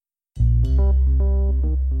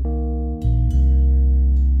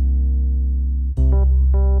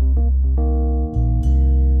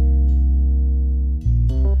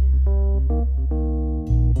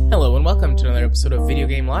Hello and welcome to another episode of Video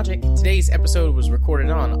Game Logic. Today's episode was recorded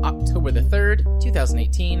on October the 3rd,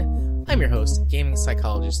 2018. I'm your host, gaming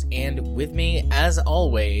psychologist, and with me, as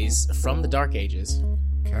always, from the Dark Ages.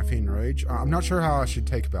 Caffeine Rage? I'm not sure how I should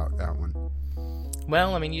take about that one.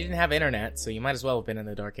 Well, I mean, you didn't have internet, so you might as well have been in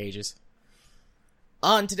the Dark Ages.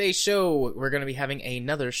 On today's show, we're going to be having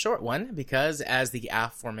another short one, because as the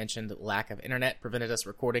aforementioned lack of internet prevented us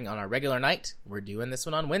recording on our regular night, we're doing this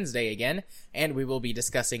one on Wednesday again, and we will be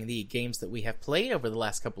discussing the games that we have played over the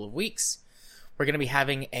last couple of weeks. We're going to be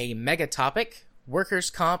having a mega topic, Workers'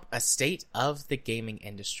 Comp, a state of the gaming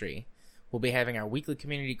industry. We'll be having our weekly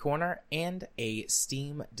community corner and a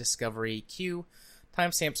Steam Discovery queue.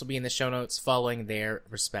 Timestamps will be in the show notes following their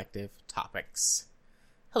respective topics.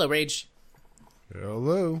 Hello, Rage.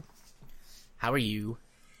 Hello. How are you?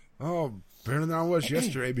 Oh, better than I was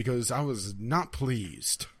yesterday because I was not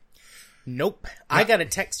pleased. Nope. I got a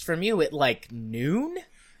text from you at like noon.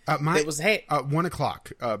 It was 1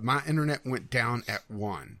 o'clock. My internet went down at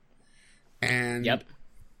 1. And yep.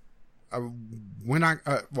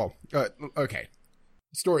 Okay.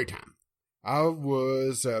 Story time. I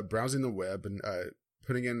was browsing the web and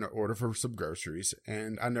putting in an order for some groceries,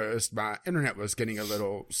 and I noticed my internet was getting a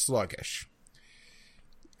little sluggish.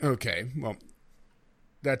 Okay, well,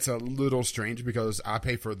 that's a little strange because I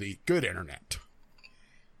pay for the good internet.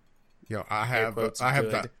 You know, I have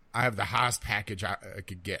the highest package I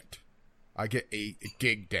could get. I get a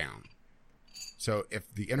gig down. So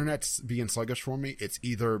if the internet's being sluggish for me, it's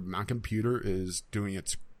either my computer is doing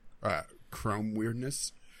its Chrome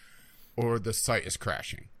weirdness, or the site is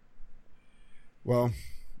crashing. Well,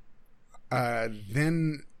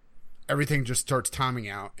 then everything just starts timing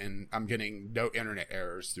out, and I'm getting no internet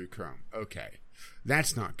errors through Chrome. Okay,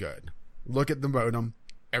 that's not good. Look at the modem.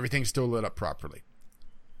 Everything's still lit up properly.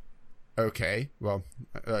 Okay, well,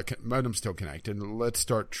 modem's still connected. Let's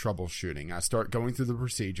start troubleshooting. I start going through the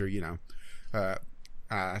procedure,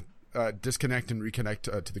 disconnect and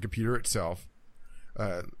reconnect to the computer itself.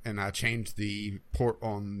 And I changed the port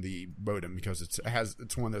on the modem because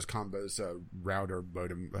it's one of those combos, router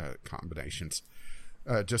modem combinations,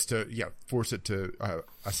 just to force it to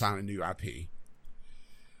assign a new IP.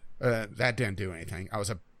 That didn't do anything. I was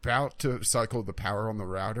about to cycle the power on the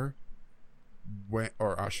router,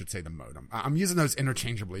 or I should say the modem. I'm using those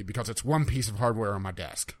interchangeably because it's one piece of hardware on my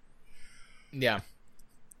desk. Yeah.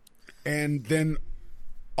 And then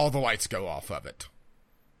all the lights go off of it.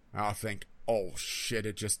 I'll think, oh shit,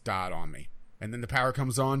 it just died on me. And then the power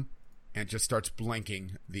comes on and just starts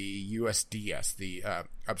blinking the USDS, the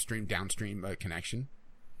upstream downstream connection.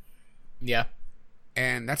 Yeah.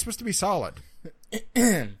 And that's supposed to be solid.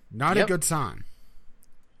 Not a good sign.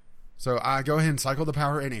 So I go ahead and cycle the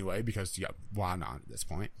power anyway because, why not at this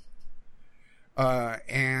point?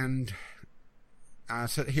 And I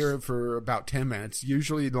sit here for about 10 minutes,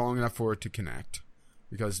 usually long enough for it to connect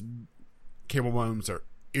because cable modems are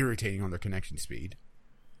irritating on their connection speed.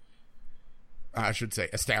 I should say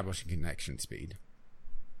establishing connection speed.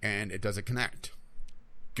 And it doesn't connect.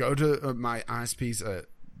 Go to my ISP's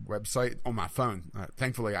website on my phone.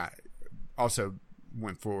 Thankfully, I also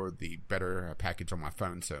went for the better package on my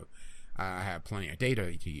phone, so I have plenty of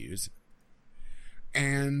data to use.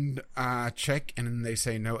 And I check, and they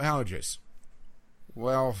say no outages.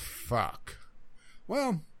 Well, fuck.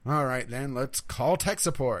 Well, alright then, let's call tech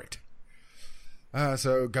support.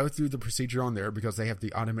 So go through the procedure on there because they have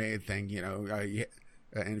the automated thing,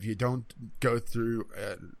 and if you don't go through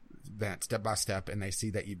that step by step and they see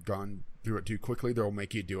that you've gone through it too quickly, they'll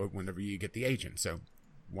make you do it whenever you get the agent. So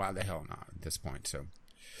why the hell not at this point? So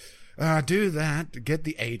do that, get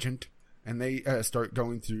the agent, and they start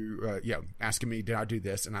going through, asking me, did I do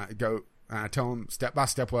this? And I tell them step by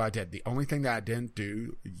step what I did. The only thing that I didn't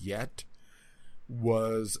do yet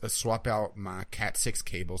was swap out my Cat 6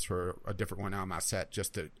 cables for a different one on my set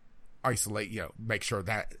just to isolate, make sure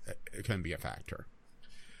that it couldn't be a factor.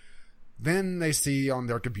 Then they see on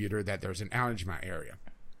their computer that there's an outage in my area.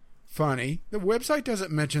 Funny, the website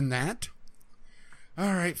doesn't mention that.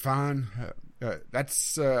 Alright, fine.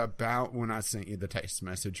 That's about when I sent you the text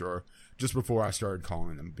message or just before I started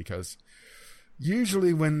calling them because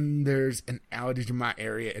usually when there's an outage in my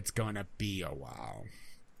area, it's going to be a while.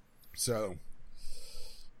 So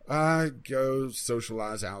I go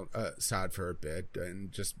socialize outside for a bit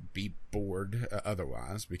and just be bored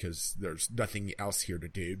otherwise because there's nothing else here to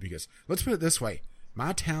do. Because let's put it this way,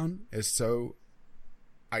 my town is so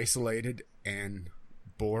isolated and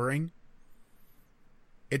boring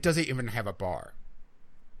It doesn't even have a bar.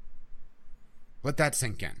 Let that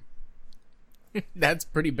sink in. That's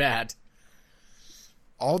pretty bad.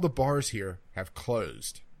 All the bars here have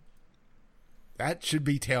closed. That should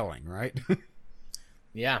be telling, right?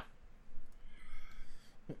 Yeah.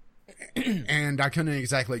 And I couldn't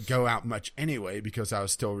exactly go out much anyway because I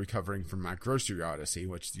was still recovering from my grocery odyssey,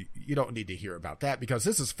 which you don't need to hear about that because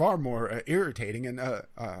this is far more irritating and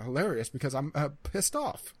hilarious because I'm pissed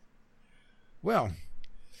off. Well,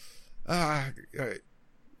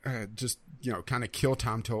 just, kind of kill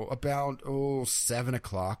time till about 7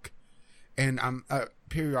 o'clock. And I'm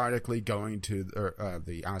periodically going to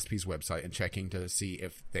the ISP's website and checking to see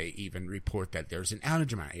if they even report that there's an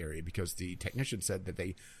outage in my area, because the technician said that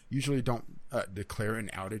they usually don't declare an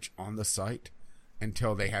outage on the site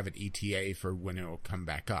until they have an ETA for when it will come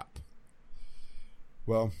back up.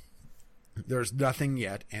 Well, there's nothing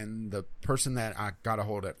yet, and the person that I got a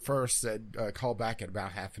hold of at first said call back at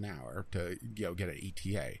about half an hour to get an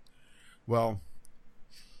ETA. Well,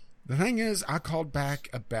 the thing is, I called back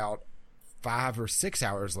about 5 or 6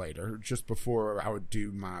 hours later, just before I would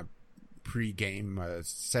do my pre-game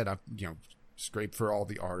setup, scrape for all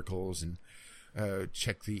the articles and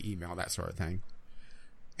check the email, that sort of thing.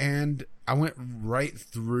 And I went right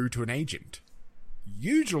through to an agent.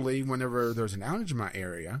 Usually, whenever there's an outage in my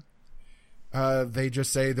area, they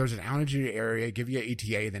just say there's an outage in your area, give you an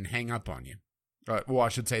ETA, then hang up on you. Well, I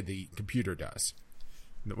should say the computer does.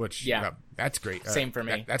 Which, that's great. Same for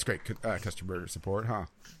me. That's great customer support, huh?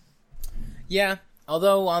 Yeah,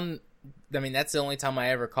 although that's the only time I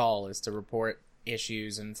ever call is to report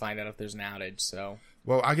issues and find out if there's an outage. So,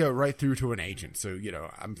 well, I go right through to an agent, so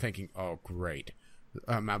I'm thinking, oh great,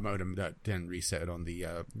 my modem didn't reset on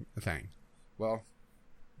the thing. Well,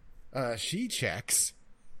 she checks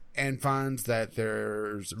and finds that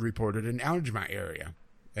there's reported an outage in my area,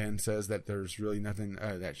 and says that there's really nothing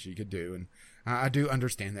that she could do. And I do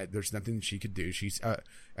understand that there's nothing she could do. She's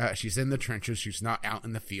in the trenches. She's not out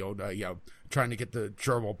in the field, trying to get the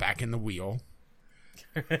gerbil back in the wheel.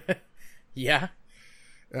 Yeah.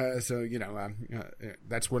 So,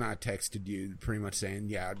 that's when I texted you pretty much saying,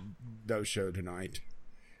 yeah, no show tonight.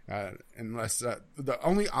 Unless the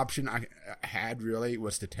only option I had really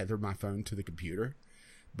was to tether my phone to the computer.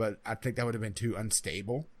 But I think that would have been too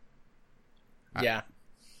unstable. Yeah.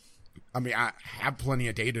 I have plenty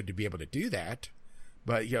of data to be able to do that,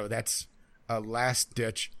 but that's a last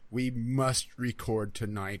ditch. We must record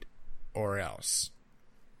tonight or else.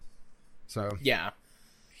 So yeah,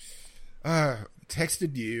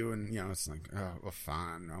 texted you, and it's like, oh, well,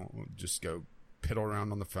 fine. I'll just go piddle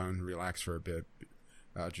around on the phone, relax for a bit,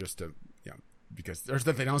 just to because there's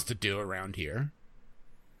nothing else to do around here.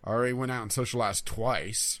 I already went out and socialized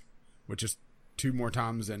twice, which is 2 more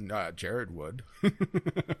times than Jared would.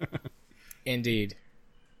 Indeed.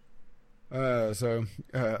 So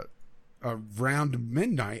around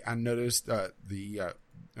midnight, I noticed the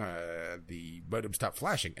modem stopped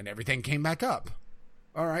flashing and everything came back up.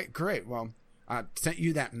 All right, great. Well, I sent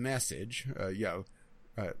you that message.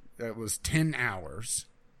 It was 10 hours,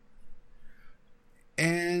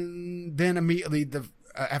 and then immediately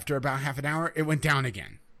after about half an hour, it went down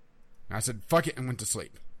again. I said, fuck it, and went to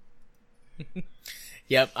sleep.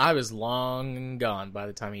 Yep, I was long gone by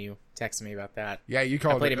the time you texted me about that. Yeah, you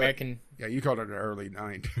called it American. You called it an early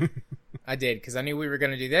night. I did, because I knew we were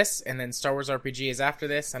going to do this, and then Star Wars RPG is after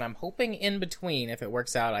this, and I'm hoping in between, if it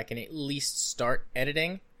works out, I can at least start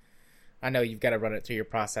editing. I know you've got to run it through your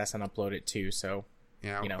process and upload it too, so...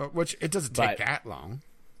 Yeah, which it doesn't take that long.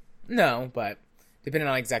 No, but depending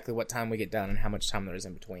on exactly what time we get done and how much time there is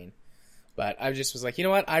in between. But I just was like, you know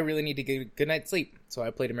what? I really need to get a good night's sleep. So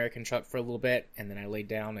I played American Truck for a little bit, and then I laid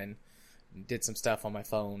down and did some stuff on my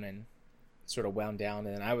phone and sort of wound down.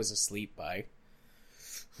 And then I was asleep by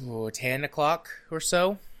 10 o'clock or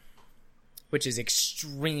so, which is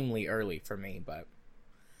extremely early for me. But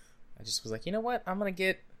I just was like, you know what? I'm gonna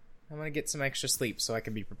get some extra sleep so I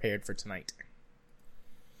can be prepared for tonight.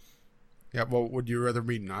 Yeah. Well, would you rather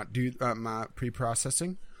me not do my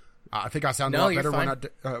pre-processing? I think I sound a lot better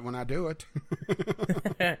when I do it.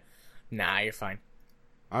 Nah, you're fine.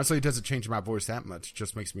 Honestly, it doesn't change my voice that much. It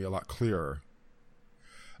just makes me a lot clearer.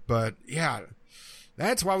 But, yeah,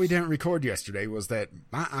 that's why we didn't record yesterday, was that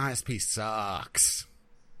my ISP sucks.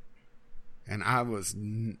 And I was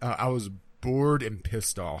bored and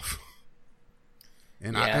pissed off.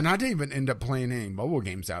 And I didn't even end up playing any mobile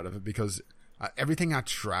games out of it because everything I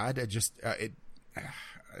tried,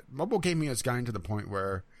 mobile gaming has gotten to the point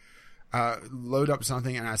where load up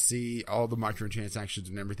something and I see all the microtransactions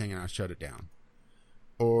and everything and I shut it down.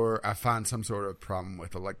 Or I find some sort of problem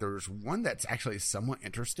with it. Like there's one that's actually somewhat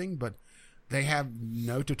interesting, but They have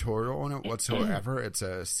no tutorial on it whatsoever. It's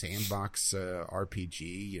a sandbox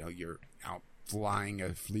RPG. You know, you're out flying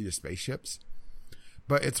a fleet of spaceships.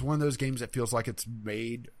 But it's one of those games that feels like it's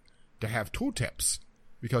made to have tooltips.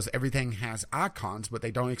 Because everything has icons, but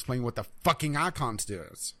they don't explain what the fucking icons do.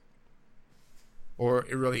 Or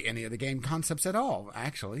really any of the game concepts at all,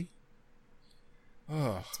 actually.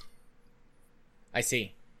 Oh. I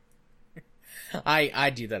see.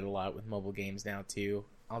 I do that a lot with mobile games now, too.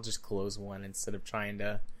 I'll just close one instead of trying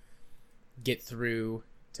to get through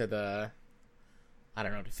to the, I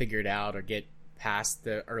don't know, to figure it out or get past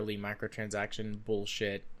the early microtransaction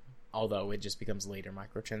bullshit. Although it just becomes later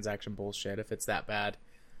microtransaction bullshit if it's that bad.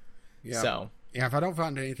 Yeah. So. Yeah, if I don't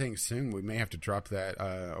find anything soon, we may have to drop that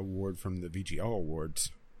award from the VGL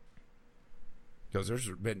Awards. Because there's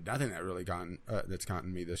been nothing that really that's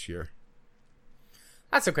gotten me this year.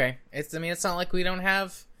 That's okay. It's not like we don't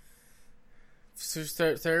have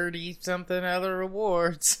 30-something other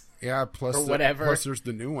awards. Yeah, plus or whatever. Plus there's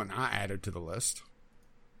the new one I added to the list.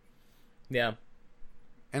 Yeah.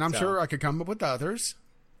 And I'm sure I could come up with others.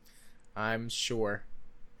 I'm sure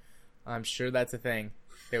that's a thing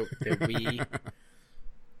that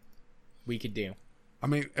we could do. I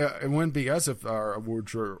mean, it wouldn't be us if our award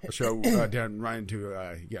show didn't run into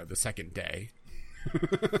the second day.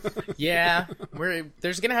 Yeah,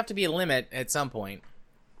 there's gonna have to be a limit at some point.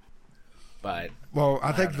 But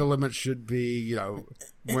I think the limit should be,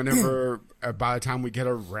 whenever by the time we get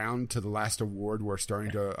around to the last award, we're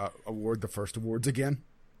starting to award the first awards again.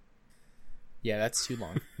 Yeah, that's too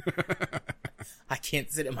long. I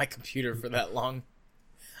can't sit at my computer for that long.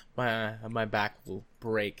 My back will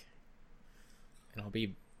break. And I'll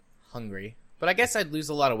be hungry. But I guess I'd lose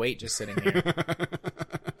a lot of weight just sitting here.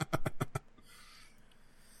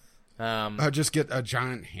 Just get a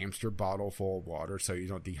giant hamster bottle full of water so you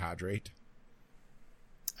don't dehydrate.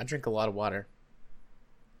 I drink a lot of water.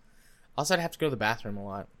 Also, I'd have to go to the bathroom a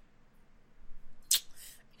lot.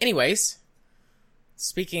 Anyways,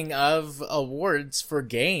 speaking of awards for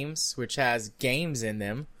games, which has games in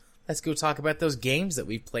them, let's go talk about those games that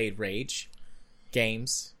we've played, Rage.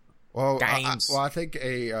 Games. Well, games. I think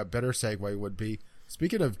a better segue would be,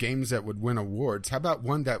 speaking of games that would win awards, how about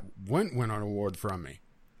one that wouldn't win an award from me?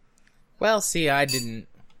 Well, see, I didn't.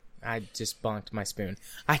 I just bonked my spoon.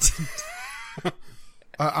 I didn't.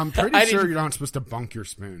 I'm pretty sure you're not supposed to bunk your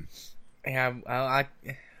spoon. Yeah,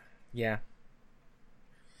 yeah.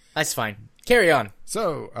 That's fine. Carry on.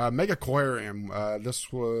 So, Megaquarium,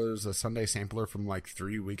 this was a Sunday sampler from like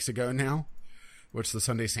 3 weeks ago now, which the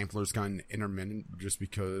Sunday sampler's gone intermittent just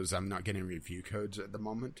because I'm not getting review codes at the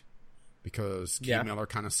moment, because Keith Miller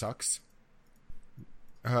kind of sucks.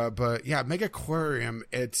 But yeah, Megaquarium,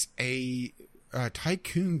 it's a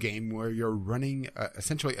tycoon game where you're running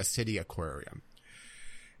essentially a city aquarium.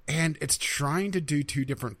 And it's trying to do two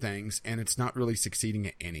different things, and it's not really succeeding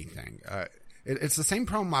at anything. It's the same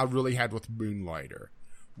problem I really had with Moonlighter,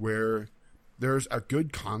 where there's a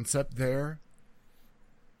good concept there,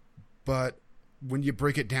 but when you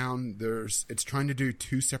break it down, it's trying to do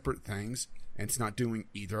two separate things, and it's not doing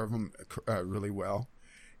either of them really well.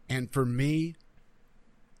 And for me,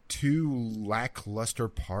 two lackluster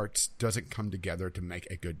parts doesn't come together to make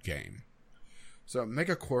a good game. So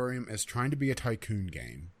Megaquarium is trying to be a tycoon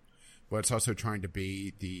game, but it's also trying to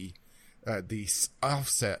be the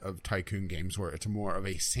offset of tycoon games where it's more of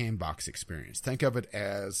a sandbox experience. Think of it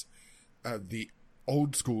as the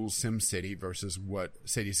old school SimCity versus what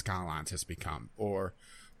City Skylines has become, or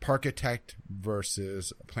Parkitect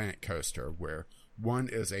versus Planet Coaster, where one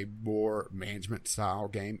is a more management style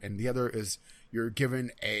game and the other is you're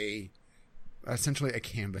given essentially a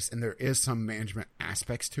canvas, and there is some management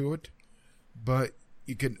aspects to it, but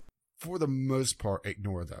you can, for the most part,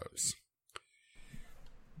 ignore those.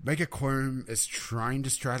 Megaquarium is trying to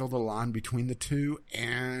straddle the line between the two,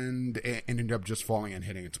 and it ended up just falling and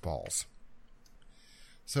hitting its balls.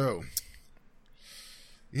 So,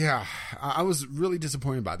 yeah, I was really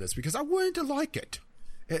disappointed by this because I wanted to like it.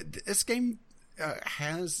 This game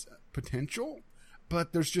has potential,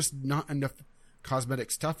 but there's just not enough cosmetic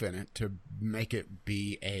stuff in it to make it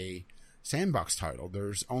be a sandbox title.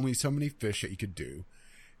 There's only so many fish that you could do,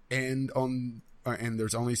 and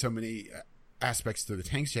there's only so many aspects to the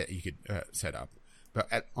tanks that you could set up.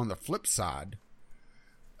 But on the flip side,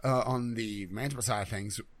 on the management side of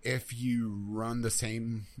things, if you run the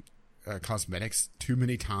same cosmetics too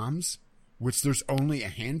many times, which there's only a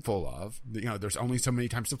handful of, there's only so many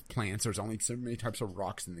types of plants, there's only so many types of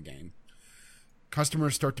rocks in the game,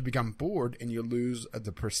 customers start to become bored, and you lose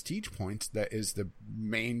the prestige points that is the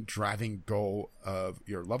main driving goal of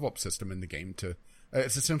your level up system in the game.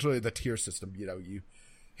 It's essentially the tier system. You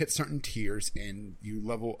hit certain tiers and you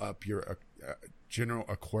level up your general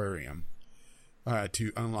aquarium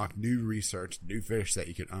to unlock new research, new fish that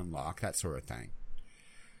you can unlock, that sort of thing.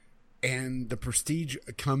 And the prestige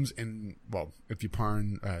comes in, well, if you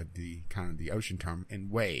pardon the kind of the ocean term, in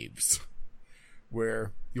waves,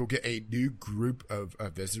 where you'll get a new group of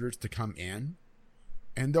visitors to come in,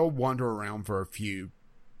 and they'll wander around for a few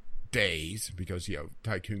days because, you know,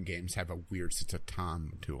 Tycoon games have a weird sense of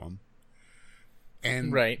time to them.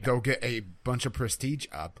 And they'll get a bunch of prestige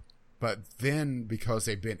up, but then because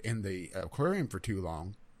they've been in the aquarium for too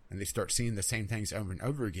long and they start seeing the same things over and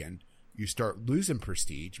over again, you start losing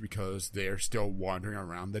prestige because they're still wandering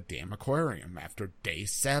around the damn aquarium after day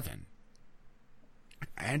 7.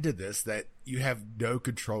 Add to this that you have no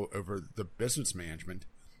control over the business management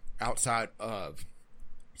outside of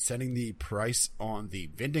setting the price on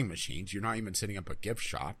the vending machines. You're not even setting up a gift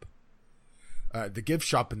shop. The gift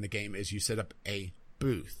shop in the game is you set up a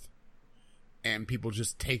booth and people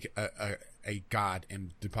just take a god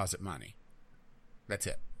and deposit money. That's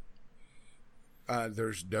it.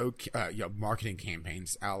 There's no marketing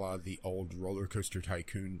campaigns a la the old Roller Coaster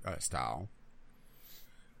Tycoon style.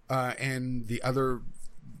 And the other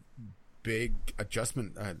big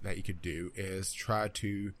adjustment that you could do is try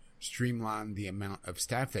to streamline the amount of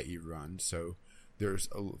staff that you run. So there's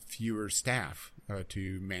fewer staff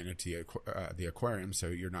to manage the aquarium, so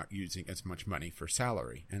you're not using as much money for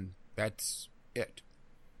salary. And that's it.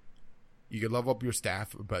 You could level up your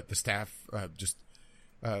staff, but the staff just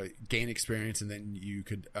gain experience, and then you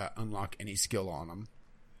could unlock any skill on them.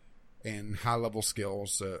 And high-level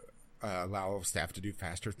skills allow staff to do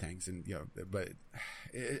faster things, and but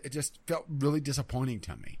it just felt really disappointing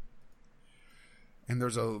to me. And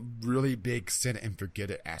there's a really big set it and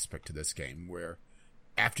forget it aspect to this game, where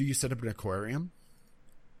after you set up an aquarium,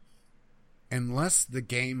 unless the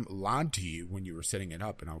game lied to you when you were setting it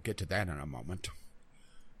up, and I'll get to that in a moment,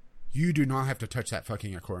 you do not have to touch that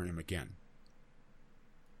fucking aquarium again.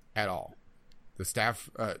 At all. The staff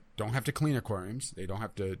don't have to clean aquariums. They don't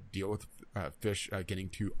have to deal with fish getting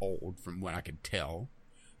too old, from what I could tell,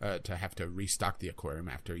 to have to restock the aquarium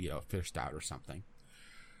after a fish died or something.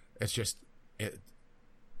 It's just, it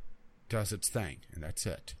does its thing, and that's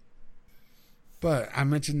it. But I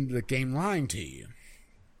mentioned the game lying to you.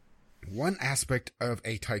 One aspect of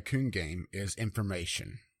a Tycoon game is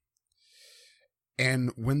information.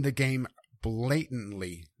 And when the game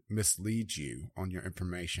blatantly misleads you on your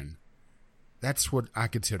information, that's what I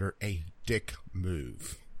consider a dick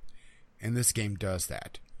move. And this game does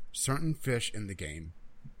that. Certain fish in the game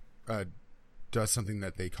does something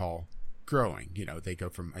that they call growing. They go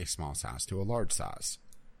from a small size to a large size.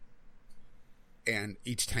 And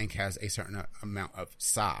each tank has a certain amount of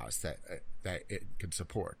size that it can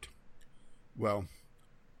support. Well,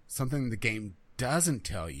 something the game doesn't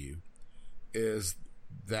tell you is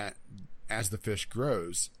that as the fish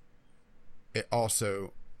grows, it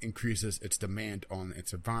also increases its demand on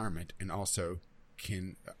its environment and also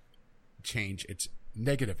can change its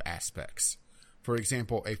negative aspects. For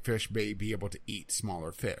example, a fish may be able to eat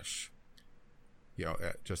smaller fish.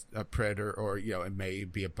 Just a predator, or, it may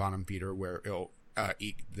be a bottom feeder where it'll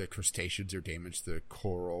eat the crustaceans or damage the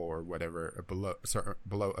coral or whatever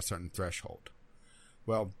below a certain threshold.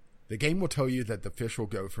 Well, the game will tell you that the fish will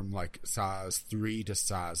go from like size 3 to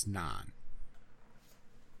size 9.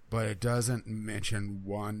 But it doesn't mention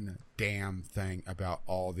one damn thing about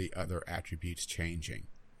all the other attributes changing.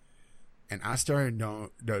 And I started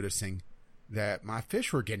noticing that my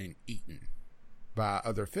fish were getting eaten by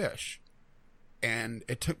other fish. And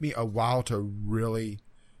it took me a while to really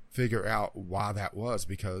figure out why that was,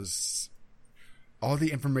 because all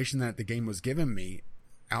the information that the game was giving me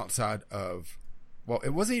outside of, well,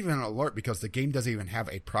 it wasn't even an alert, because the game doesn't even have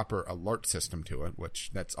a proper alert system to it, which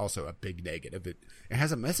that's also a big negative. It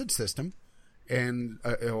has a message system, and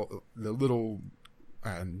the little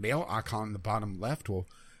mail icon in the bottom left will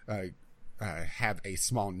have a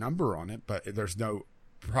small number on it, but there's no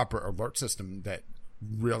proper alert system that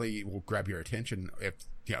really will grab your attention if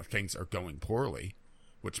things are going poorly,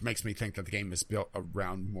 which makes me think that the game is built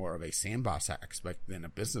around more of a sandbox aspect than a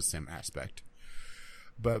business sim aspect.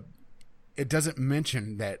 But it doesn't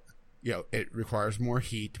mention that it requires more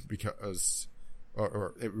heat because,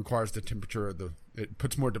 or it requires the temperature of it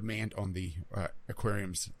puts more demand on the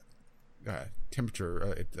aquarium's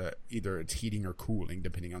temperature. Either it's heating or cooling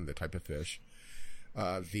depending on the type of fish.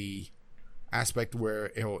 The aspect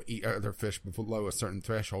where it will eat other fish below a certain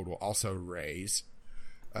threshold will also raise.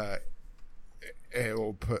 It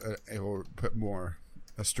will put more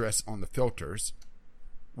stress on the filters,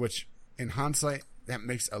 which in hindsight that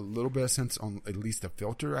makes a little bit of sense on at least the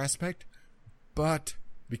filter aspect, but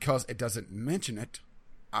because it doesn't mention it,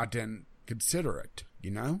 I didn't consider it, you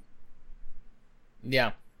know?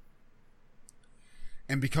 Yeah.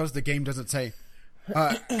 And because the game doesn't say,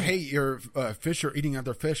 hey, your fish are eating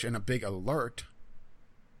other fish in a big alert,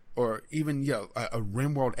 or even, a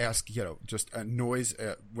RimWorld-esque, just a noise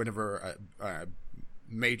whenever a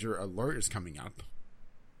major alert is coming up,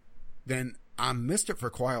 then I missed it for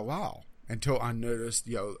quite a while until I noticed,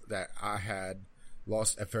 that I had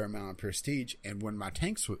lost a fair amount of prestige, and when my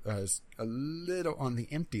tanks was a little on the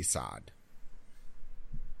empty side.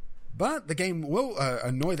 But the game will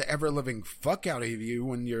annoy the ever-living fuck out of you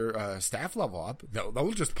when your staff level up.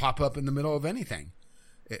 They'll just pop up in the middle of anything.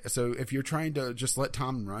 So if you're trying to just let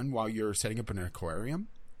time run while you're setting up an aquarium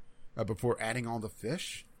before adding all the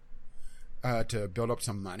fish to build up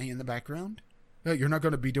some money in the background, you're not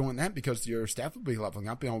going to be doing that because your staff will be leveling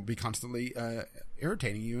up and will be constantly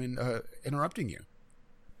irritating you and interrupting you.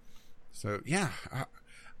 So, yeah.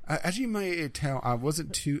 As you may tell, I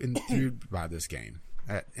wasn't too enthused by this game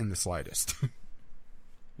in the slightest.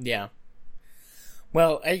 Yeah.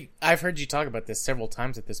 Well, I've heard you talk about this several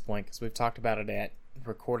times at this point because we've talked about it at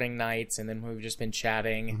recording nights, and then we've just been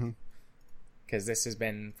chatting because this has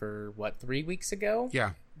been for 3 weeks ago?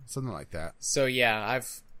 Yeah, something like that. So, yeah,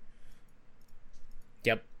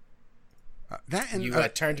 Yep. You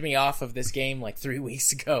turned me off of this game 3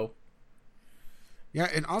 weeks ago. Yeah,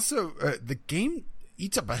 and also, the game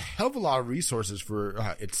eats up a hell of a lot of resources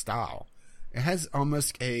for its style. It has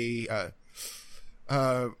almost a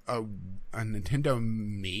Nintendo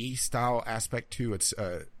Mii style aspect to its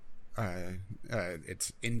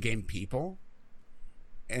in-game people.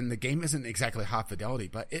 And the game isn't exactly high fidelity,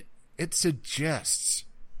 but it suggests,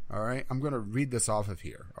 all right? I'm going to read this off of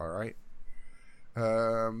here, all right?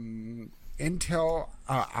 Intel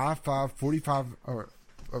i5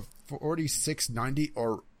 4690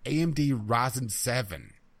 or AMD Ryzen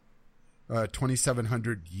 7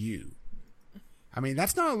 2700U. I mean,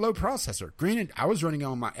 that's not a low processor. Granted, I was running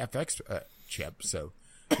on my FX chip, so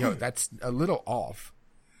that's a little off.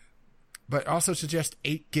 But also suggests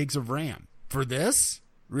 8 gigs of RAM. For this?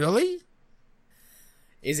 Really?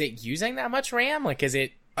 Is it using that much RAM? Is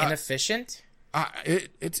it inefficient?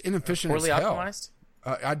 It's inefficient poorly as hell. Optimized?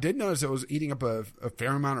 I did notice it was eating up a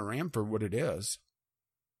fair amount of RAM for what it is.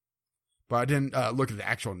 But I didn't look at the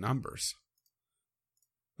actual numbers.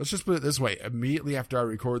 Let's just put it this way. Immediately after I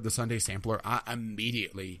recorded the Sunday Sampler, I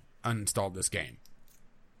immediately uninstalled this game.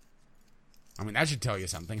 I mean, that should tell you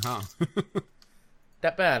something, huh?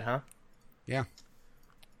 That bad, huh? Yeah.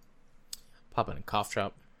 Pop in a cough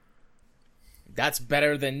drop. That's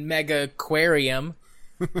better than Mega Aquarium.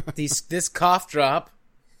 This cough drop.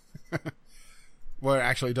 Well, it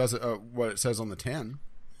actually does what it says on the tin.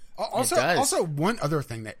 Also, one other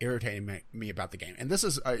thing that irritated me about the game, and this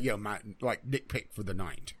is my nitpick for the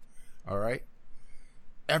night. All right,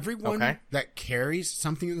 everyone that carries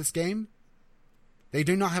something in this game, they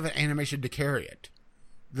do not have an animation to carry it.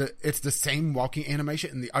 It's the same walking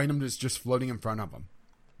animation, and the item is just floating in front of them.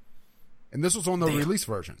 And this was on the release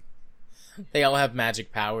version. They all have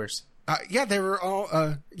magic powers. Yeah, they were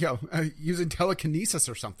all using telekinesis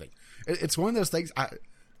or something. It's one of those things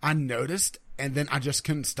I noticed, and then I just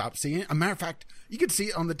couldn't stop seeing it. As a matter of fact, you can see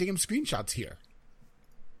it on the damn screenshots here.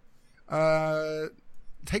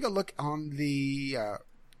 Take a look on the,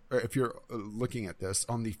 if you're looking at this,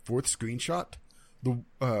 on the fourth screenshot, the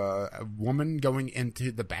woman going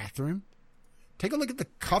into the bathroom. Take a look at the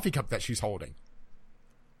coffee cup that she's holding.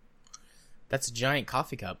 That's a giant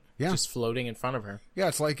coffee cup, just floating in front of her. Yeah,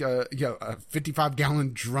 it's like a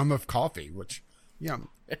 55-gallon drum of coffee, which,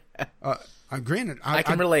 granted, I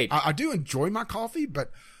can relate. I do enjoy my coffee,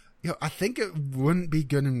 but I think it wouldn't be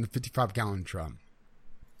good in the 55-gallon drum.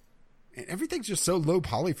 And everything's just so low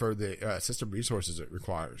poly for the system resources it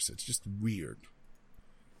requires. It's just weird.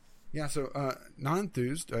 Yeah, so not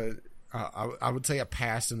enthused. I would say a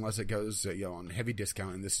pass unless it goes on heavy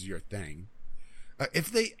discount and this is your thing.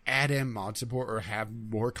 If they add in mod support or have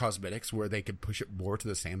more cosmetics where they could push it more to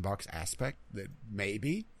the sandbox aspect, then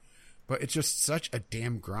maybe. But it's just such a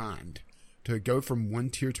damn grind. To go from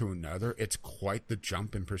one tier to another, it's quite the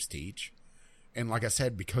jump in prestige. And like I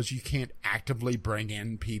said, because you can't actively bring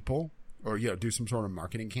in people or do some sort of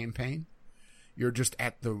marketing campaign, you're just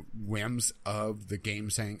at the whims of the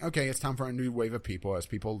game saying, okay, it's time for a new wave of people as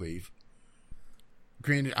people leave.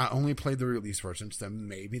 Granted, I only played the release version, so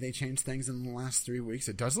maybe they changed things in the last 3 weeks.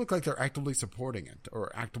 It does look like they're actively supporting it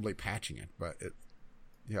or actively patching it, but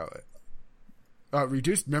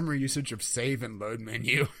reduced memory usage of save and load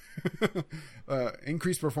menu,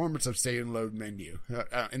 increased performance of save and load menu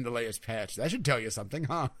in the latest patch. That should tell you something,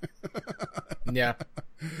 huh? Yeah.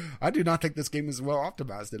 I do not think this game is well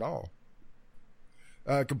optimized at all.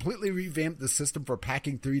 Completely revamped the system for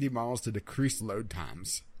packing 3D models to decrease load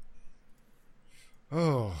times.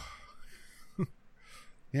 Oh.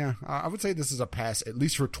 Yeah, I would say this is a pass, at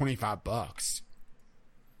least for $25.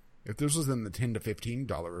 If this was in the $10 to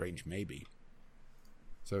 $15 range, maybe.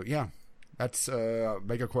 So, yeah, that's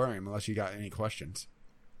Mega Aquarium, unless you got any questions.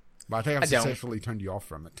 But I think I've successfully turned you off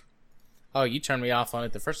from it. Oh, you turned me off on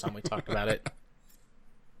it the first time we talked about it.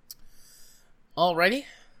 Alrighty.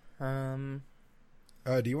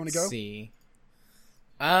 Do you want to go? Let's see.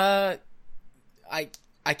 I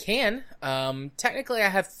can. Technically I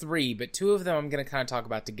have 3, but 2 of them I'm going to kind of talk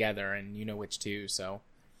about together, and you know which 2, so.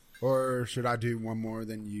 Or should I do one more,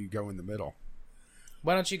 then you go in the middle?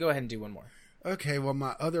 Why don't you go ahead and do one more? Okay, well,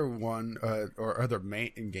 my other one, or other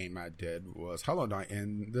main game I did was Hollow Knight,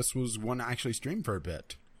 and this was one I actually streamed for a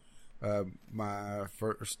bit. My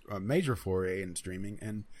first major foray in streaming,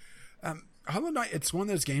 and Hollow Knight, it's one of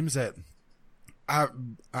those games that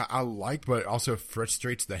I like, but it also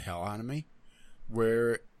frustrates the hell out of me,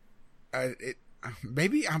 where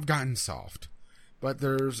maybe I've gotten soft, but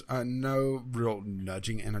there's no real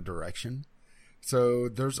nudging in a direction. So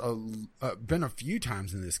there's been a few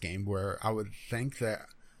times in this game where I would think that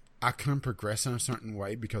I couldn't progress in a certain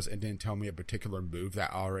way because it didn't tell me a particular move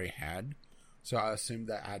that I already had. So I assumed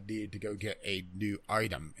that I needed to go get a new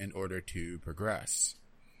item in order to progress.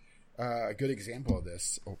 A good example of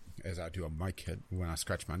this, as I do a mic hit when I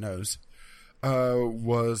scratch my nose,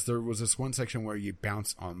 was this one section where you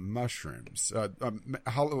bounce on mushrooms.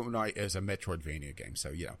 Hollow Knight is a Metroidvania game,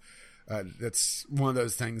 so that's one of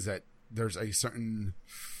those things that there's a certain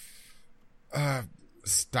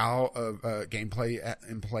style of gameplay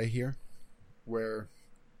in play here, where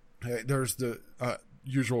there's the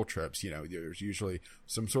usual trips. There's usually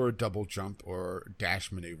some sort of double jump or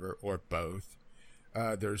dash maneuver or both.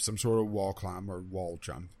 There's some sort of wall climb or wall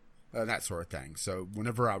jump, that sort of thing. So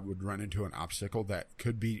whenever I would run into an obstacle that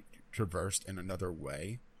could be traversed in another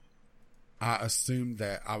way, I assumed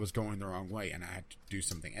that I was going the wrong way and I had to do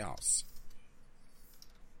something else.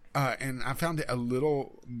 And I found it a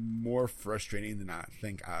little more frustrating than I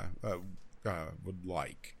think I would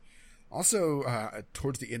like. Also,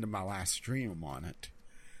 towards the end of my last stream on it,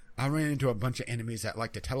 I ran into a bunch of enemies that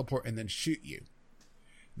like to teleport and then shoot you.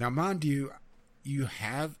 Now, mind you, you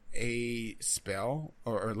have a spell,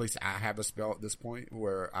 or at least I have a spell at this point,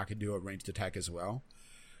 where I could do a ranged attack as well.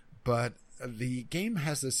 But the game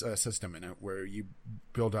has this system in it where you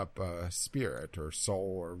build up a spirit or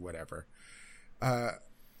soul or whatever.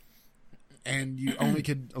 And you only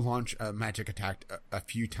could launch a magic attack a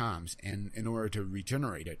few times, and in order to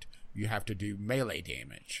regenerate it, you have to do melee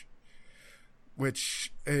damage,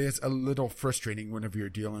 which is a little frustrating whenever you're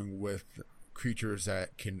dealing with creatures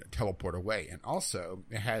that can teleport away. And also,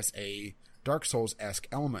 it has a Dark Souls-esque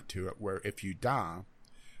element to it, where if you die,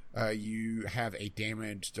 you have a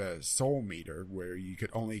damaged soul meter where you could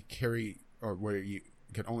only carry, or where you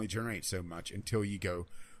could only generate so much until you go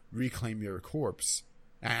reclaim your corpse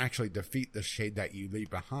and actually defeat the shade that you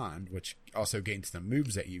leave behind, which also gains the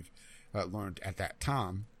moves that you've learned at that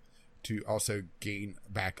time, to also gain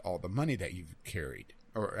back all the money that you've carried,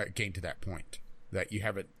 or gained to that point, that you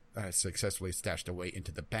haven't successfully stashed away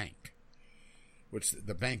into the bank, which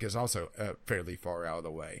the bank is also fairly far out of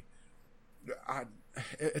the way.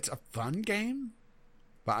 It's a fun game,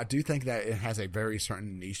 but I do think that it has a very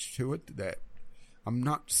certain niche to it that I'm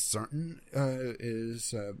not certain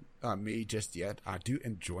is me just yet. I do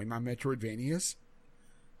enjoy my Metroidvanias,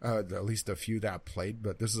 at least a few that I played,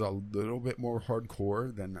 but this is a little bit more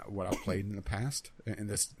hardcore than what I've played in the past in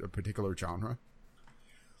this particular genre.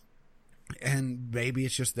 And maybe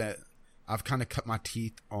it's just that I've kind of cut my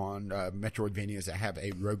teeth on Metroidvanias that have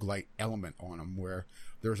a roguelite element on them, where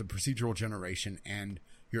there's a procedural generation and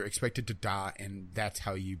you're expected to die, and that's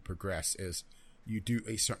how you progress, is you do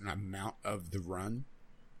a certain amount of the run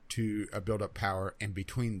to build up power in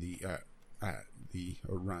between the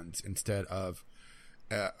runs, instead of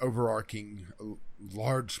overarching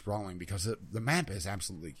large sprawling, because the map is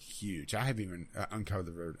absolutely huge. I haven't even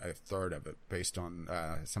uncovered a third of it based on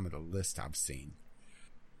some of the lists I've seen.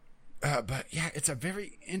 But yeah, it's a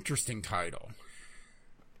very interesting title,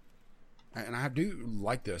 and I do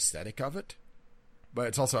like the aesthetic of it, but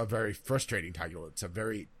it's also a very frustrating title. It's a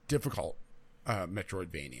very difficult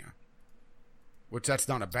Metroidvania, which that's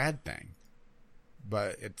not a bad thing,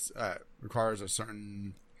 but it's requires a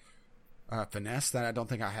certain finesse that I don't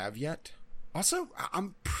think I have yet. Also,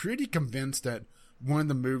 I'm pretty convinced that one of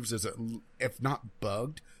the moves is, if not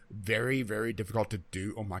bugged, very, very difficult to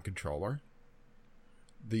do on my controller.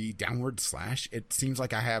 the downward slash, it seems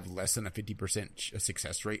like I have less than a 50%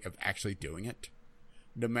 success rate of actually doing it,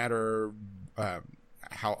 no matter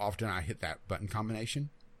how often I hit that button combination,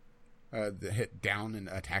 the hit down and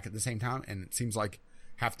attack at the same time. And it seems like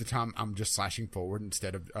half the time I'm just slashing forward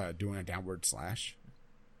instead of doing a downward slash.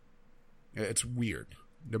 It's weird.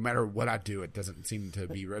 No matter what I do, it doesn't seem to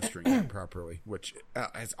be registering it properly, which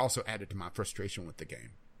has also added to my frustration with the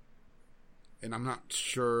game. And I'm not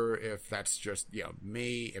sure if that's just,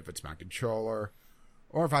 me, if it's my controller,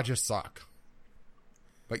 or if I just suck.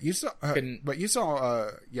 But you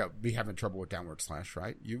saw, be having trouble with downward slash,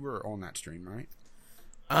 right? You were on that stream, right?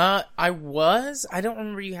 I was. I don't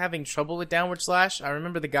remember you having trouble with downward slash. I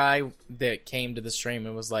remember the guy that came to the stream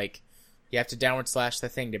and was like, you have to downward slash the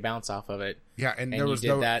thing to bounce off of it. Yeah, and there was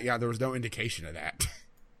no indication of that.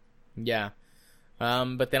 Yeah.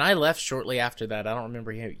 But then I left shortly after that. I don't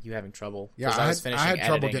remember you having trouble. Yeah, I was finishing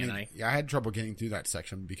editing. I had trouble getting through that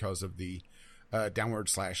section because of the downward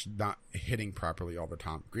slash not hitting properly all the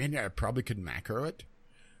time. Granted, I probably could macro it,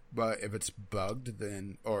 but if it's bugged,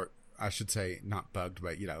 then, or I should say not bugged,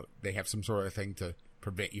 but they have some sort of thing to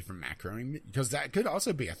prevent you from macroing, because that could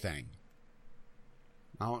also be a thing.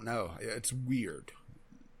 I don't know. It's weird.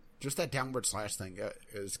 Just that downward slash thing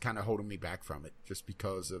is kind of holding me back from it, just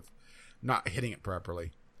because of not hitting it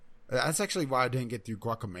properly. That's actually why I didn't get through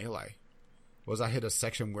Guacamelee. Was I hit a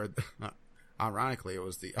section where, ironically, it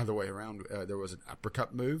was the other way around. There was an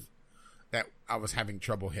uppercut move that I was having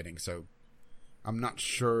trouble hitting. So I'm not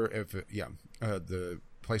sure if the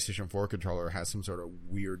PlayStation 4 controller has some sort of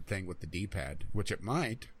weird thing with the D-pad, which it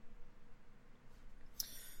might.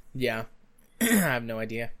 Yeah. I have no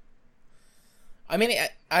idea. I mean,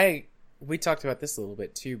 we talked about this a little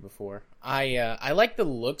bit too before. I like the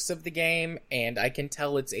looks of the game, and I can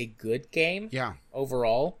tell it's a good game. Yeah.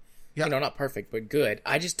 Overall, yeah. Not perfect, but good.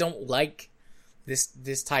 I just don't like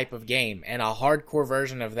this type of game, and a hardcore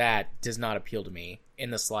version of that does not appeal to me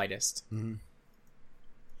in the slightest. Mm-hmm.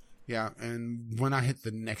 Yeah, and when I hit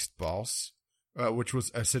the next boss, which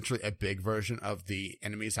was essentially a big version of the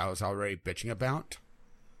enemies I was already bitching about.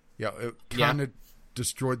 It kind of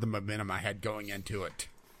destroyed the momentum I had going into it,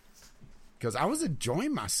 because I was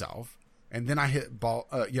enjoying myself, and then I hit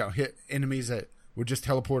hit enemies that would just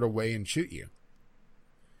teleport away and shoot you,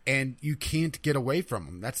 and you can't get away from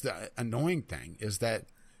them. That's the annoying thing, is that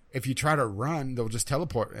if you try to run, they'll just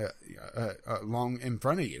teleport along in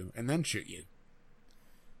front of you and then shoot you.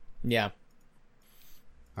 Yeah,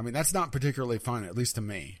 I mean, that's not particularly fun, at least to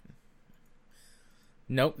me.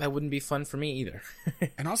 Nope, that wouldn't be fun for me either.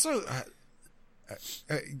 And also,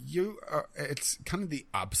 it's kind of the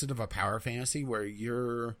opposite of a power fantasy, where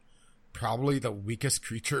you're probably the weakest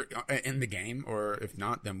creature in the game, or if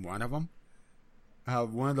not, then one of them.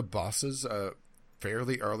 One of the bosses,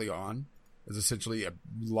 fairly early on, is essentially a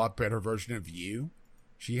lot better version of you.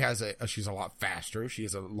 She's a lot faster. She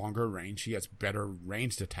has a longer range. She has better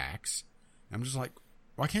ranged attacks. I'm just like,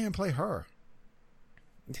 why can't I play her?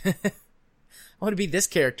 I want to be this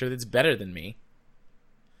character that's better than me.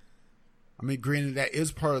 I mean, granted, that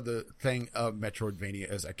is part of the thing of Metroidvania,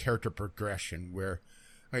 as a character progression, where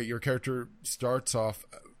your character starts off,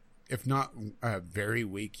 if not very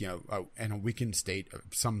weak, in a weakened state of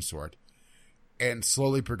some sort, and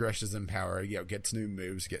slowly progresses in power. Gets new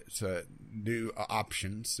moves, gets new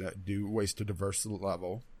options, new ways to diverse the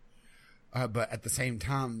level. But at the same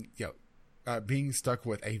time, being stuck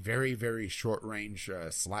with a very, very short range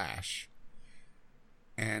slash,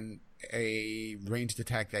 and a ranged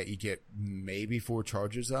attack that you get maybe 4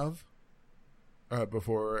 charges of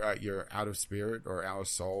before you're out of spirit or out of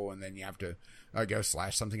soul, and then you have to go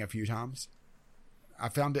slash something a few times. I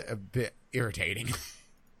found it a bit irritating.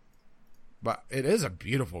 But it is a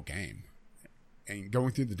beautiful game. And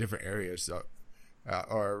going through the different areas,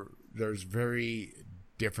 there's very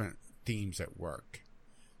different themes at work.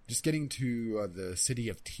 Just getting to the City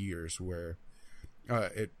of Tears, where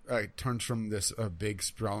it turns from this big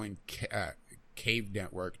sprawling cave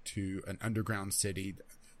network to an underground city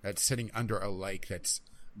that's sitting under a lake that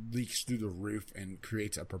leaks through the roof and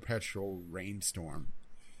creates a perpetual rainstorm,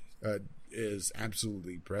 is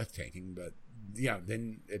absolutely breathtaking. But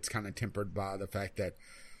then it's kind of tempered by the fact that,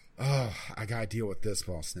 I gotta deal with this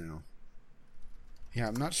boss now. Yeah,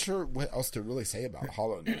 I'm not sure what else to really say about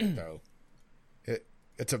Hollow Knight, though.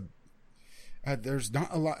 There's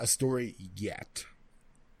not a lot of story yet.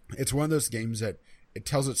 It's one of those games that it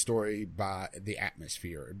tells its story by the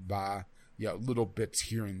atmosphere, by little bits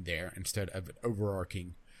here and there, instead of an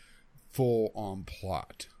overarching, full-on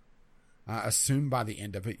plot. I assume by the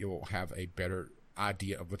end of it, you'll have a better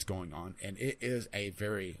idea of what's going on, and it is a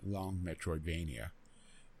very long Metroidvania.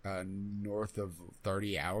 north of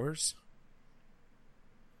 30 hours.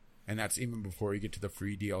 And that's even before you get to the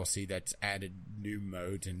free DLC that's added new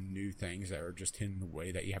modes and new things that are just hidden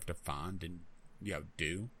away that you have to find and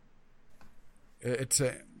do. It's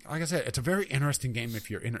like I said, it's a very interesting game if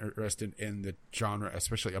you're interested in the genre,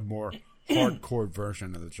 especially a more hardcore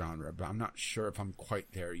version of the genre. But I'm not sure if I'm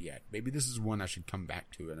quite there yet. Maybe this is one I should come back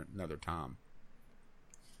to at another time.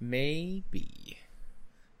 Maybe.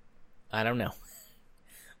 I don't know.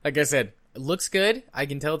 Like I said, it looks good. I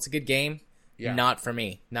can tell it's a good game. Yeah. Not for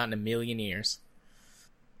me. Not in a million years.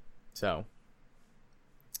 So.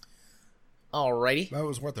 Alrighty. That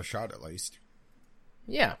was worth a shot at least.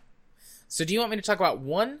 Yeah. So do you want me to talk about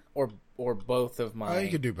one or both of my... You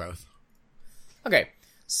could do both. Okay.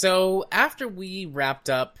 So after we wrapped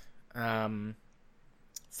up Fallout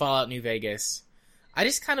New Vegas, I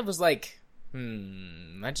just kind of was like,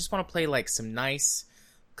 I just want to play like some nice,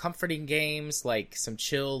 comforting games, like some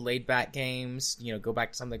chill, laid-back games, go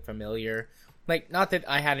back to something familiar. Like, not that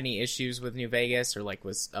I had any issues with New Vegas or like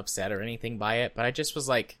was upset or anything by it, but I just was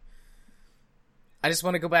like, I just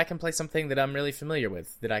want to go back and play something that I'm really familiar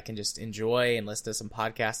with, that I can just enjoy and listen to some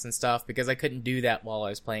podcasts and stuff, because I couldn't do that while I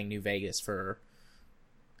was playing New Vegas for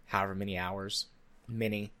however many hours.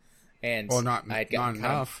 And not enough. I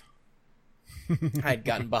had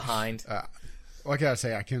gotten behind. Like I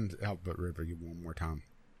say, I can't help but rip you one more time.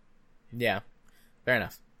 Yeah, fair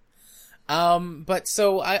enough. But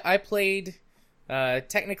so I played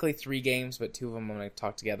technically 3 games, but 2 of them I'm going to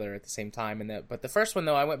talk together at the same time. But the first one,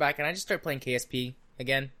 though, I went back and I just started playing KSP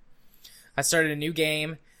again. I started a new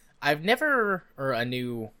game. A new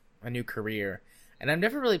career. And I've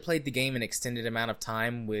never really played the game an extended amount of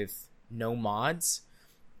time with no mods.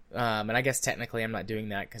 And I guess technically I'm not doing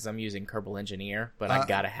that because I'm using Kerbal Engineer, but I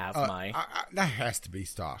gotta have my... that has to be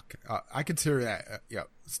stock. I consider that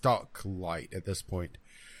stock light at this point.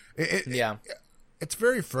 It's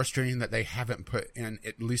very frustrating that they haven't put in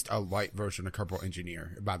at least a light version of Kerbal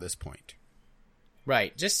Engineer by this point.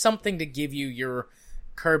 Right. Just something to give you your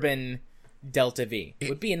Kerbin Delta V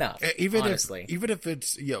would be enough, honestly. Even if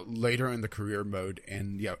it's later in the career mode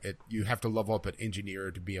and you have to level up an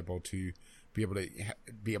engineer to be able to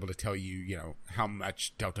tell you how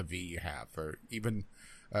much Delta V you have, or even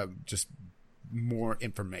just more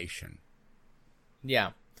information.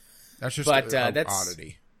 Yeah, that's just an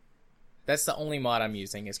oddity. That's the only mod I'm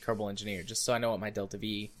using is Kerbal Engineer, just so I know what my Delta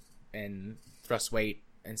V and thrust weight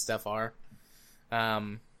and stuff are.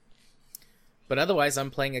 But otherwise,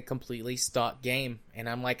 I'm playing a completely stock game, and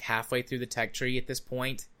I'm like halfway through the tech tree at this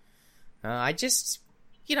point. I just,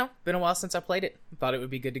 been a while since I played it. Thought it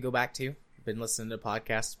would be good to go back to. Been listening to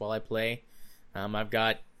podcasts while I play. I've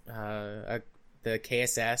got the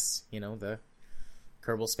KSS, the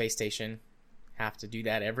Kerbal Space Station. Have to do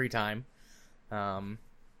that every time.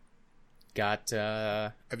 Got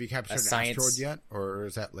have you captured an asteroid yet, or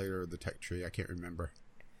is that later in the tech tree? I can't remember.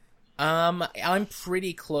 I'm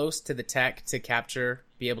pretty close to the tech to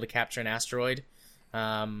be able to capture an asteroid.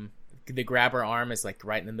 The grabber arm is like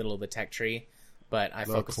right in the middle of the tech tree, but I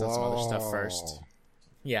focused on some other stuff first.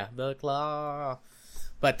 Yeah, the claw.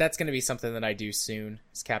 But that's going to be something that I do soon,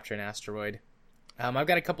 is capture an asteroid. I've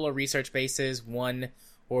got a couple of research bases, one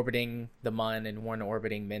orbiting the Mun and one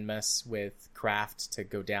orbiting Minmus with craft to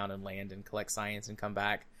go down and land and collect science and come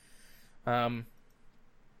back. I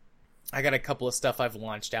got a couple of stuff I've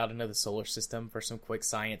launched out into the solar system for some quick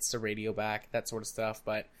science to radio back, that sort of stuff.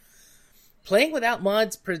 But playing without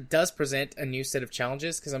mods does present a new set of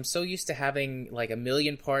challenges, because I'm so used to having like a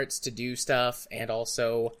million parts to do stuff and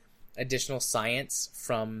also additional science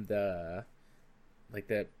from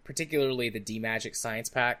particularly the D-Magic science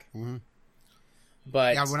pack. Mm-hmm.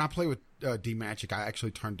 But yeah, when I play with D-Magic, I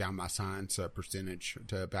actually turn down my science percentage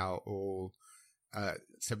to about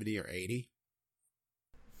 70 or 80.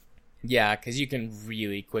 Yeah, because you can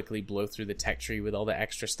really quickly blow through the tech tree with all the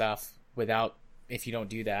extra stuff if you don't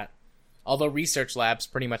do that. Although research labs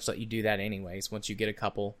pretty much let you do that anyways once you get a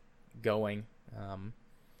couple going.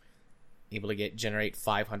 Able to generate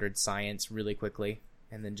 500 science really quickly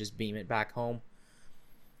and then just beam it back home.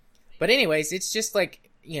 But anyways, it's just like,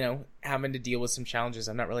 having to deal with some challenges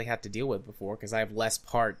I've not really had to deal with before because I have less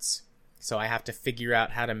parts. So I have to figure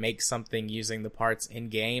out how to make something using the parts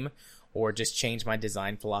in-game or just change my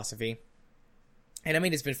design philosophy. And I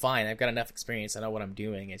mean, it's been fine. I've got enough experience. I know what I'm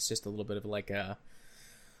doing. It's just a little bit of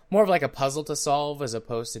more of like a puzzle to solve as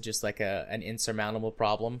opposed to just like an insurmountable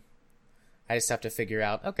problem. I just have to figure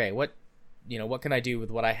out, okay, what can I do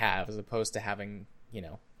with what I have as opposed to having,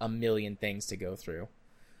 a million things to go through.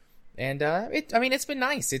 And it's been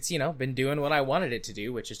nice. It's, been doing what I wanted it to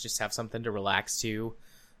do, which is just have something to relax to,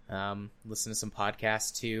 Listen to some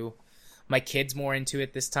podcasts too. My kid's more into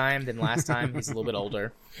it this time than last time. He's a little bit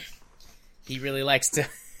older. He really likes to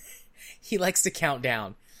count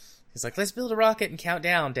down. He's like, let's build a rocket and count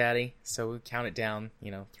down, Daddy. So we count it down,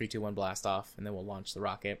 3, 2, 1, blast off, and then we'll launch the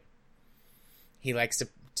rocket. He likes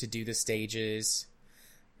to do the stages,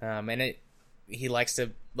 he likes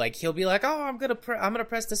to, like, he'll be like, oh, I'm gonna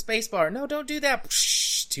press the space bar. No, don't do that.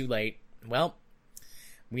 Psh, too late. Well,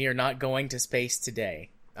 we are not going to space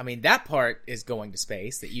today. I mean, that part is going to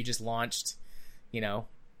space that you just launched,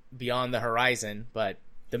 beyond the horizon, but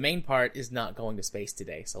the main part is not going to space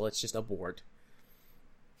today. So let's just abort.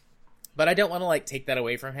 But I don't want to, take that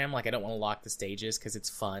away from him. I don't want to lock the stages because it's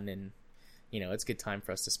fun and, it's a good time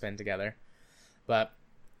for us to spend together. But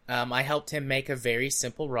I helped him make a very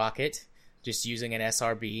simple rocket just using an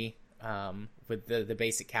SRB with the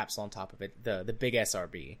basic capsule on top of it, the big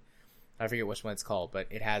SRB. I forget which one it's called, but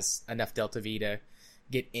it has enough delta V to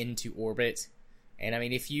get into orbit. And I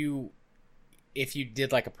mean, if you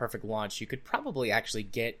did a perfect launch, you could probably actually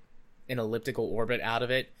get an elliptical orbit out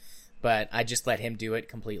of it, but I just let him do it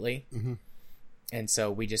completely. Mm-hmm. And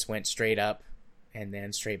so we just went straight up and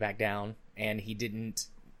then straight back down, and he didn't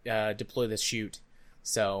deploy the chute,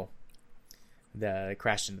 so it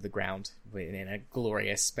crashed into the ground in a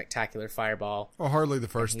glorious, spectacular fireball. Well, hardly the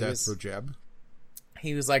first death for Jeb.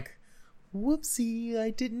 He was like, whoopsie, I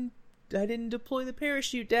didn't deploy the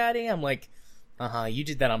parachute, Daddy. I'm like, you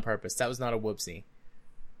did that on purpose. That was not a whoopsie.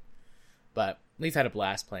 But we've had a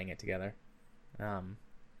blast playing it together.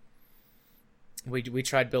 We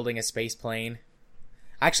tried building a space plane.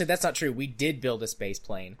 Actually, that's not true. We did build a space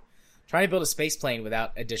plane. Trying to build a space plane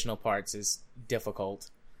without additional parts is difficult.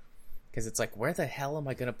 Because it's like, where the hell am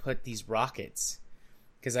I going to put these rockets?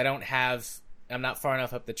 Because I'm not far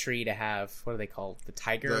enough up the tree to have, what are they called? The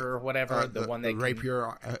Tiger or whatever? The one that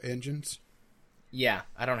Rapier engines? Yeah,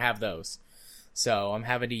 I don't have those. So I'm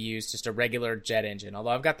having to use just a regular jet engine.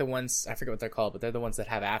 Although I've got the ones, I forget what they're called, but they're the ones that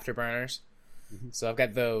have afterburners. Mm-hmm. So I've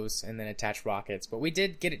got those and then attached rockets. But we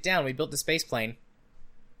did get it down. We built the space plane.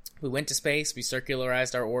 We went to space. We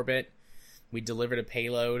circularized our orbit. We delivered a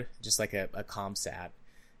payload, just like a ComSat.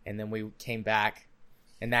 And then we came back,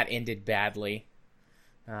 and that ended badly.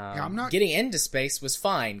 Getting into space was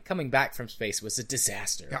fine. Coming back from space was a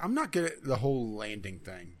disaster. Yeah, I'm not good at the whole landing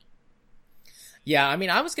thing. Yeah, I mean,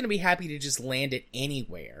 I was going to be happy to just land it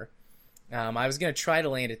anywhere. I was going to try to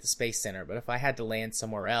land at the Space Center, but if I had to land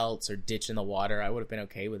somewhere else or ditch in the water, I would have been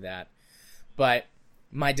okay with that. But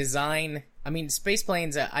my design, I mean, space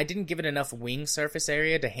planes, I didn't give it enough wing surface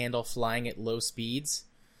area to handle flying at low speeds.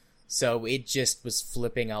 So it just was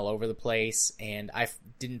flipping all over the place, and I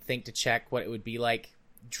didn't think to check what it would be like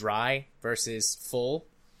dry versus full.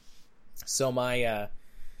 So my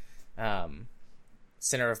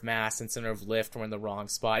center of mass and center of lift were in the wrong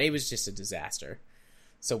spot. It was just a disaster.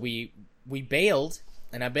 So we bailed,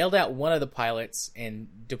 and I bailed out one of the pilots and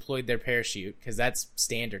deployed their parachute, because that's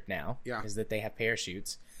standard now, is that they have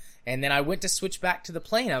parachutes. And then I went to switch back to the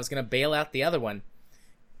plane. I was going to bail out the other one.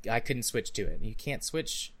 I couldn't switch to it. You can't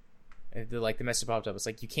switch. The message popped up. It's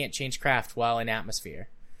like, you can't change craft while in atmosphere.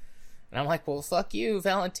 And I'm like, well, fuck you.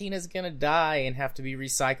 Valentina's going to die and have to be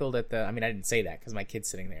recycled at the... I mean, I didn't say that because my kid's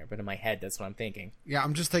sitting there, but in my head, that's what I'm thinking. Yeah,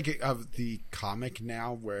 I'm just thinking of the comic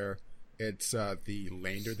now where it's the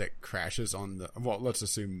lander that crashes on the... Well, let's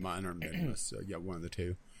assume Mun or Minmus. One of the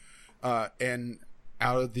two. And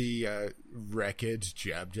out of the wreckage,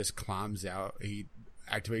 Jeb just climbs out. He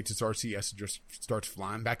activates his RCS and just starts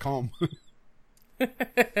flying back home.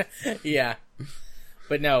 Yeah.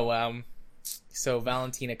 But no, so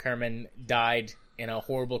Valentina Kerman died in a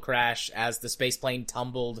horrible crash as the space plane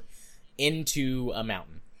tumbled into a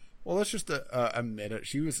mountain. Well, let's just admit it.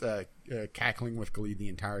 She was cackling with glee the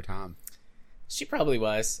entire time. She probably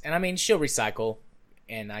was. And I mean, she'll recycle,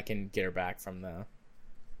 and I can get her back from the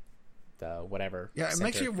whatever. Yeah, it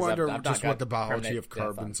makes you wonder just what the biology of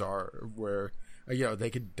carbons are, where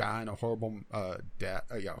they could die in a horrible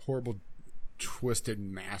horrible twisted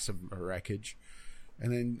mass of wreckage,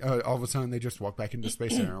 and then all of a sudden they just walk back into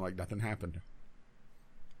Space Center like nothing happened.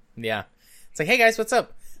 Yeah, it's like, hey guys, what's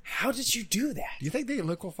up? How did you do that? Do you think they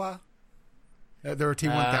liquefy? There are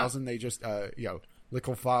T-1000. They just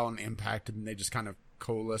liquefy on impact, and they just kind of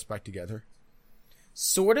coalesce back together.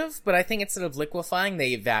 Sort of, but I think instead of liquefying,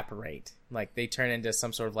 they evaporate. Like, they turn into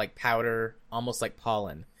some sort of like powder, almost like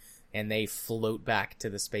pollen, and they float back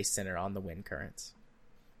to the Space Center on the wind currents.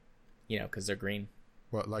 Because they're green.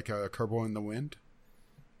 What, like a Kerbal in the wind?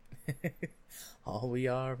 All we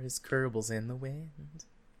are is Kerbals in the wind.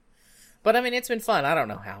 But, I mean, it's been fun. I don't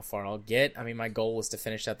know how far I'll get. I mean, my goal was to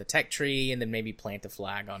finish out the tech tree and then maybe plant a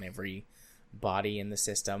flag on every body in the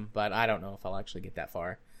system, but I don't know if I'll actually get that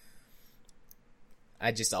far.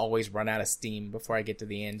 I just always run out of steam before I get to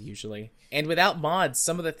the end, usually. And without mods,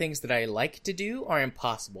 some of the things that I like to do are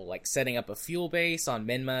impossible, like setting up a fuel base on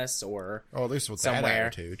Minmus or at least with somewhere. that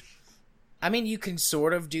attitude. I mean, you can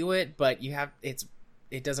sort of do it, but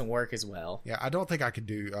it doesn't work as well. Yeah, I don't think I could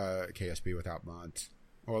do KSP without mods,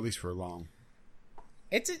 or at least for long.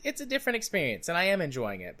 It's a different experience, and I am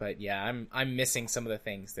enjoying it. But yeah, I'm missing some of the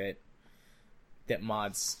things that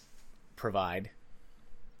mods provide.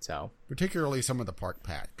 So particularly some of the park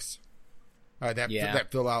packs that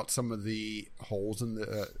fill out some of the holes in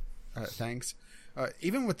the things.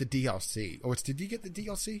 Even with the DLC. Did you get the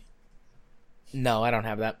DLC? No, I don't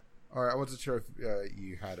have that. Or I wasn't sure if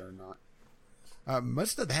you had it or not.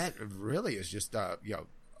 Most of that really is just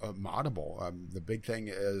moddable. The big thing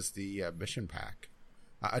is the mission pack.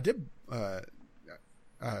 I'm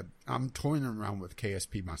toying around with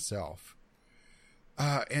KSP myself.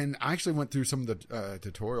 And I actually went through some of the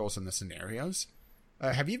tutorials and the scenarios.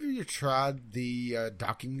 Have you ever tried the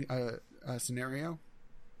docking scenario?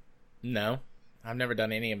 No, I've never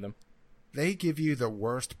done any of them. They give you the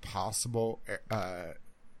worst possible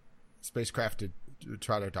spacecraft to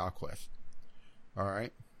try to dock with. All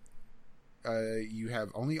right. You have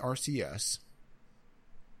only RCS,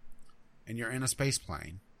 and you're in a space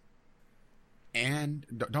plane. And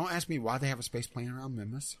don't ask me why they have a space plane around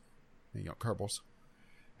Minmus. Kerbals.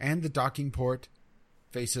 And the docking port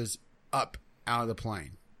faces up out of the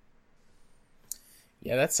plane.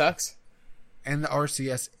 Yeah, that sucks. And the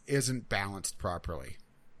RCS isn't balanced properly.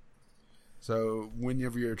 So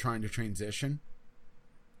whenever you're trying to transition,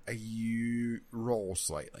 you roll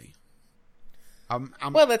slightly.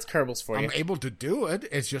 Well, that's Kerbals for you. I'm able to do it.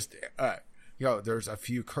 It's just, there's a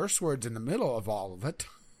few curse words in the middle of all of it.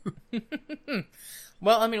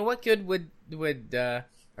 Well, I mean, what good would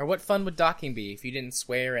or what fun would docking be if you didn't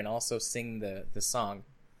swear and also sing the song?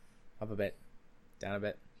 Up a bit, down a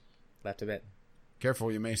bit, left a bit.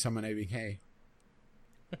 Careful, you may summon ABK.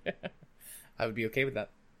 I would be okay with that.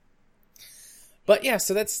 But yeah,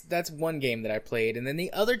 so that's one game that I played, and then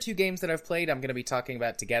the other two games that I've played, I'm going to be talking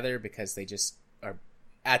about together because they just are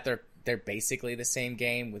they're basically the same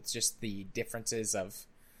game with just the differences of.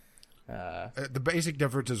 The basic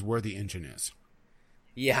difference is where the engine is.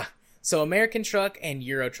 Yeah. So American Truck and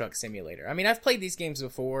Euro Truck Simulator. I mean, I've played these games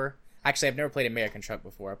before. Actually, I've never played American Truck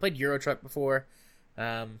before. I played Euro Truck before.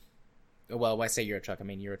 Well, when I say Euro Truck, I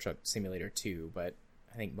mean Euro Truck Simulator 2, but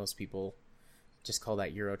I think most people just call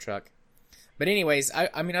that Euro Truck. But anyways,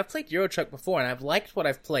 I mean, I've played Euro Truck before, and I've liked what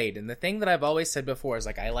I've played. And the thing that I've always said before is,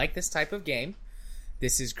 I like this type of game.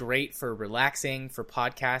 This is great for relaxing, for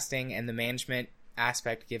podcasting, and the management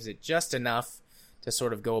aspect gives it just enough to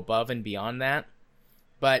sort of go above and beyond that.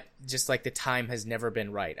 But just the time has never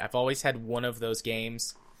been right. I've always had one of those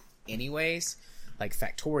games anyways, like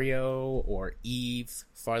Factorio or Eve,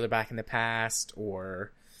 farther back in the past,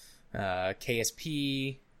 or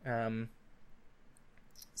KSP.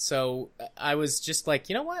 So I was just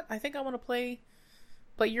you know what? I think I want to play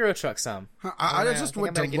Euro Truck some. I just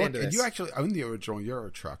went to look, and you actually own the original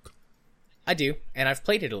Euro Truck. I do, and I've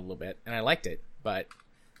played it a little bit, and I liked it. But,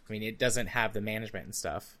 I mean, it doesn't have the management and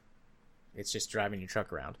stuff. It's just driving your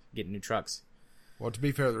truck around, getting new trucks. Well, to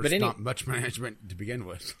be fair, there's not much management to begin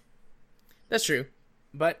with. That's true.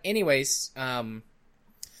 But anyways,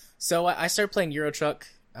 so I started playing Euro Truck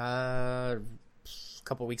a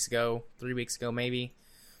couple weeks ago, 3 weeks ago maybe.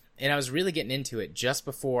 And I was really getting into it just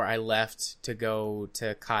before I left to go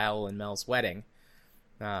to Kyle and Mel's wedding.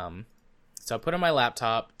 So I put it on my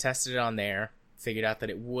laptop, tested it on there, figured out that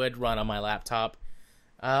it would run on my laptop.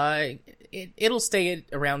 It'll stay at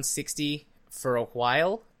around 60 for a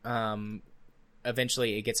while.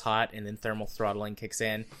 Eventually it gets hot, and then thermal throttling kicks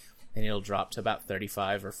in, and it'll drop to about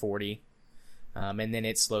 35 or 40. And then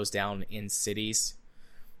it slows down in cities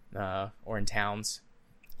or in towns.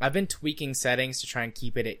 I've been tweaking settings to try and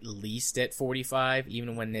keep it at least at 45,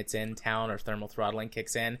 even when it's in town or thermal throttling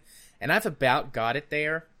kicks in. And I've about got it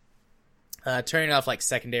there. Turning off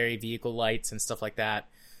secondary vehicle lights and stuff like that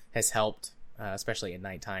has helped, especially at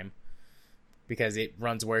nighttime, because it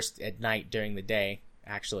runs worse at night during the day,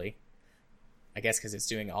 actually. I guess because it's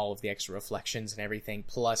doing all of the extra reflections and everything,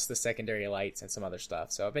 plus the secondary lights and some other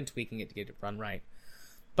stuff. So I've been tweaking it to get it run right.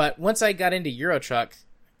 But once I got into Euro Truck,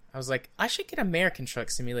 I was like, I should get American Truck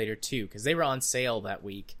Simulator 2, because they were on sale that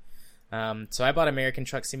week. So I bought American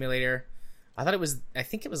Truck Simulator. I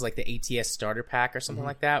think it was the ATS starter pack or something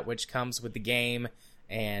like that, which comes with the game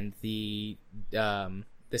and the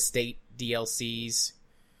state DLCs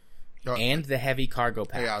and the heavy cargo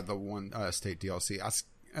pack. Yeah, the one state DLC.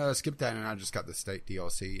 skipped that, and I just got the state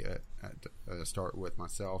DLC at start with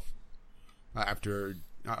myself. After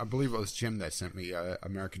I believe it was Jim that sent me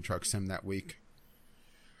American Truck Sim that week.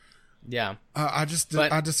 Yeah. I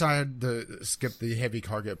decided to skip the heavy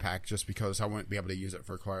cargo pack just because I wouldn't be able to use it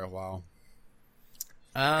for quite a while.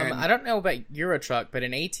 I don't know about Euro Truck, but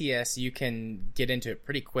in ATS you can get into it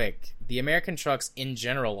pretty quick. The American trucks in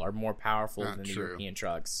general are more powerful than the European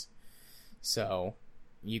trucks, so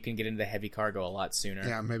you can get into the heavy cargo a lot sooner.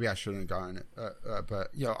 Yeah, maybe I shouldn't have gotten it, but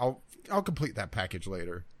I'll complete that package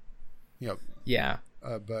later. Yeah.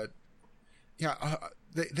 But yeah,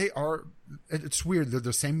 they are. It's weird. They're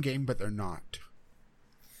the same game, but they're not.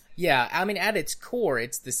 Yeah, I mean, at its core,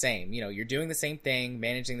 it's the same. You're doing the same thing,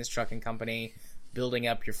 managing this trucking company, building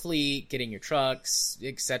up your fleet, getting your trucks,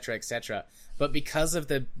 etc., etc. But because of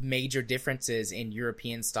the major differences in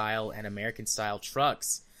European style and American style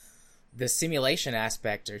trucks, the simulation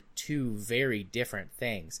aspect are two very different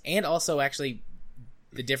things. And also, actually,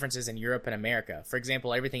 the differences in Europe and America. For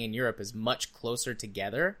example, everything in Europe is much closer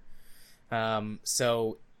together.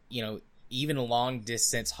 So, even long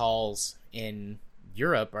distance hauls in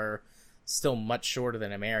Europe are still much shorter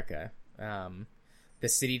than America. The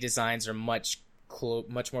city designs are much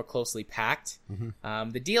more closely packed. Mm-hmm.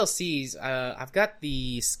 The DLCs, I've got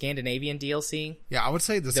the Scandinavian DLC. Yeah, I would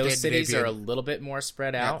say those cities are a little bit more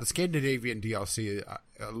spread out. The Scandinavian DLC,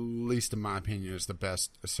 at least in my opinion, is the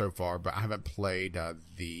best so far. But I haven't played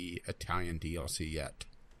the Italian DLC yet.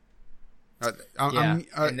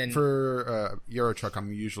 And then for Euro Truck,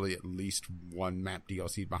 I'm usually at least one map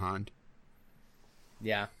DLC behind.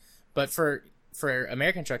 Yeah, but for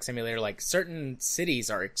American Truck Simulator, like, certain cities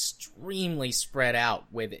are extremely spread out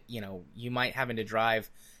with, you might having to drive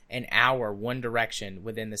an hour one direction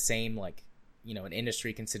within the same, an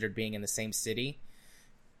industry considered being in the same city.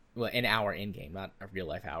 Well, an hour in-game, not a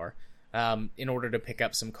real-life hour, in order to pick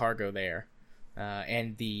up some cargo there.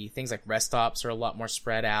 And the things like rest stops are a lot more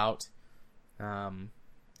spread out.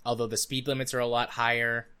 Although the speed limits are a lot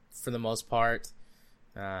higher for the most part.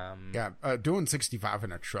 Doing 65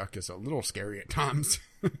 in a truck is a little scary at times.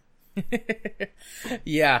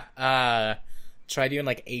 Yeah, try doing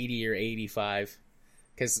 80 or 85,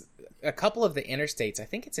 because a couple of the interstates, I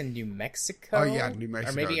think it's in New Mexico. Oh yeah, New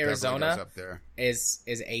Mexico, or maybe Arizona up there. is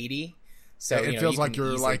 80. So it feels like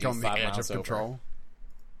you're on the edge of control. Over.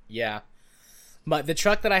 Yeah, but the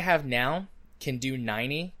truck that I have now can do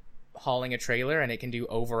 90 hauling a trailer, and it can do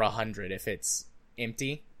over 100 if it's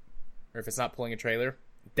empty. Or if it's not pulling a trailer.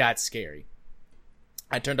 That's scary.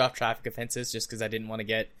 I turned off traffic offenses just because I didn't want to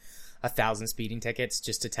get 1,000 speeding tickets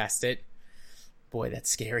just to test it. Boy, that's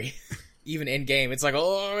scary. Even in game, it's like,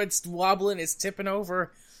 oh, it's wobbling, it's tipping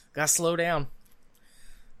over. Gotta slow down.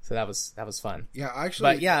 So that was fun. Yeah,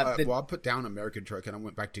 actually, I put down American Truck and I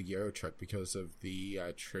went back to Euro Truck because of the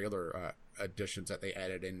trailer additions that they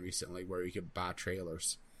added in recently, where you could buy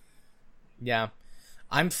trailers. Yeah,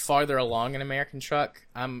 I'm farther along in American Truck.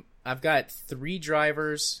 I've got 3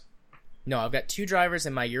 drivers. No, I've got 2 drivers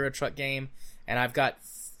in my Euro Truck game, and I've got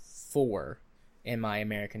 4 in my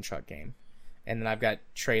American Truck game. And then I've got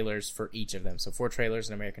trailers for each of them. So 4 trailers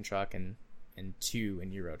in American Truck and 2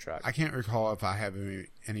 in Euro Truck. I can't recall if I have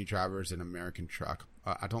any drivers in American Truck.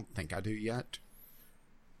 I don't think I do yet.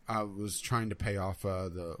 I was trying to pay off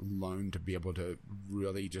the loan to be able to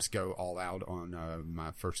really just go all out on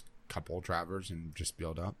my first couple drivers and just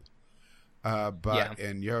build up. But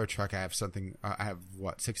in Euro Truck, I have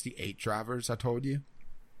 68 drivers, I told you?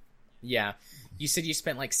 Yeah. You said you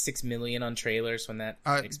spent $6 million on trailers when that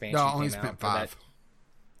expansion came out. No, I only spent 5.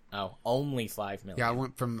 Oh, only 5 million. Yeah, I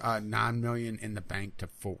went from 9 million in the bank to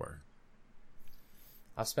 4.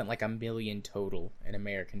 I've spent $1 million total in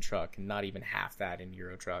American Truck, and not even half that in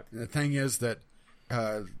Euro Truck. The thing is that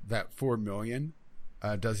that 4 million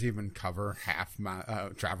doesn't even cover half my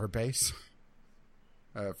driver base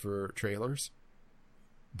for trailers.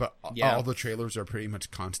 But all the trailers are pretty much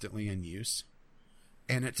constantly in use.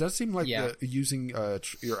 And it does seem like using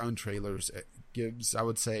your own trailers gives, I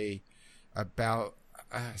would say, about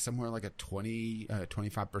somewhere like a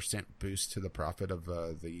 25% boost to the profit of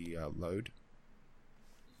the load.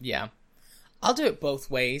 Yeah. I'll do it both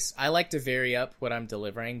ways. I like to vary up what I'm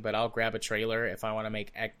delivering, but I'll grab a trailer if I want to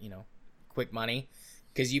make, quick money.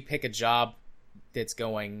 Because you pick a job that's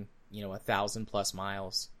going, 1,000 plus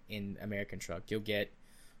miles in American Truck, you'll get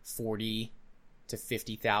 40 to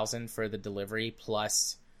 50,000 for the delivery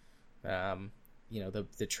plus,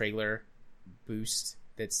 the trailer boost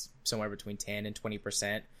that's somewhere between 10 and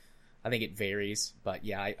 20%. I think it varies, but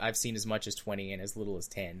yeah, I've seen as much as 20 and as little as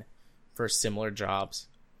 10 for similar jobs.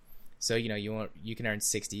 So, you can earn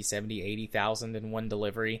 60, 70, 80,000 in one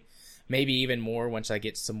delivery. maybe even more once I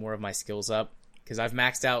get some more of my skills up, because I've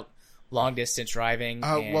maxed out long distance driving.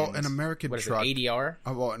 Well, an American truck, ADR.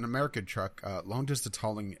 An American truck, long distance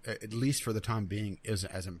hauling, at least for the time being,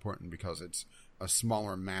 isn't as important because it's a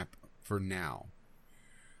smaller map for now.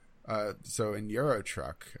 So in Euro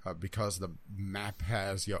Truck, because the map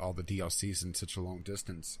has all the DLCs in such a long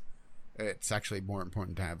distance, it's actually more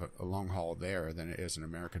important to have a long haul there than it is an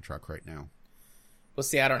American Truck right now. Well,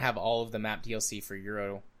 see, I don't have all of the map DLC for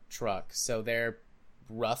Euro Truck, so they're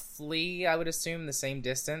roughly, I would assume, the same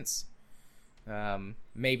distance.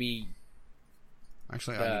 Maybe.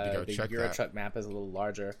 Actually, I need to go check the Euro that. Truck map is a little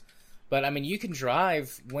larger, but I mean, you can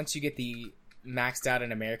drive once you get the maxed out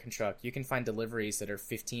an American Truck. You can find deliveries that are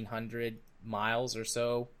 1,500 miles or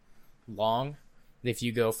so long. If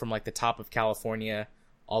you go from like the top of California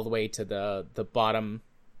all the way to the bottom,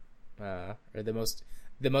 or the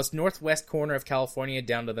most northwest corner of California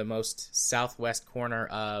down to the most southwest corner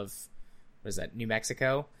of, what is that, New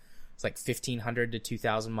Mexico? It's like 1,500 to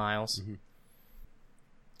 2,000 miles,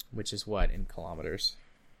 which is what in kilometers?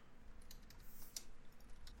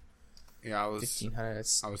 Yeah, I was 1,500.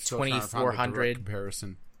 That's I was still trying to find the 2,400 direct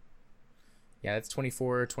comparison. Yeah, that's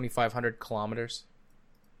 2,500 kilometers.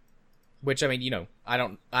 Which, I mean,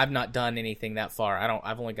 I've not done anything that far.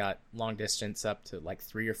 I've only got long distance up to like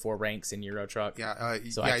 3 or 4 ranks in Euro Truck. Yeah,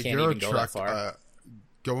 so I can't even go that far.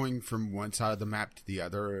 Going from one side of the map to the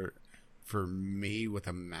other, for me with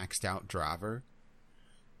a maxed out driver,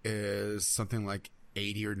 is something like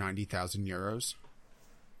 80 or 90,000 euros.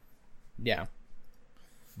 Yeah.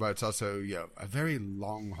 But it's also, a very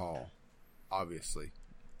long haul, obviously.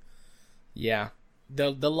 Yeah.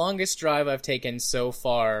 The longest drive I've taken so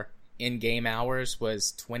far in game hours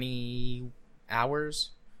was 20 hours,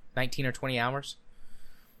 19 or 20 hours.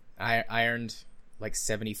 I earned like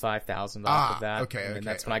 75,000 off of that. Okay, and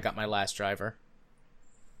that's when I got my last driver.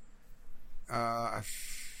 I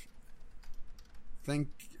think,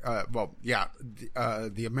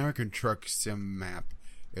 the American Truck Sim map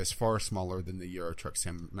is far smaller than the Euro Truck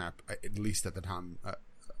Sim map, at least at the time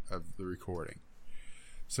of the recording.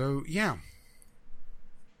 So, yeah.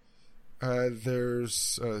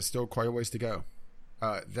 There's still quite a ways to go.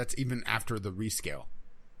 That's even after the rescale.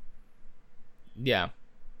 Yeah.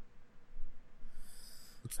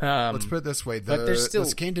 Let's put it this way. The still...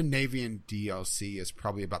 Scandinavian DLC is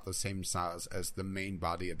probably about the same size as the main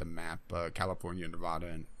body of the map, California, Nevada,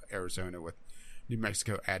 and Arizona, with New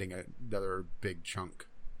Mexico adding another big chunk.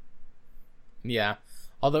 Yeah.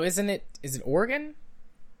 Although, is it Oregon?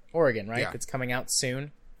 Oregon, right? Yeah. That's coming out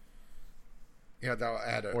soon. Yeah, they'll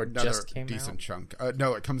add or another just came decent out? Chunk.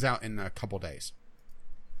 No, it comes out in a couple days.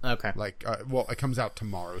 Okay. It comes out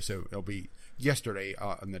tomorrow, so it'll be yesterday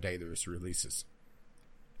on the day this releases.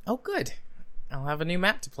 Oh, good. I'll have a new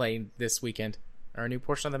map to play this weekend. Or a new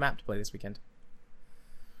portion of the map to play this weekend.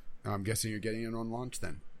 I'm guessing you're getting it on launch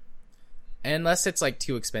then. Unless it's like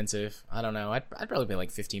too expensive. I don't know. I'd probably pay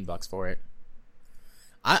like $15 for it.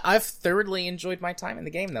 I've thoroughly enjoyed my time in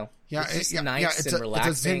the game, though. Yeah, it's just nice and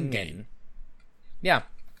relaxing. It's a Zen game. Yeah.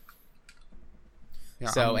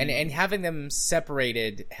 So and having them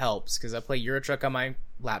separated helps, because I play Euro Truck on my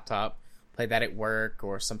laptop, play that at work,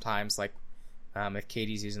 or sometimes like if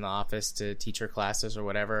Katie's using the office to teach her classes or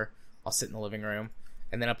whatever, I'll sit in the living room,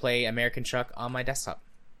 and then I play American Truck on my desktop.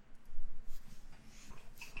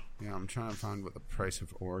 Yeah, I'm trying to find what the price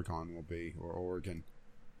of Oregon will be, or Oregon.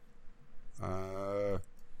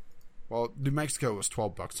 Well, New Mexico was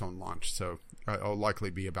 $12 on launch, so it'll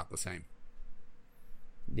likely be about the same.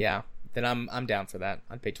 Yeah, then I'm down for that.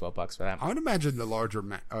 I'd pay $12 for that. I would imagine the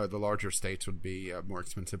larger states would be more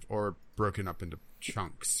expensive or broken up into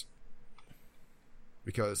chunks.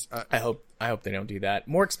 Because I hope they don't do that.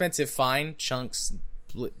 More expensive, fine. Chunks,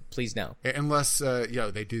 please no. Unless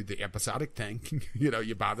they do the episodic thing.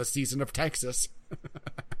 You buy the season of Texas.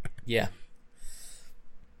 Yeah.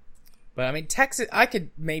 But I mean, Texas, I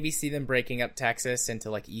could maybe see them breaking up Texas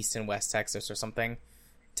into like East and West Texas or something.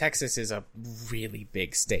 Texas is a really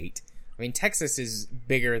big state. I mean, Texas is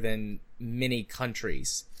bigger than many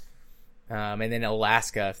countries. And then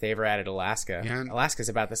Alaska, if they ever added Alaska. Yeah. Alaska's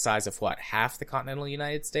about the size of, half the continental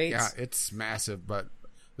United States? Yeah, it's massive, but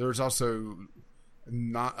there's also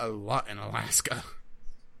not a lot in Alaska.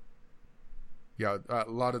 Yeah, a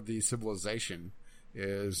lot of the civilization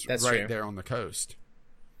is true. There on the coast.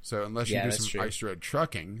 So unless you do some ice road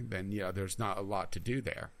trucking, then there's not a lot to do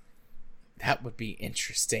there. That would be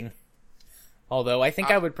interesting. Although I think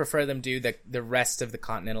I would prefer them do the rest of the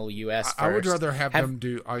continental U.S. first. I would rather have them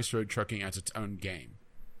do ice road trucking as its own game.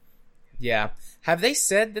 Yeah. Have they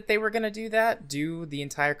said that they were going to do that? Do the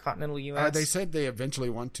entire continental U.S.? They said they eventually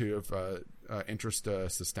want to if interest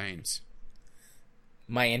sustains.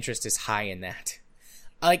 My interest is high in that.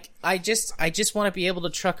 Like, I just want to be able to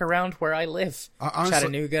truck around where I live. Honestly,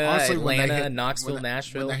 Chattanooga, Atlanta, Knoxville,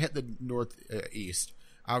 Nashville. When they hit the northeast,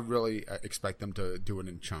 I really expect them to do it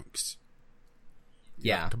in chunks.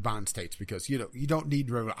 Yeah. Combined states, because you don't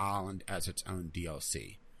need Rhode Island as its own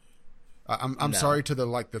DLC. I'm sorry to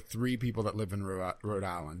the 3 people that live in Rhode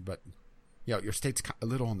Island, but your state's a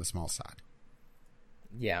little on the small side.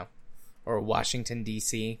 Yeah. Or Washington,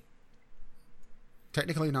 D.C.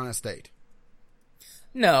 Technically not a state.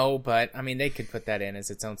 No, but I mean they could put that in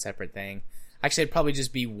as its own separate thing. Actually, it'd probably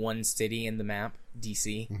just be one city in the map,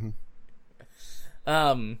 D.C.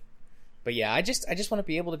 Mm-hmm. But yeah, I just want to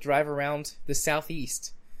be able to drive around the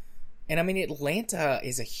southeast. And I mean Atlanta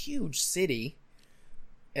is a huge city,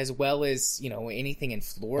 as well as, anything in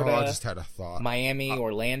Florida. Oh, I just had a thought. Miami,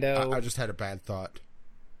 Orlando. I just had a bad thought.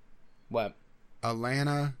 What?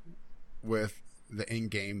 Atlanta with the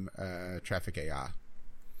in-game traffic AI.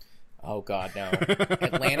 Oh God, no!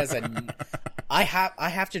 Atlanta's I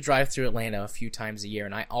have to drive through Atlanta a few times a year,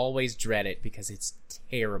 and I always dread it because it's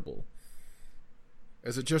terrible.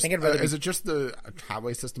 Is it just the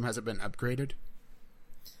highway system hasn't been upgraded?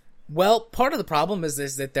 Well, part of the problem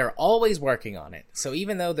is that they're always working on it. So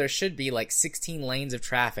even though there should be 16 lanes of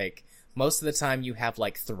traffic, most of the time you have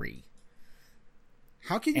 3.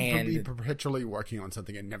 How can you be perpetually working on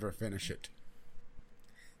something and never finish it?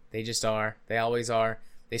 They just are. They always are.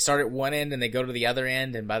 They start at one end and they go to the other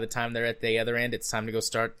end, and by the time they're at the other end, it's time to go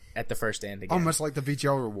start at the first end again. Almost like the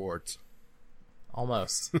VGL rewards.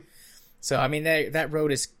 Almost. So, I mean, that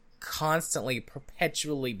road is constantly,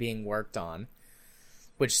 perpetually being worked on,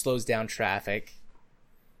 which slows down traffic.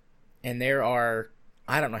 And there are,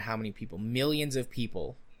 I don't know how many people, millions of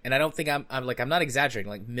people, and I don't think I'm not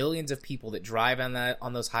exaggerating, millions of people that drive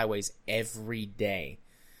on those highways every day.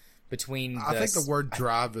 I think the word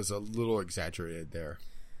drive is a little exaggerated there.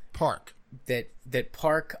 Park. That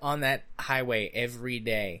park on that highway every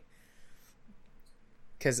day.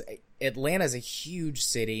 Because Atlanta's a huge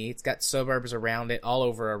city. It's got suburbs around it, all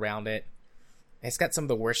over around it. It's got some of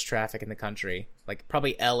the worst traffic in the country.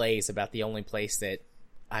 Probably LA is about the only place that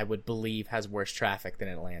I would believe has worse traffic than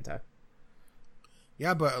Atlanta.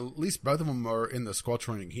 Yeah, but at least both of them are in the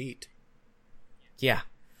scorching heat. Yeah.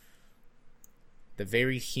 The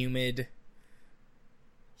very humid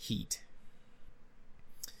heat.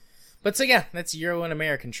 But so yeah, that's Euro and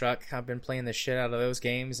American Truck. I've been playing the shit out of those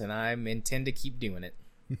games, and I intend to keep doing it.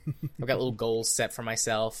 I've got little goals set for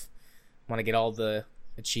myself. I want to get all the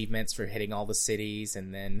achievements for hitting all the cities,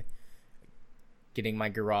 and then getting my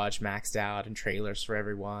garage maxed out and trailers for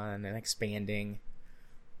everyone, and expanding.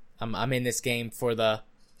 I'm in this game for the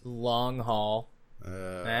long haul.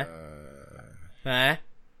 Sorry,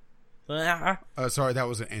 that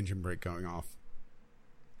was an engine brake going off.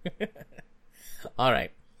 All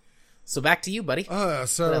right. So back to you, buddy.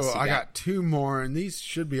 So I got 2 more, and these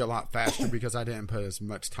should be a lot faster because I didn't put as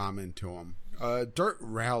much time into them. Dirt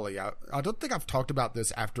Rally. I don't think I've talked about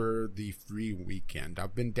this after the free weekend.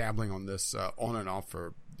 I've been dabbling on this on and off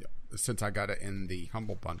since I got it in the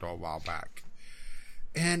Humble Bundle a while back.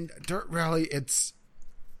 And Dirt Rally, it's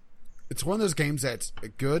one of those games that's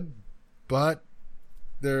good, but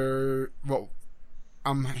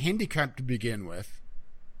I'm handicapped to begin with.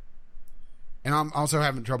 And I'm also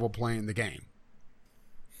having trouble playing the game.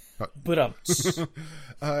 But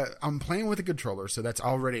I'm playing with a controller, so that's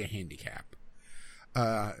already a handicap.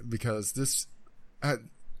 Because this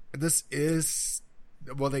is,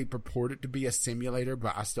 well, they purport it to be a simulator,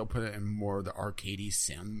 but I still put it in more of the arcadey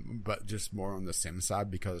sim, but just more on the sim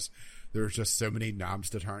side because there's just so many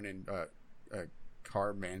knobs to turn in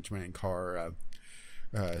car management and car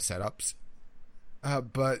setups.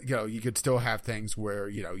 But you could still have things where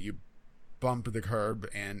you bump the curb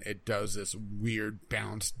and it does this weird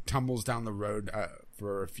bounce, tumbles down the road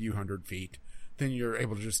for a few hundred feet. Then you're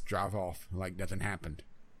able to just drive off like nothing happened.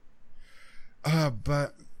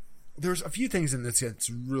 But there's a few things in this that's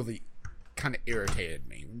really kind of irritated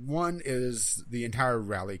me. One is the entire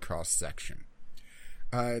rallycross section.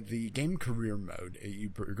 The game career mode, you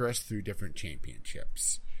progress through different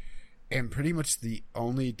championships. And pretty much the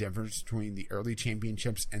only difference between the early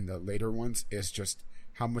championships and the later ones is just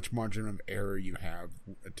how much margin of error you have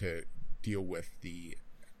to deal with the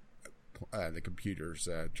computer's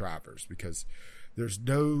drivers, because there's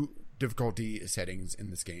no difficulty settings in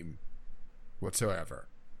this game whatsoever,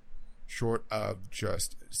 short of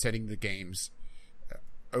just setting the game's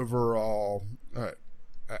overall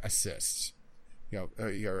assists.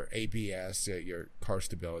 your ABS, your car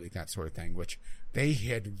stability, that sort of thing, which they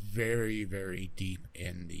hid very, very deep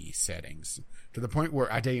in the settings to the point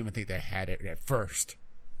where I didn't even think they had it at first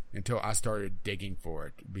until I started digging for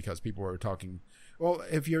it, because people were talking, well,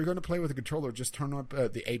 if you're going to play with a controller, just turn up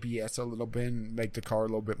the ABS a little bit and make the car a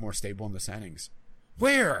little bit more stable in the settings.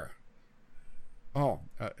 Where? Oh,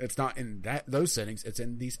 it's not in those settings. It's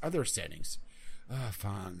in these other settings.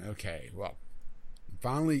 Fine. Okay. Well,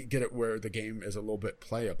 finally get it where the game is a little bit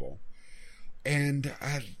playable. And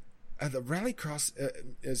the Rallycross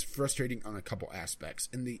is frustrating on a couple aspects.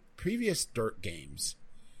 In the previous Dirt games,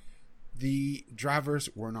 the drivers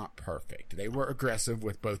were not perfect. They were aggressive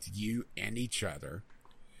with both you and each other.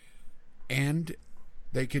 And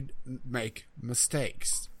they could make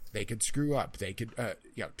mistakes. They could screw up. They could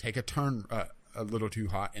take a turn a little too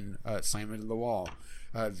hot and slam into the wall.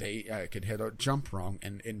 They could hit a jump wrong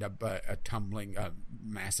and end up tumbling a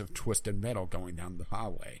massive twisted metal going down the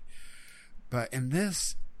highway. But in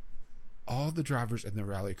this, all the drivers in the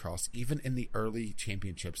Rallycross, even in the early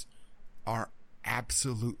championships, are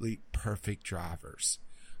absolutely perfect drivers.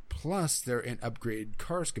 Plus, they're in upgraded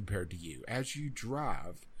cars compared to you. As you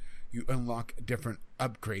drive, you unlock different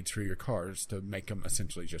upgrades for your cars to make them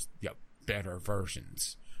essentially just better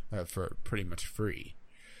versions for pretty much free.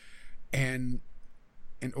 And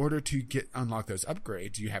in order to unlock those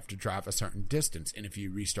upgrades, you have to drive a certain distance. And if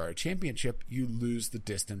you restart a championship, you lose the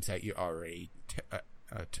distance that you already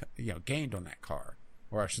gained on that car.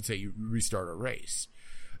 Or I should say you restart a race.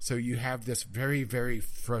 So you have this very, very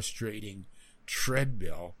frustrating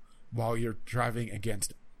treadmill while you're driving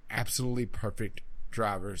against absolutely perfect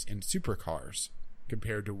drivers in supercars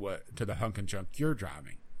compared to the hunk and junk you're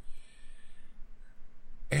driving.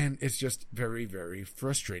 And it's just very, very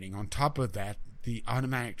frustrating. On top of that, the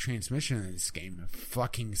automatic transmission in this game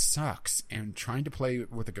fucking sucks. And trying to play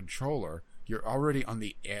with a controller, you're already on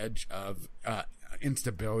the edge of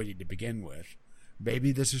instability to begin with.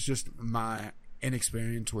 Maybe this is just my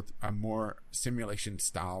inexperience with a more simulation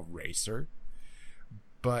style racer.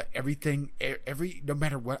 But no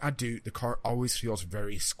matter what I do, the car always feels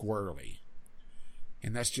very squirrely.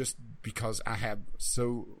 And that's just because I have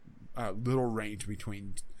so little range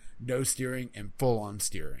between no steering and full on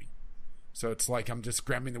steering. So it's like I'm just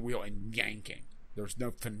grabbing the wheel and yanking. There's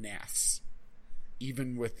no finesse.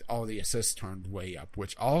 Even with all the assists turned way up,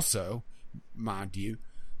 which also, mind you,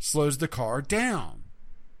 slows the car down.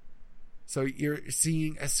 So you're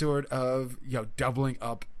seeing a sort of, doubling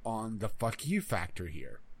up on the fuck you factor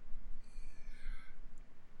here.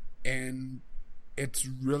 And it's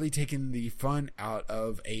really taken the fun out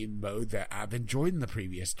of a mode that I've enjoyed in the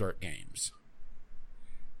previous Dirt games.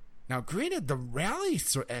 Now, granted, the rally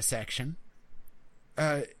section,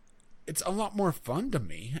 it's a lot more fun to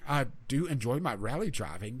me. I do enjoy my rally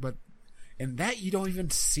driving, but in that you don't even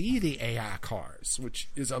see the AI cars, which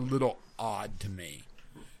is a little odd to me.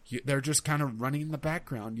 They're just kind of running in the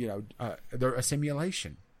background, they're a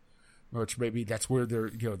simulation. Which maybe that's where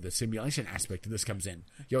the simulation aspect of this comes in.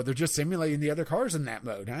 They're just simulating the other cars in that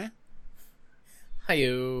mode, huh?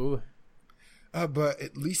 Hi-yo. But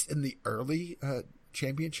at least in the early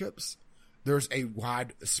championships, there's a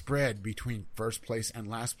wide spread between first place and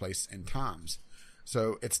last place in times.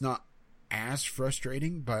 So it's not as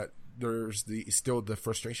frustrating, but there's still the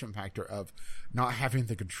frustration factor of not having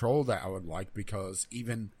the control that I would like, because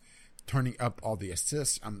even turning up all the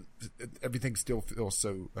assists, everything still feels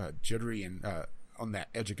so jittery and on that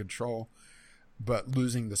edge of control, but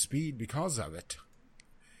losing the speed because of it.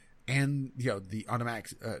 And the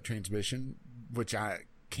automatic transmission, which I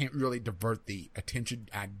can't really divert the attention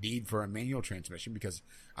I need for a manual transmission because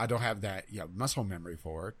I don't have that muscle memory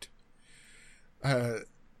for it. I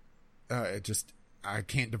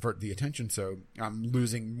can't divert the attention, so I'm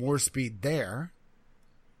losing more speed there.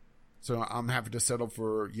 So I'm having to settle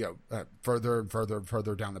for, further and further and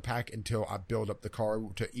further down the pack until I build up the car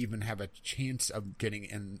to even have a chance of getting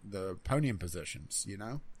in the podium positions,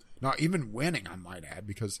 Not even winning, I might add,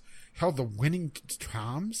 because, hell, the winning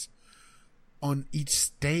times on each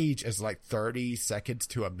stage is like 30 seconds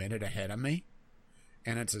to a minute ahead of me.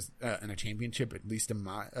 And it's in a championship, at least in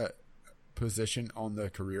my position on the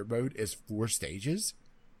career mode, is 4 stages.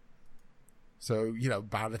 So,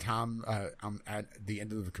 by the time I'm at the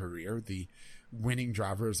end of the career, the winning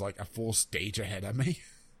driver is like a full stage ahead of me.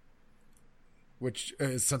 Which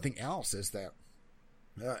is something else, is that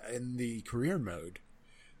in the career mode,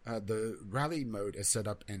 the rally mode is set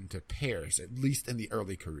up into pairs, at least in the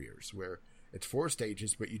early careers, where it's 4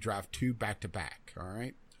 stages, but you drive 2 back-to-back, all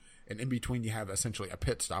right? And in between, you have essentially a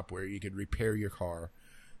pit stop where you could repair your car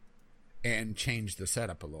and change the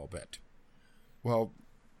setup a little bit. Well,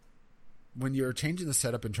 when you're changing the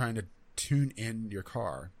setup and trying to tune in your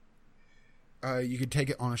car, you could take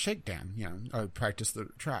it on a shakedown, practice the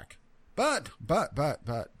track. But,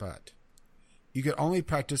 you could only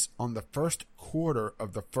practice on the first quarter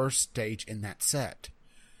of the first stage in that set.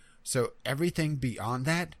 So everything beyond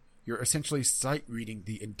that, you're essentially sight reading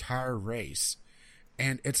the entire race.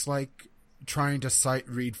 And it's like trying to sight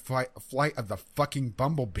read Flight of the fucking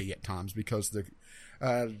Bumblebee at times, because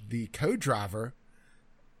the co-driver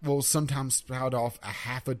will sometimes spout off a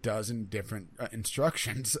half a dozen different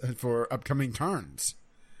instructions for upcoming turns.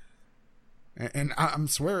 And I'm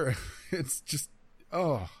swear, it's just,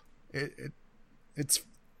 it's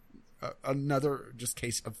another just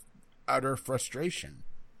case of utter frustration.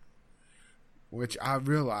 Which I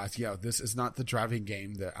realize, this is not the driving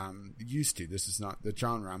game that I'm used to. This is not the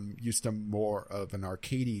genre. I'm used to more of an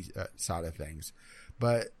arcadey side of things.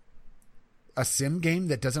 But a sim game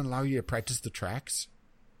that doesn't allow you to practice the tracks,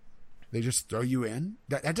 they just throw you in?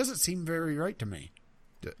 That doesn't seem very right to me.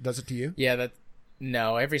 Does it to you? Yeah,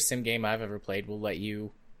 no, every sim game I've ever played will let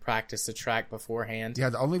you practice the track beforehand. Yeah,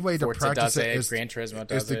 the only way to practice it is Gran Turismo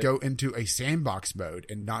does to go into a sandbox mode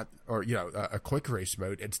and not, or a quick race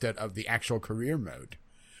mode instead of the actual career mode.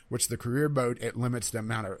 Which the career mode, it limits the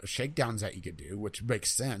amount of shakedowns that you could do, which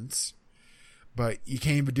makes sense. But you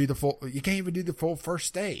can't even do the full. You can't even do the full first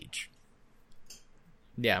stage.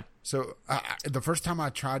 Yeah. So the first time I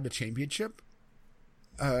tried the championship,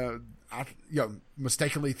 I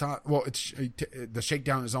mistakenly thought, well, it's the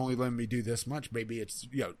shakedown is only letting me do this much. Maybe it's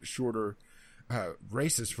shorter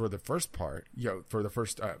races for the first part, for the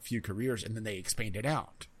first few careers, and then they expand it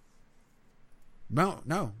out.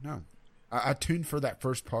 No. I tuned for that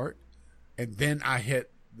first part, and then I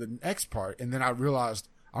hit the next part, and then I realized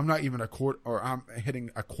I'm not even I'm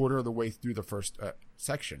hitting a quarter of the way through the first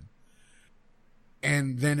section.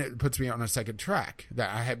 And then it puts me on a second track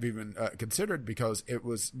that I haven't even considered, because it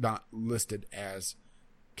was not listed as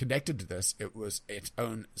connected to this. It was its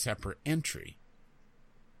own separate entry.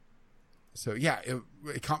 So, yeah,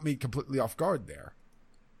 it caught me completely off guard there.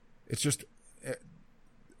 It's just,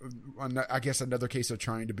 I guess, another case of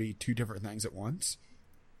trying to be two different things at once.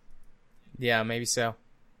 Yeah, maybe so.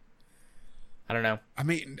 I don't know. I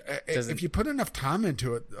mean, if you put enough time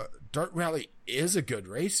into it, Dirt Rally is a good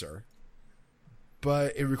racer.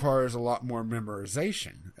 But it requires a lot more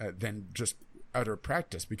memorization than just utter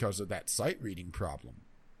practice because of that sight reading problem.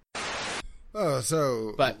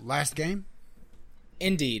 But last game?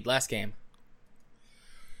 Indeed, last game.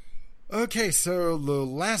 Okay, so the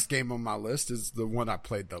last game on my list is the one I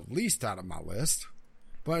played the least out of my list.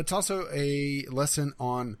 But it's also a lesson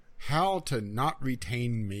on how to not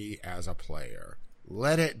retain me as a player.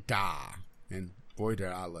 Let It Die. And boy, did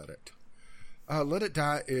I let it. Let It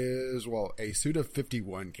Die is, a Suda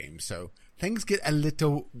 51 game, so things get a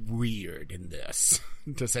little weird in this,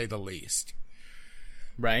 to say the least.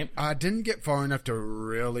 Right. I didn't get far enough to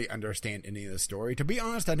really understand any of the story. To be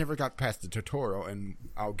honest, I never got past the tutorial, and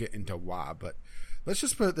I'll get into why, but let's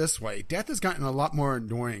just put it this way. Death has gotten a lot more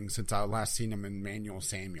annoying since I last seen him in Manual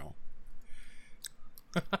Samuel.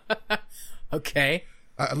 Okay.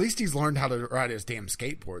 At least he's learned how to ride his damn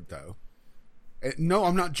skateboard, though. No,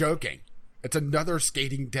 I'm not joking. It's another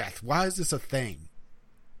skating death. Why is this a thing?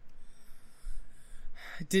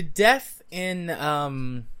 Did Death in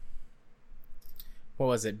what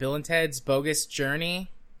was it? Bill and Ted's Bogus Journey?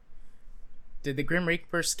 Did the Grim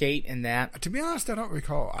Reaper skate in that? To be honest, I don't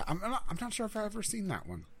recall. I'm not sure if I've ever seen that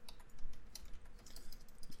one.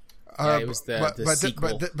 Yeah, it was the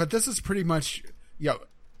sequel. But this is pretty much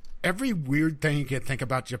every weird thing you can think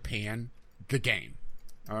about Japan, the game.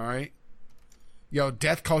 All right.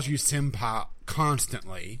 Death calls you senpai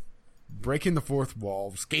constantly, breaking the fourth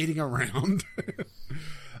wall, skating around.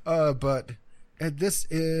 But this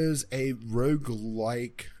is a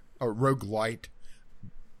roguelite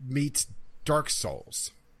meets Dark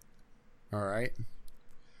Souls. All right.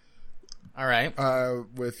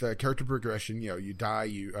 With character progression, you die,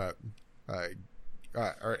 you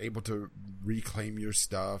are able to reclaim your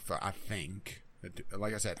stuff. I think.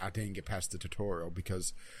 Like I said, I didn't get past the tutorial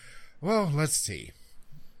because. Well, let's see.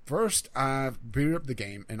 First, I booted up the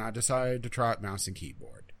game, and I decided to try out mouse and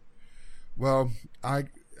keyboard. Well, I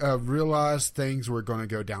realized things were going to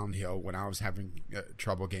go downhill when I was having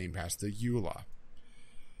trouble getting past the EULA.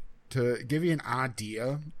 To give you an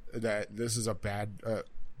idea that this is a bad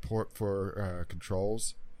port for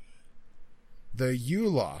controls, the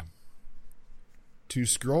EULA, to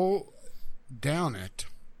scroll down it,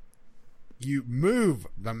 you move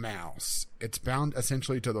the mouse. It's bound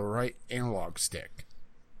essentially to the right analog stick.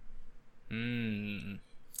 I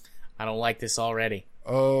don't like this already.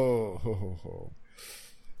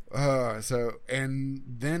 And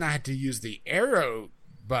then I had to use the arrow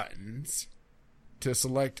buttons to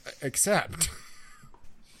select accept.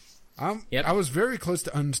 Yep. I was very close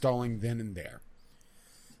to uninstalling then and there.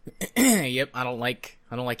 Yep, I don't like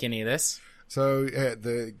any of this. So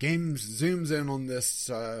the game zooms in on this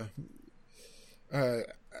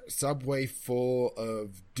subway full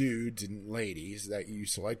of dudes and ladies that you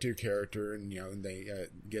select your character, and they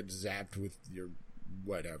get zapped with your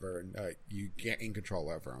whatever, and you get in control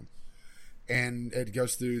over them. And it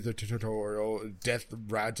goes through the tutorial. Death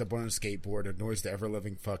rides up on a skateboard, annoys the ever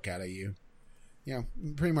living fuck out of you.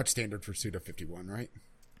 Pretty much standard for Suda 51, right?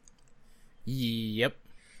 Yep.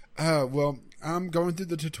 Well, I'm going through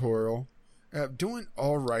the tutorial, doing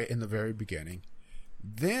all right in the very beginning.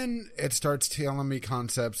 Then it starts telling me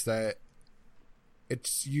concepts that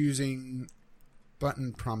it's using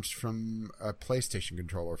button prompts from a PlayStation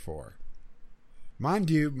controller for. Mind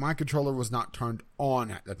you, my controller was not turned on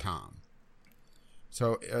at the time.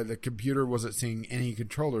 So the computer wasn't seeing any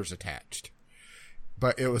controllers attached.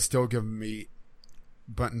 But it was still giving me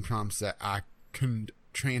button prompts that I couldn't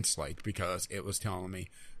translate because it was telling me,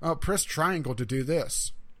 oh, press triangle to do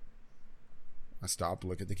this. I stopped,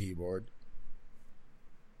 look at the keyboard.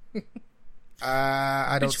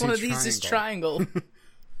 I don't see triangle. Which one of these is triangle?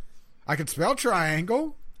 I can spell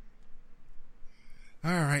triangle.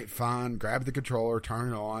 Alright, fine. Grab the controller,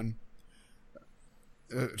 turn it on.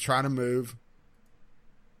 Try to move.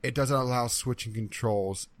 It doesn't allow switching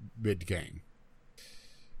controls mid-game.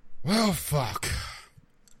 Well, fuck.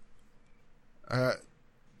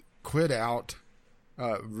 Quit out.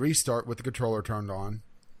 Restart with the controller turned on.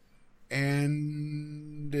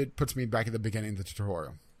 And it puts me back at the beginning of the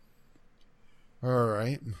tutorial.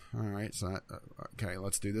 Alright, so okay,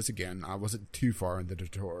 let's do this again. I wasn't too far in the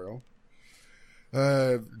tutorial.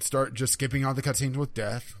 Start just skipping all the cutscenes with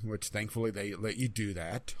death, which thankfully they let you do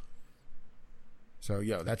that. So,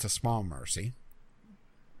 that's a small mercy.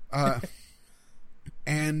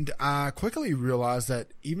 And I quickly realized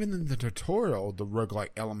that even in the tutorial, the roguelike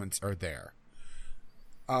elements are there.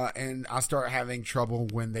 And I start having trouble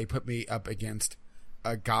when they put me up against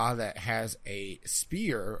a guy that has a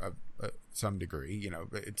spear of some degree.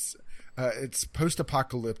 It's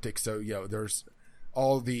post-apocalyptic, so there's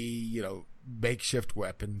all the makeshift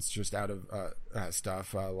weapons just out of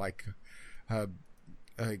stuff like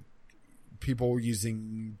people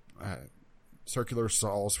using circular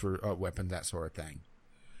saws for weapons, that sort of thing.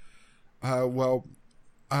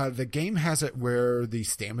 The game has it where the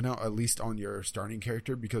stamina, at least on your starting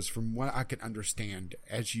character, because from what I can understand,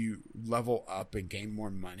 as you level up and gain more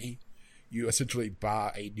money, you essentially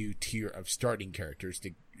buy a new tier of starting characters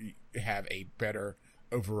to have a better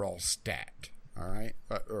overall stat. All right?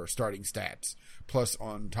 Or starting stats. Plus,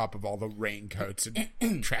 on top of all the raincoats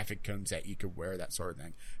and traffic cones that you could wear, that sort of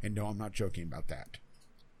thing. And no, I'm not joking about that.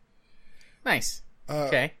 Nice.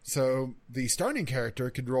 Okay. So, the starting character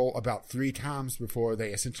could roll about 3 times before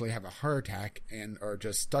they essentially have a heart attack and are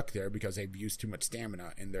just stuck there because they've used too much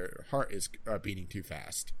stamina and their heart is beating too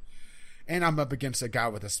fast. And I'm up against a guy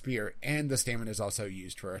with a spear, and the stamina is also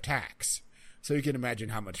used for attacks. So you can imagine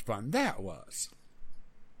how much fun that was.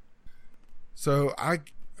 So I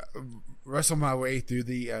wrestle my way through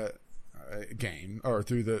the game, or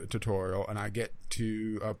through the tutorial, and I get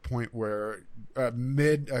to a point where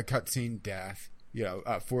mid cutscene death,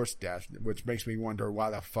 forced death, which makes me wonder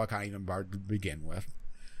why the fuck I even bothered to begin with.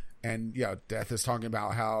 And Death is talking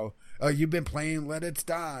about how you've been playing Let It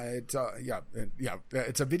Die. It's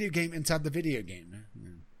it's a video game inside the video game.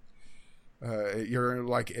 You're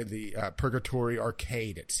like in the Purgatory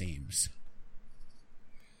arcade, it seems.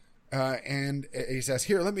 And he says,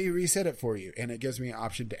 "Here, let me reset it for you," and it gives me an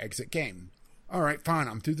option to exit game. All right, fine.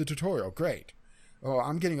 I'm through the tutorial. Great. Oh,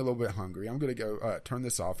 I'm getting a little bit hungry. I'm going to go turn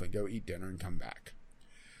this off and go eat dinner and come back.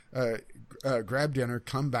 Grab dinner,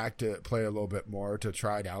 come back to play a little bit more, to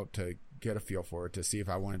try it out, to get a feel for it, to see if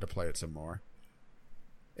I wanted to play it some more.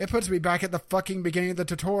 It puts me back at the fucking beginning of the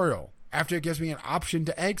tutorial after it gives me an option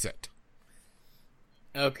to exit.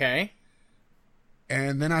 Okay.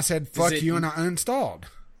 And then I said, fuck you, and I uninstalled.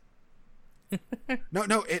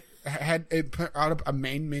 No, it put out a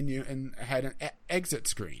main menu and had an exit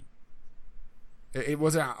screen. It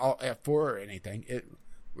wasn't all F4 or anything. It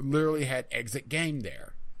literally had exit game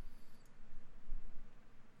there.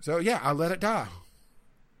 So I let it die.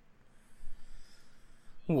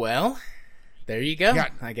 Well, there you go,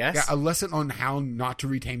 I guess. Yeah, a lesson on how not to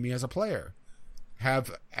retain me as a player.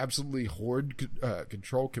 Have absolutely horrid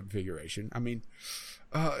control configuration. I mean,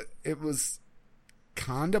 it was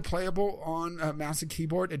kind of playable on mouse and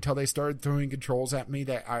keyboard until they started throwing controls at me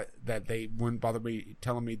that they wouldn't bother me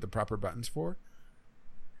telling me the proper buttons for.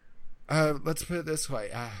 Let's put it this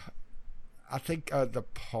way. I think the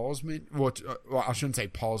pause menu. Well, I shouldn't say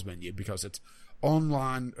pause menu because it's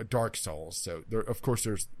online Dark Souls. So there, of course,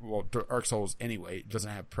 Dark Souls anyway. It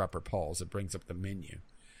doesn't have proper pause. It brings up the menu.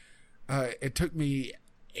 It took me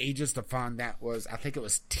ages to find that was. I think it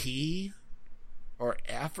was T or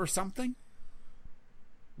F or something,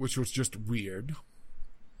 which was just weird.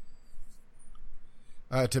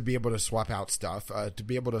 To be able to swap out stuff, to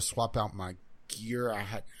be able to swap out my gear,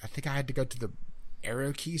 I think I had to go to the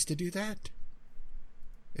arrow keys to do that.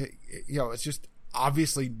 It's just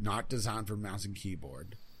obviously not designed for mouse and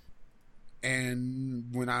keyboard.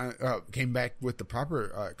 And when I came back with the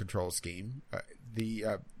proper control scheme,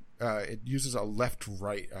 it uses a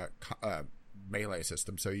left-right melee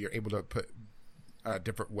system, so you're able to put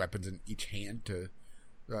different weapons in each hand to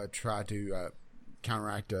try to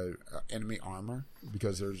counteract enemy armor,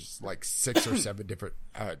 because there's like 6 or 7 different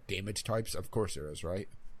damage types. Of course there is, right?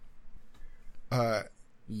 And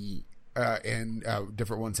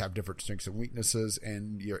different ones have different strengths and weaknesses,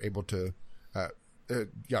 and you're able to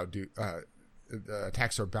do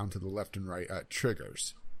attacks are bound to the left and right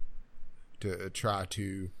triggers to try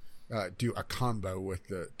to do a combo with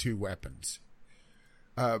the 2 weapons.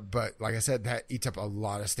 But like I said, that eats up a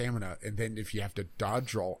lot of stamina, and then if you have to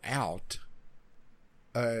dodge roll out,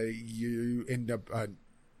 you end up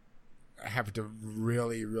having to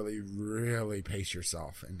really, really, really pace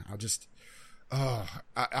yourself. And I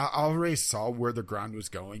already saw where the grind was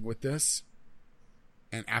going with this,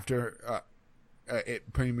 and after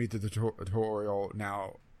it putting me to the tutorial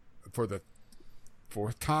now for the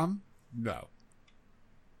 4th time, no,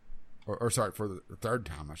 or sorry, for the 3rd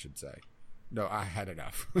time, I should say. No, I had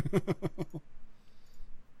enough.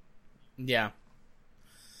 Yeah.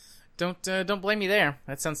 Don't blame me there.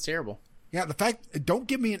 That sounds terrible. Yeah, the fact, don't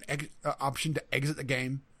give me an option to exit the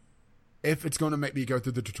game if it's going to make me go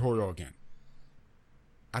through the tutorial again.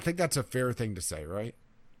 I think that's a fair thing to say, right?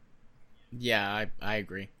 Yeah, I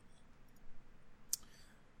agree.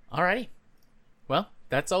 Alrighty. Well,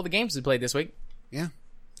 that's all the games we played this week. Yeah.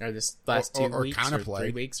 Or this last 2 weeks, or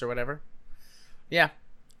 3 weeks, or whatever. Yeah.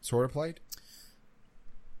 Sort of played?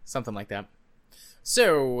 Something like that.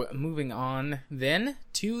 So, moving on then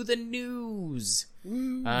to the news.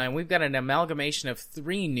 And we've got an amalgamation of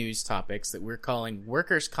 3 news topics that we're calling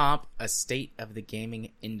Workers' Comp, a State of the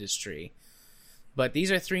Gaming Industry. But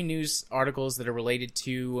these are 3 news articles that are related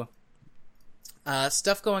to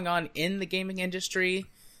stuff going on in the gaming industry.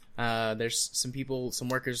 There's some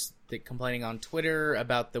workers that complaining on Twitter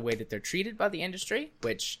about the way that they're treated by the industry,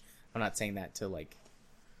 which I'm not saying that to make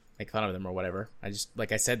fun of them or whatever. I just,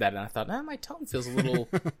 I said that and I thought, my tone feels a little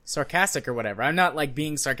sarcastic or whatever. I'm not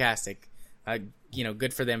being sarcastic.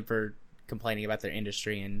 Good for them for complaining about their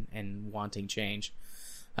industry and wanting change.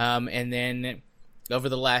 And then over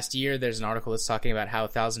the last year, there's an article that's talking about how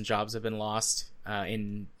 1,000 jobs have been lost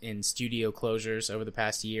in studio closures over the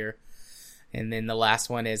past year. And then the last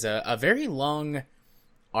one is a very long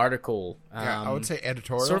article. I would say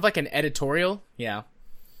editorial. Sort of like an editorial, yeah.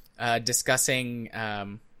 Discussing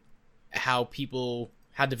how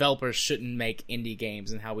developers shouldn't make indie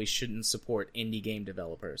games and how we shouldn't support indie game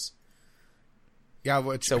developers.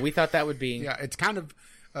 Yeah, so we thought that would be... Yeah, it's kind of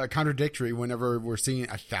contradictory whenever we're seeing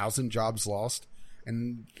 1,000 jobs lost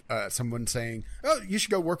and someone saying, oh, you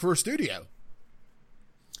should go work for a studio.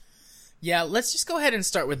 Yeah, let's just go ahead and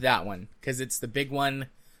start with that one, because it's the big one.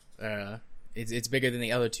 It's bigger than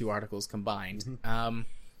the other 2 articles combined. Mm-hmm.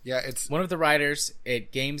 Yeah, it's... One of the writers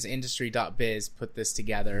at gamesindustry.biz put this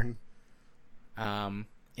together. Mm-hmm.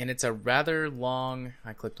 And it's a rather long...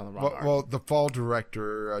 I clicked on the wrong article. Well, the fall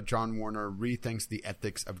director, John Warner, rethinks the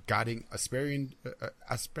ethics of guiding aspiring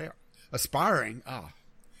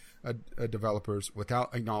developers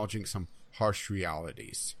without acknowledging some harsh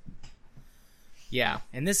realities. Yeah,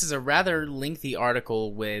 and this is a rather lengthy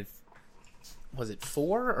article with, was it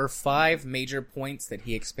 4 or 5 major points that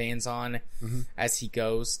he expands on as he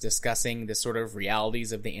goes, discussing the sort of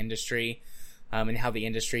realities of the industry, and how the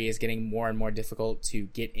industry is getting more and more difficult to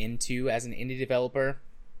get into as an indie developer,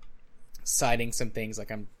 citing some things,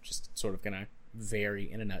 I'm just sort of going to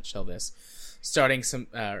vary in a nutshell this, citing some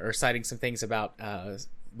things about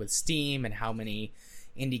with Steam and how many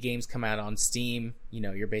indie games come out on Steam.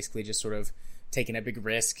 You're basically just sort of taking a big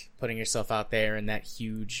risk, putting yourself out there in that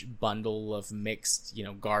huge bundle of mixed,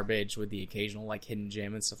 garbage with the occasional hidden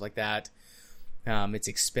gem and stuff like that. It's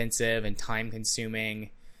expensive and time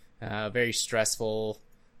consuming, very stressful.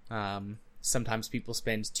 Sometimes people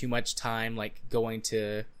spend too much time going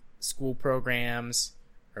to school programs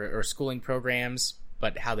or schooling programs,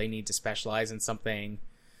 but how they need to specialize in something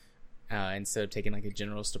instead of taking a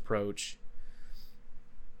generalist approach.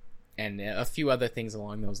 and a few other things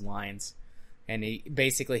along those lines. And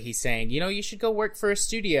he's saying, you should go work for a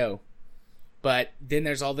studio. But then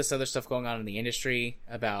there's all this other stuff going on in the industry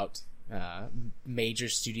about major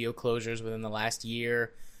studio closures within the last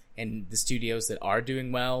year. And the studios that are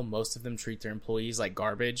doing well, most of them treat their employees like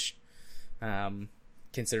garbage,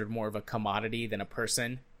 considered more of a commodity than a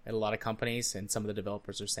person at a lot of companies. And some of the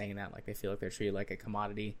developers are saying that, like they feel like they're treated like a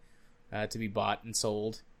commodity to be bought and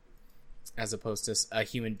sold, as opposed to a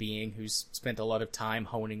human being who's spent a lot of time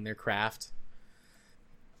honing their craft.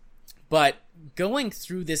 But going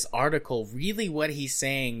through this article, really what he's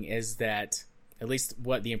saying is that, at least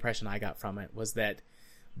what the impression I got from it, was that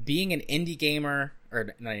being an indie gamer,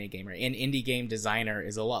 or not indie gamer, an indie game designer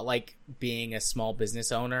is a lot like being a small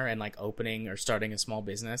business owner and like opening or starting a small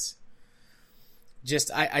business.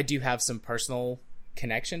 Just, I do have some personal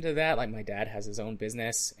connection to that. Like my dad has his own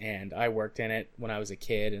business and I worked in it when I was a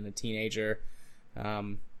kid and a teenager.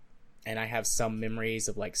 And I have some memories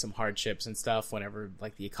of like some hardships and stuff whenever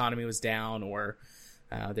like the economy was down or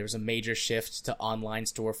there was a major shift to online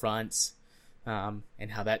storefronts,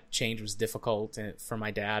 and how that change was difficult for my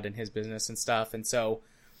dad and his business and stuff. And so,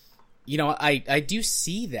 I do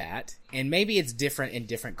see that, and maybe it's different in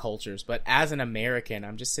different cultures, but as an American,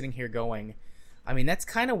 I'm just sitting here going, I mean, that's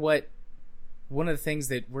kind of what one of the things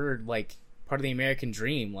that we're like part of the American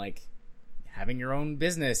dream, like having your own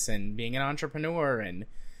business and being an entrepreneur and,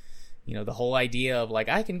 the whole idea of like,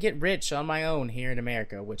 I can get rich on my own here in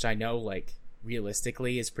America, which I know like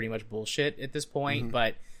realistically is pretty much bullshit at this point,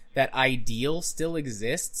 but that ideal still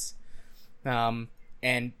exists.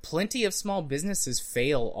 And plenty of small businesses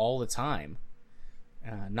fail all the time.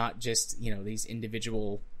 Not just, these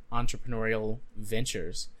individual entrepreneurial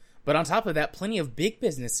ventures. But on top of that, plenty of big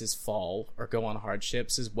businesses fall or go on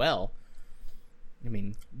hardships as well. I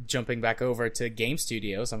mean, jumping back over to game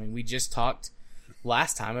studios, we just talked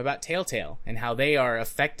last time about Telltale and how they are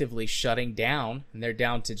effectively shutting down, and they're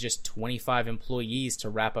down to just 25 employees to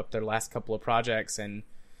wrap up their last couple of projects and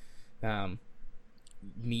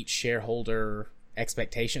meet shareholder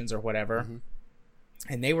expectations or whatever.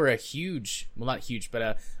 And they were a huge, well, not huge,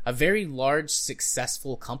 but a very large,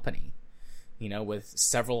 successful company, with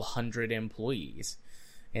several hundred employees.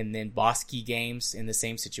 And then Boss Key Games in the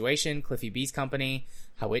same situation, Cliffy B's company,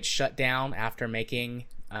 how it shut down after making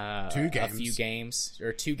a few games,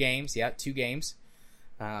 or two games.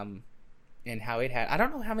 And how it had, I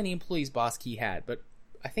don't know how many employees Boss Key had, but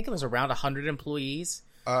I think it was around 100 employees.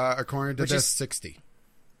 According to this, 60.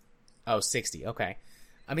 Oh, 60. Okay.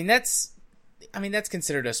 That's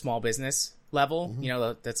considered a small business level.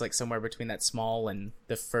 That's like somewhere between that small and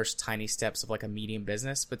the first tiny steps of like a medium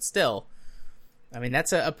business. But still,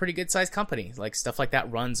 that's a pretty good sized company. Like stuff like that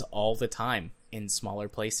runs all the time in smaller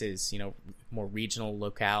places, more regional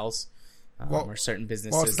locales, or certain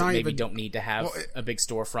businesses that maybe don't need to have a big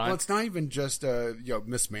storefront. Well, it's not even just,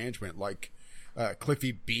 mismanagement like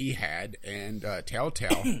Cliffy B had and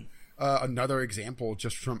Telltale. Another example,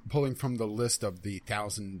 just from pulling from the list of the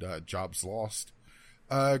 1,000 jobs lost,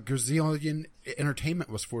 Gazillion Entertainment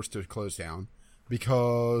was forced to close down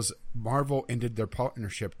because Marvel ended their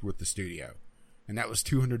partnership with the studio, and that was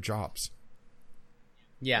 200 jobs.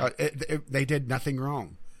 Yeah, they did nothing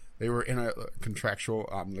wrong. They were in a contractual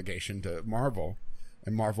obligation to Marvel,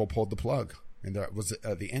 and Marvel pulled the plug, and that was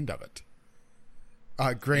the end of it.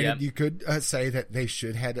 Granted, you could say that they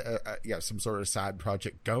should had some sort of side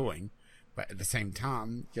project going, but at the same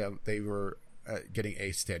time, they were getting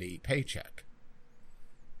a steady paycheck.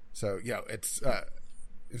 So it's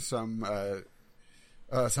some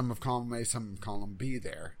of column A, some of column B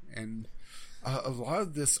there, and a lot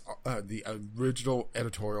of this, the original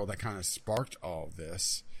editorial that kind of sparked all of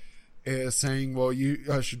this, is saying, well, you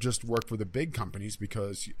should just work for the big companies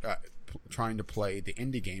because trying to play the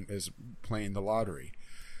indie game is playing the lottery.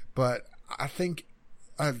 But I think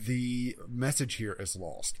the message here is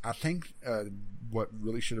lost. I think what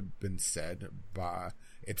really should have been said by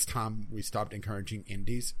 "It's time we stopped encouraging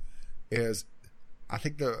indies" is, I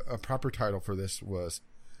think the proper title for this was,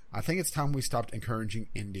 I think it's time we stopped encouraging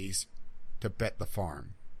indies to bet the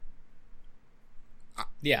farm.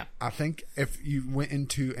 I think if you went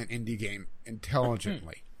into an indie game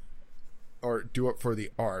intelligently, or do it for the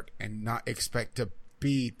art and not expect to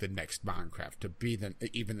be the next Minecraft, to be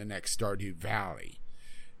even the next Stardew Valley,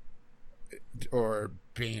 or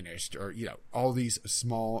Banished, or all these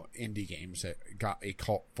small indie games that got a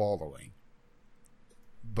cult following,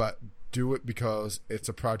 but do it because it's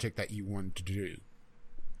a project that you wanted to do.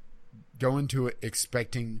 Go into it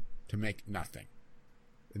expecting to make nothing,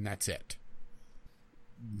 and that's it.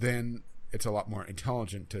 Then it's a lot more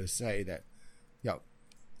intelligent to say that,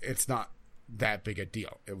 it's not that big a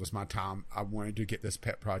deal. It was my time. I wanted to get this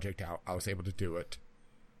pet project out. I was able to do it.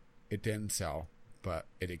 It didn't sell, but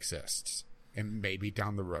it exists. And maybe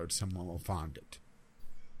down the road someone will find it.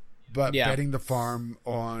 But betting the farm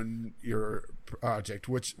on your project,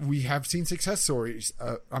 which we have seen success stories.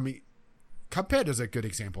 Cuphead is a good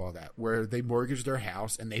example of that, where they mortgaged their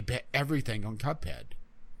house and they bet everything on Cuphead.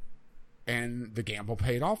 And the gamble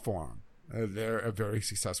paid off for them. They're a very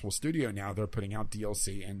successful studio now. They're putting out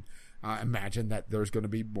DLC, and imagine that there's going to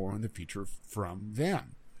be more in the future from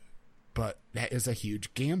them. But that is a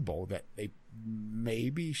huge gamble that they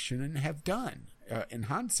maybe shouldn't have done in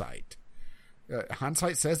hindsight.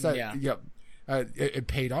 Hindsight says that it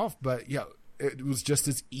paid off, but it was just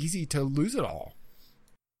as easy to lose it all.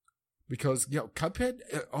 Because Cuphead,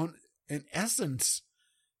 in essence,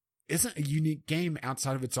 isn't a unique game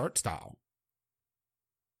outside of its art style.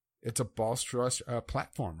 It's a boss rush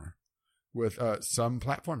platformer with some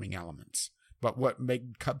platforming elements. But what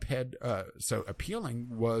made Cuphead so appealing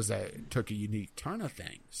was that it took a unique turn of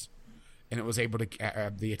things. And it was able to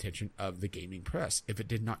grab the attention of the gaming press. If it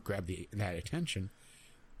did not grab that attention,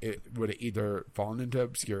 it would have either fallen into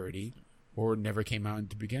obscurity or never came out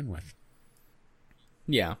to begin with.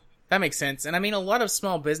 Yeah, that makes sense. And I mean, a lot of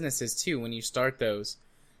small businesses, too, when you start those,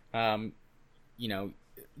 the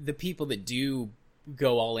people that do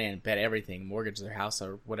go all in, bet everything, mortgage their house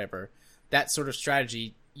or whatever, that sort of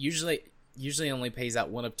strategy usually only pays out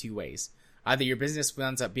one of two ways. Either your business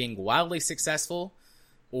ends up being wildly successful,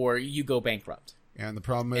 or you go bankrupt. And the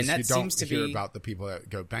problem is you don't hear about the people that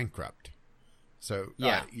go bankrupt. So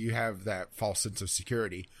you have that false sense of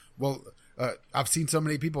security. Well, I've seen so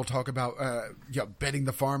many people talk about betting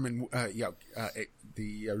the farm and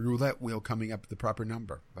the roulette wheel coming up with the proper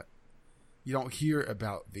number. But you don't hear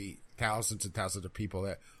about the thousands and thousands of people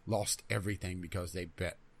that lost everything because they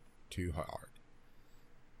bet too hard.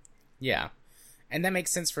 Yeah. And that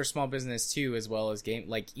makes sense for small business too, as well as game.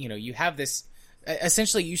 Like, you have this,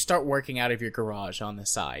 essentially you start working out of your garage on the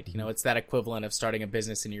side. It's that equivalent of starting a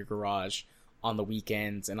business in your garage on the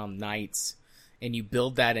weekends and on nights, and you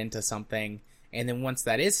build that into something. And then once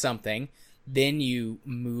that is something, then you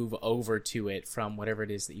move over to it from whatever it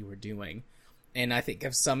is that you were doing. And I think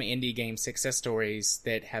of some indie game success stories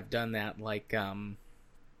that have done that, like, oh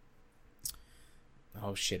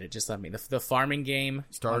shit, it just left me. The farming game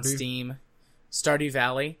on Steam, Stardew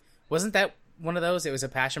Valley. Wasn't that one of those? It was a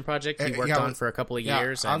passion project you worked on for a couple of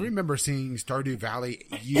years. I remember seeing Stardew Valley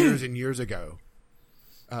years and years ago.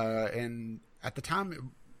 And at the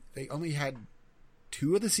time, they only had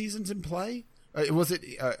 2 of the seasons in play. It wasn't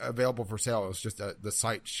available for sale. It was just the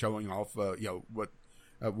site showing off, what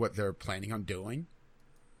they're planning on doing.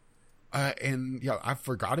 And I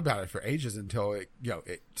forgot about it for ages until it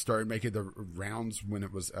started making the rounds when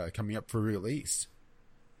it was coming up for release.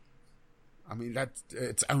 I mean, that's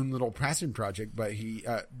its own little passion project, but he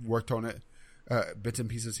worked on it bits and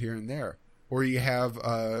pieces here and there. Or you have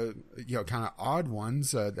kind of odd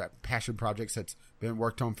ones that passion projects that's been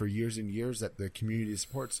worked on for years and years that the community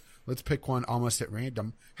supports. Let's pick one almost at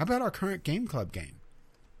random. How about our current Game Club game?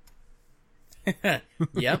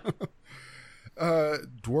 Yep.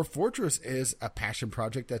 Dwarf Fortress is a passion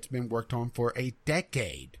project that's been worked on for a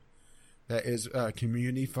decade. That is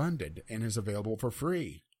community funded and is available for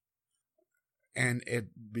free. And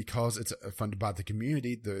because it's funded by the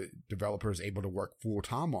community, the developer is able to work full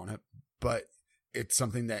time on it. But it's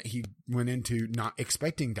something that he went into not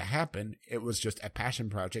expecting to happen. It was just a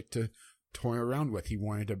passion project to toy around with. He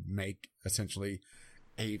wanted to make essentially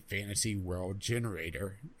a fantasy world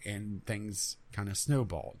generator, and things kind of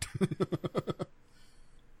snowballed.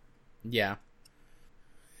 Yeah.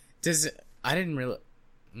 I didn't really...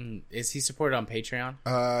 Is he supported on Patreon?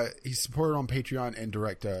 He's supported on Patreon and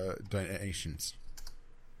direct donations.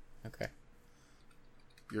 Okay.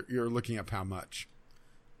 You're looking up how much?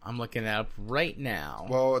 I'm looking it up right now.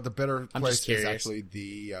 Well, the better place is actually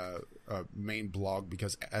the main blog,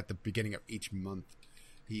 because at the beginning of each month,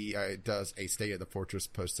 he does a State of the Fortress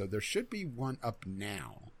post, so there should be one up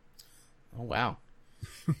now. Oh, wow.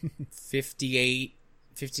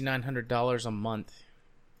 $5,900 a month.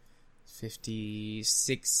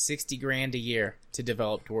 $60,000 a year to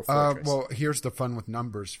develop Dwarf Fortress. Well, here's the fun with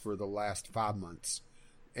numbers for the last 5 months.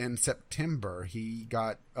 In September, he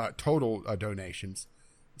got total donations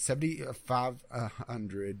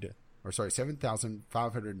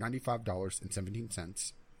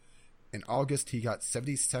 $7,595.17. In August, he got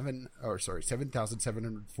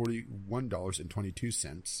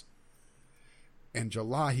 $7,741.22. In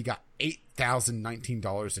July, he got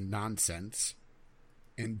 $8,019.09.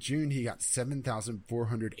 In June, he got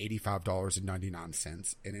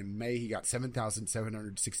 $7,485.99, and in May, he got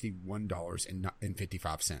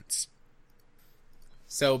 $7,761.55.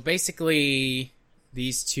 So basically,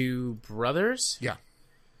 these two brothers, Yeah,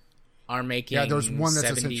 are making there's one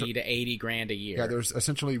that's 70 to 80 grand a year. Yeah, there's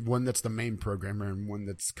essentially one that's the main programmer and one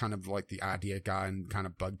that's kind of like the idea guy and kind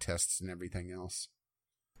of bug tests and everything else.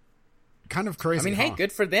 Kind of crazy. I mean, hey,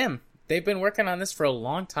 good for them. They've been working on this for a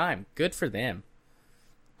long time. Good for them.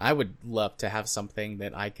 I would love to have something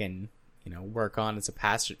that I can, work on as a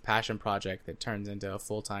passion project that turns into a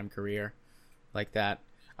full-time career like that.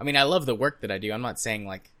 I mean, I love the work that I do. I'm not saying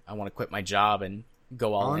like I want to quit my job and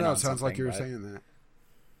go all in on it sounds like you were but... saying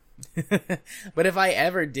that. But if I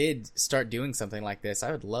ever did start doing something like this,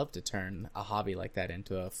 I would love to turn a hobby like that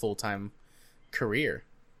into a full-time career.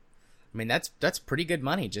 I mean, that's pretty good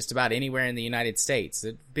money just about anywhere in the United States.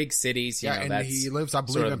 The big cities, you know, and that's he lives, I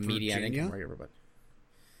believe, sort of in media and Virginia. income wherever, but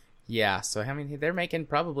yeah, so I mean, they're making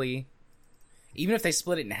probably, even if they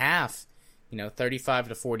split it in half, 35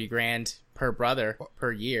 to 40 grand per brother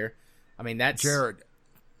per year. I mean, that's Jared.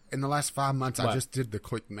 In the last 5 months, What? I just did the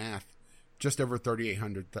quick math. Just over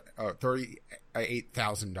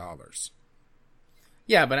 $38,000.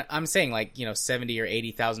 Yeah, but I'm saying like $70,000 or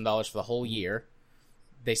 $80,000 for the whole year.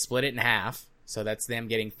 They split it in half, so that's them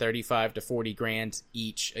getting 35 to 40 grand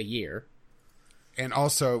each a year. And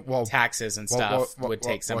also, taxes and stuff would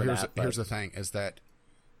take some of that. Here's the thing: is that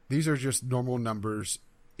these are just normal numbers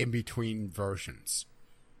in between versions.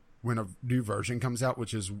 When a new version comes out,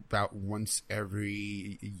 which is about once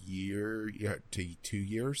every year to 2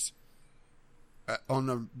 years,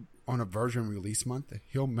 on a version release month,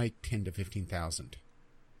 he'll make 10 to 15,000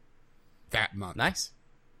 that month. Nice,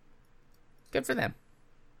 good for them.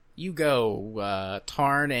 You go,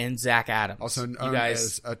 Tarn and Zach Adams. Also you known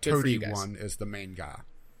guys, as Toady One is the main guy.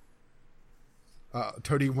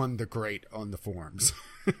 Toady One the Great on the forums.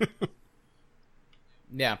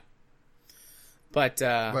 Yeah. But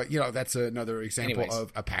that's another example anyways.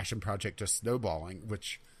 of a passion project just snowballing,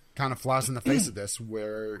 which kind of flies in the face of this,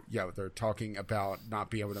 where they're talking about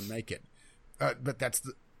not being able to make it. But that's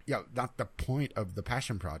not the point of the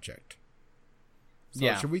passion project.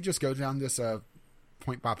 So should we just go down this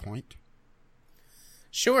point by point?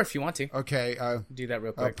 Sure, if you want to. Okay. Do that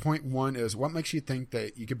real quick. Point one is, what makes you think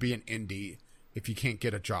that you could be an indie if you can't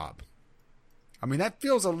get a job? I mean, that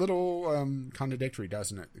feels a little contradictory,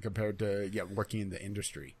 doesn't it, compared to working in the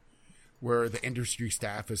industry, where the industry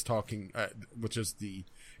staff is talking, which is the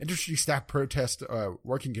industry staff protest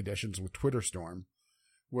working conditions with Twitter Storm,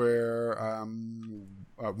 where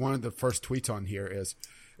one of the first tweets on here is,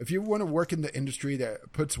 if you want to work in the industry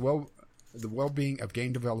that puts the well-being of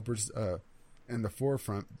game developers in the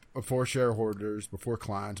forefront, before shareholders, before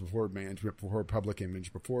clients, before management, before public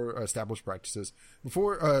image, before established practices,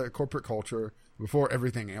 before corporate culture, before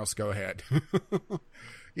everything else, go ahead.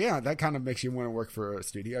 Yeah, that kind of makes you want to work for a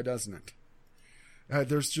studio, doesn't it?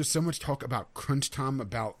 There's just so much talk about crunch time,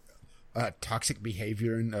 about toxic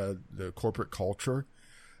behavior in the corporate culture,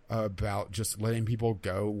 about just letting people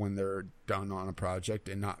go when they're done on a project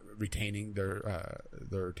and not retaining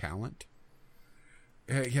their talent.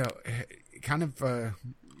 Kind of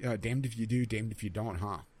damned if you do, damned if you don't,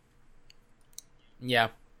 huh? Yeah.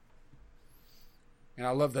 And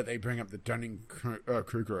I love that they bring up the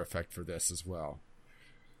Dunning-Kruger effect for this as well.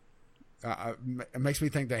 It makes me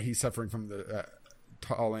think that he's suffering from the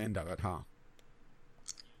tall end of it, huh?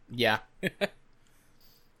 Yeah.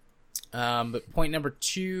 But point number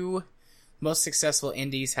 2, most successful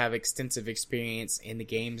indies have extensive experience in the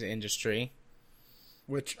games industry.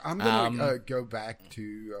 Which I'm going to go back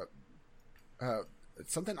to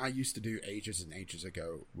something I used to do ages and ages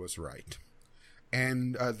ago was right.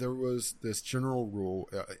 And there was this general rule.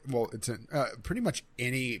 It's in pretty much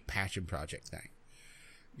any passion project thing.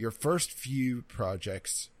 Your first few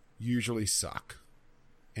projects usually suck.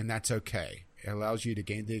 And that's okay. It allows you to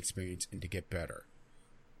gain the experience and to get better.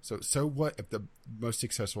 So what if the most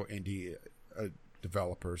successful indie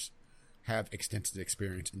developers have extensive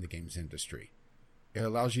experience in the games industry? It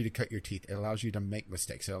allows you to cut your teeth. It allows you to make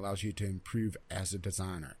mistakes. It allows you to improve as a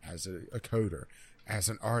designer, as a coder, as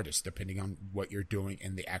an artist, depending on what you're doing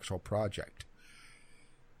in the actual project.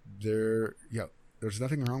 There's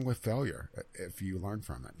nothing wrong with failure if you learn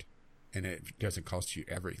from it, and it doesn't cost you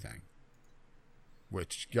everything.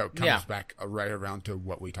 Which comes back right around to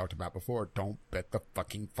what we talked about before. Don't bet the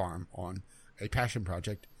fucking farm on a passion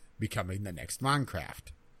project becoming the next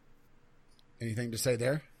Minecraft. Anything to say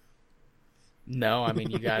there? No, I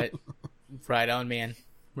mean, you got it. Right on, man.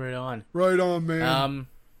 Right on. Right on, man.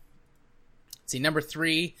 See, number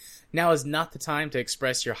 3, now is not the time to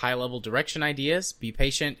express your high-level direction ideas. Be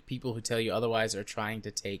patient. People who tell you otherwise are trying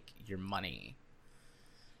to take your money.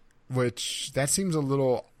 Which, that seems a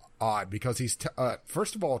little odd because he's,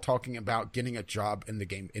 first of all, talking about getting a job in the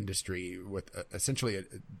game industry with essentially a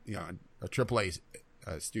AAA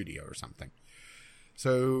studio or something.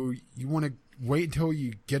 So you want to wait until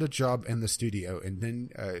you get a job in the studio and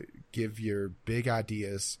then give your big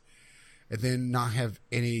ideas and then not have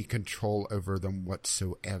any control over them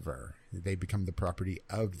whatsoever. They become the property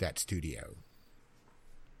of that studio.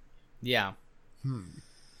 Yeah.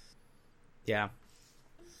 Yeah.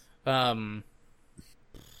 I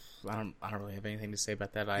don't really have anything to say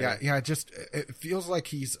about that either. Yeah. It feels like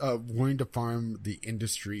he's wanting to farm the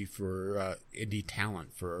industry for indie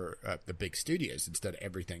talent for the big studios instead of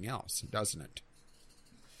everything else, doesn't it?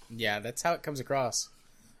 Yeah, that's how it comes across.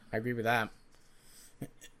 I agree with that.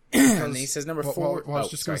 And then he says number 4. Well, I was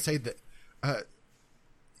just going to say that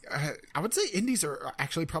I would say indies are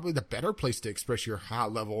actually probably the better place to express your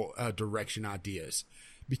high-level direction ideas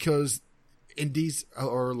because indies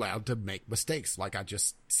are allowed to make mistakes, like I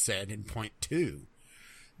just said in point 2.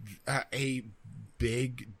 A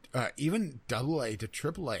big, even AA to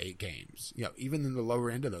AAA games, even in the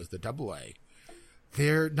lower end of those, the AA,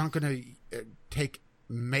 they're not going to take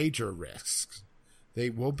major risks. They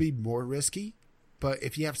will be more risky, but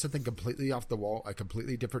if you have something completely off the wall, a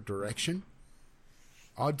completely different direction,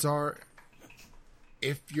 odds are,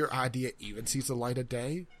 if your idea even sees the light of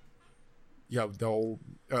day, it'll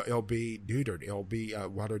be neutered. It'll be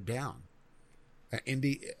watered down.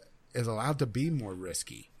 Indie is allowed to be more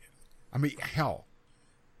risky. I mean, hell,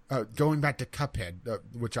 going back to Cuphead,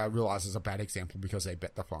 which I realize is a bad example because they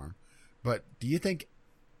bet the farm, but do you think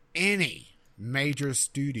any major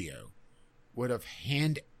studio would have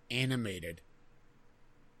hand animated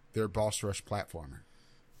their boss rush platformer?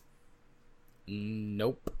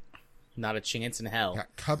 Nope. Not a chance in hell. Yeah,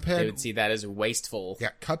 Cuphead, they would see that as wasteful. Yeah,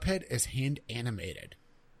 Cuphead is hand animated.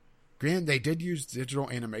 Granted, they did use digital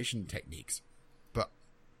animation techniques, but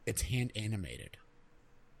it's hand animated.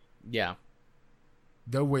 Yeah.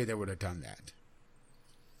 No way they would have done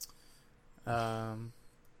that.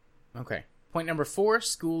 Okay. Point number 4,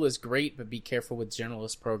 school is great, but be careful with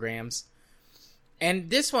generalist programs. And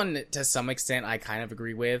this one, to some extent, I kind of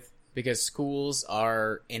agree with, because schools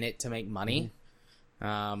are in it to make money.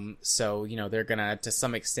 So, they're going to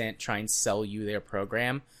some extent, try and sell you their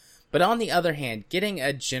program. But on the other hand, getting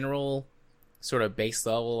a general sort of base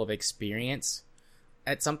level of experience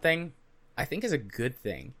at something, I think is a good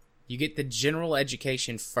thing. You get the general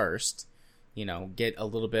education first, get a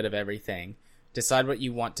little bit of everything, decide what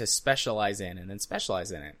you want to specialize in, and then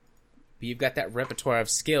specialize in it. But you've got that repertoire of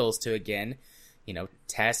skills to, again,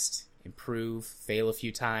 test, improve, fail a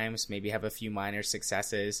few times, maybe have a few minor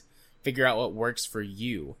successes, figure out what works for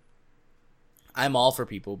you. I'm all for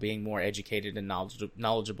people being more educated and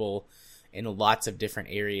knowledgeable in lots of different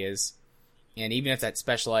areas. And even if that's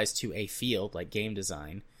specialized to a field like game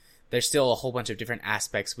design, there's still a whole bunch of different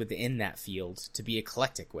aspects within that field to be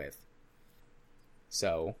eclectic with.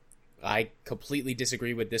 So I completely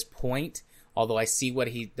disagree with this point, although I see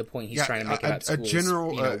the point he's trying to make about schools.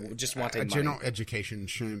 Just wanting money. General education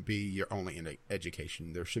shouldn't be your only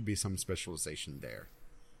education. There should be some specialization there.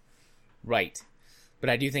 Right.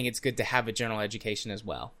 But I do think it's good to have a general education as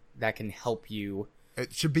well. That can help you.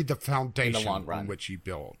 It should be the foundation in the long run. On which you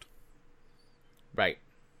build. Right.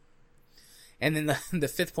 And then the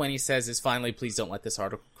 5th point he says is, finally, please don't let this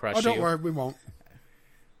article crush you. Oh, don't worry, we won't.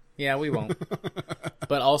 Yeah, we won't.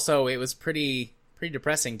 But also, it was pretty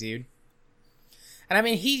depressing, dude. And I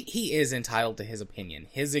mean, he is entitled to his opinion.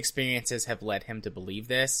 His experiences have led him to believe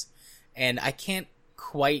this. And I can't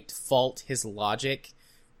quite fault his logic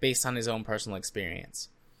based on his own personal experience.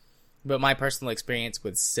 But my personal experience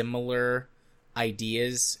with similar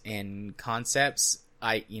ideas and concepts,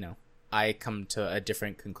 I come to a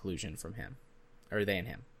different conclusion from him, or than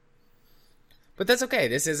him. But that's okay.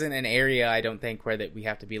 This isn't an area, I don't think, where that we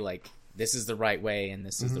have to be like, this is the right way and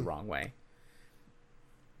this is the wrong way.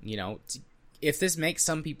 If this makes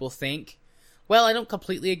some people think, well, I don't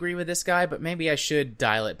completely agree with this guy, but maybe I should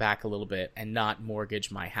dial it back a little bit and not mortgage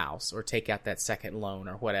my house or take out that second loan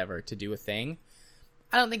or whatever to do a thing,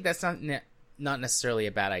 I don't think that's not necessarily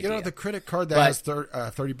a bad idea. The credit card that has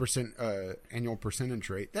 30% annual percentage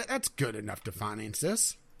rate, that's good enough to finance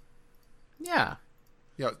this. Yeah.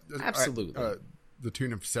 Absolutely. The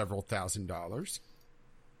tune of several $1,000s.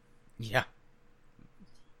 Yeah.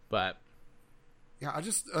 But yeah, I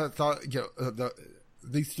just thought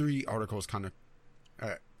these 3 articles kind of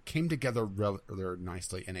came together rather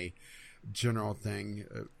nicely in a general thing,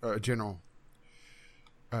 a general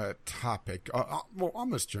topic. Well,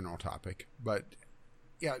 almost general topic, but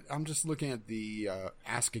yeah, I'm just looking at the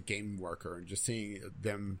Ask a Game Worker and just seeing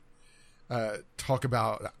them talk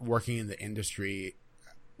about working in the industry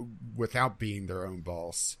without being their own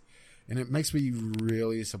boss. And it makes me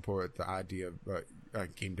really support the idea of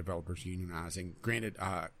game developers unionizing. Granted,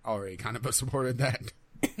 I already kind of supported that.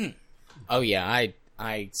 Oh, yeah,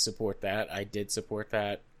 I support that. I did support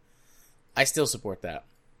that. I still support that.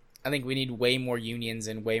 I think we need way more unions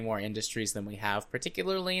in way more industries than we have,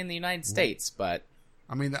 particularly in the United States. But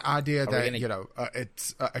I mean, the idea that,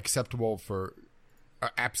 it's acceptable for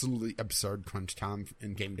absolutely absurd crunch time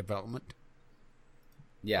in game development.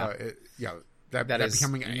 Yeah. That is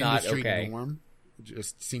becoming an industry norm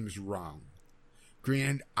just seems wrong.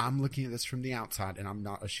 Granted, I'm looking at this from the outside, and I'm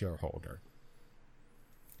not a shareholder.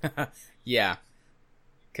 Yeah.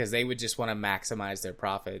 Because they would just want to maximize their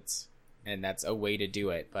profits, and that's a way to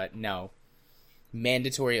do it. But no.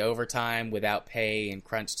 Mandatory overtime without pay and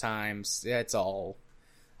crunch times, that's all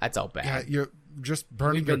bad. Yeah, you're just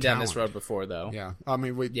burning We've been down talent. this road before, though. Yeah. I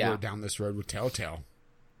mean, we're down this road with Telltale.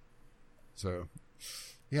 So...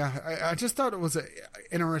 yeah, I just thought it was an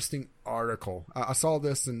interesting article. I saw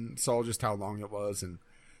this and saw just how long it was and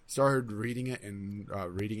started reading it and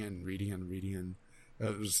reading and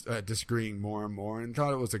it was disagreeing more and more and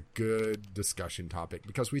thought it was a good discussion topic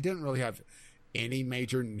because we didn't really have any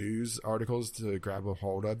major news articles to grab a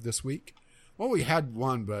hold of this week. Well, we had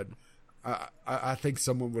one, but I think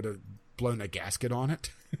someone would have blown a gasket on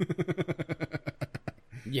it.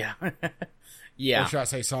 Yeah. Yeah. Or should I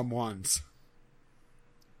say someone's?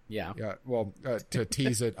 Yeah. Yeah. Well, to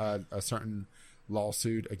tease it, a certain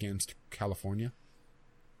lawsuit against California.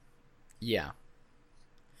 Yeah.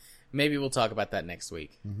 Maybe we'll talk about that next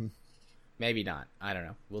week. Mm-hmm. Maybe not. I don't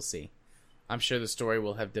know. We'll see. I'm sure the story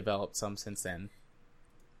will have developed some since then.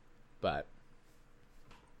 But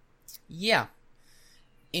yeah.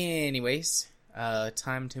 Anyways,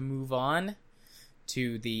 time to move on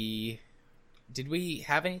to the... Did we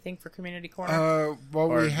have anything for Community Corner? Well,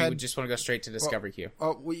 or we had. We just want to go straight to Discovery Queue.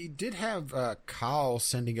 We did have Kyle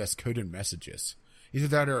sending us coded messages. Either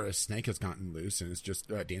that or a snake has gotten loose and is just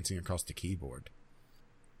dancing across the keyboard.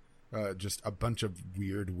 Just a bunch of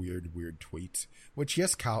weird tweets. Which,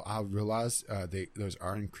 yes, Kyle, I realize those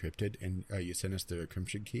are encrypted, and you sent us the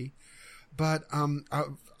encryption key. But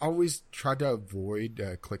I've always tried to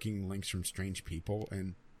avoid clicking links from strange people,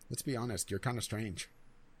 and let's be honest, you're kind of strange.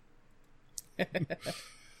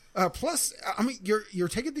 Plus, I mean, you're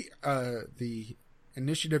taking the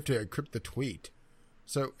initiative to encrypt the tweet.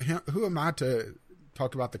 So who am I to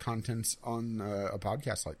talk about the contents on a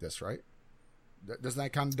podcast like this, right? Doesn't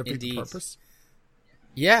that kind of defeat the purpose?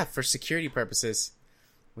 Yeah, for security purposes,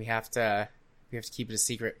 we have to keep it a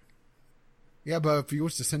secret. Yeah, but if you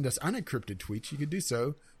wish to send us unencrypted tweets, you could do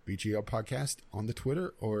so. BGL Podcast on the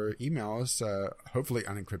Twitter or email us, hopefully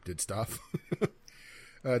unencrypted stuff.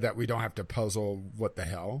 That we don't have to puzzle what the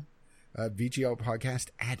hell.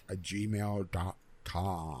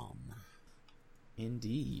 VGLpodcast@gmail.com.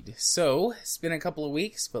 Indeed. So, it's been a couple of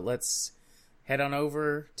weeks, but let's head on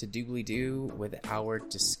over to Doobly-Doo with our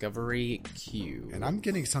Discovery Queue. And I'm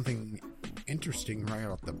getting something interesting right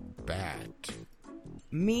off the bat.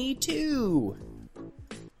 Me too!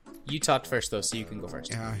 You talked first, though, so you can go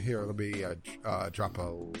first. Yeah, here, let me drop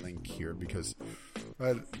a link here because...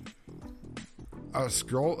 a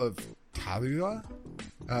scroll of Talua.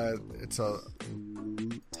 It's a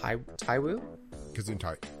Taiwu?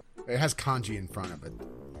 Gesundheit. It has kanji in front of it.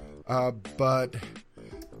 But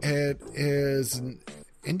it is an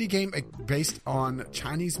indie game based on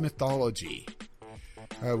Chinese mythology,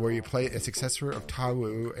 where you play a successor of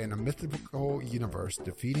Taiwu in a mythical universe,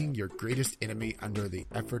 defeating your greatest enemy under the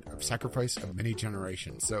effort of sacrifice of many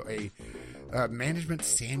generations. So a management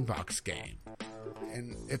sandbox game.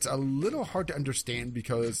 And it's a little hard to understand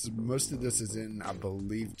because most of this is in, I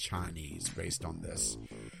believe, Chinese based on this.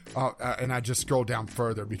 And I just scrolled down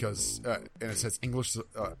further because and it says English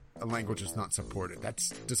language is not supported. That's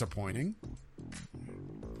disappointing.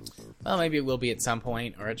 Well, maybe it will be at some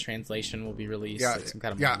point, or a translation will be released. Yeah, at some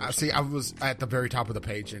kind of see, I was at the very top of the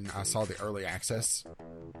page and I saw the early access.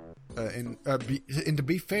 And to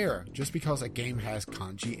be fair, just because a game has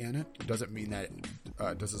kanji in it doesn't mean that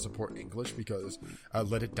it doesn't support English, because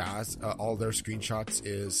Let It Dies, all their screenshots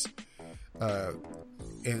is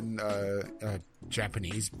in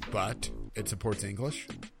Japanese, but it supports English.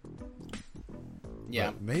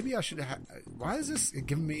 Yeah. But maybe I should have... Why is this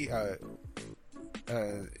giving me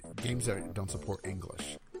games that don't support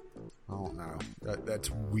English? I don't know. That's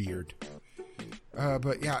weird.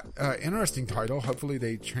 But yeah, interesting title. Hopefully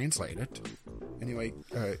they translate it. Anyway,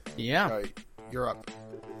 you're up.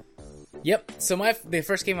 Yep. So the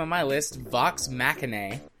first game on my list, Vox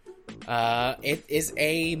Machina. It is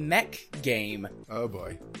a mech game. Oh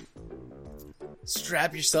boy.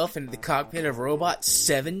 Strap yourself into the cockpit of a robot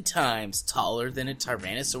 7 times taller than a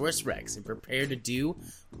Tyrannosaurus Rex and prepare to do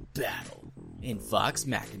battle in Vox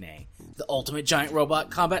Machina, the ultimate giant robot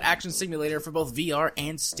combat action simulator for both VR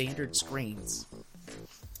and standard screens.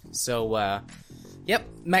 So, yep,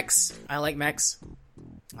 mechs. I like mechs.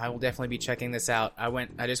 I will definitely be checking this out.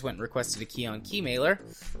 I just went and requested a key on Keymailer,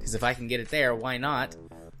 because if I can get it there, why not?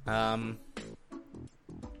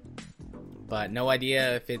 But no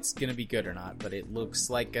idea if it's going to be good or not. But it looks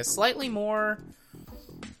like a slightly more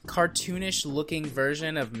cartoonish looking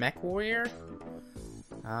version of MechWarrior.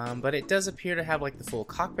 But it does appear to have like the full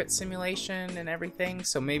cockpit simulation and everything.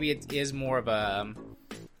 So maybe it is more of a,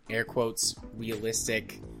 air quotes,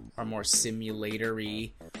 realistic or more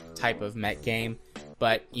simulatory type of mech game.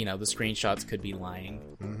 But, you know, the screenshots could be lying.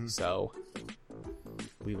 Mm-hmm. So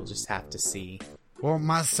we will just have to see. Well,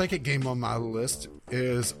 my second game on my list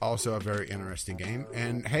is also a very interesting game.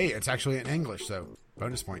 And hey, it's actually in English, so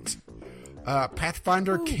bonus points.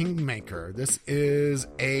 Pathfinder Kingmaker. This is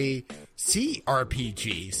a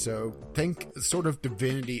CRPG, so think sort of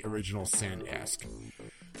Divinity Original Sin-esque.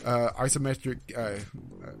 Isometric,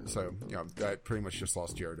 so, you know, that pretty much just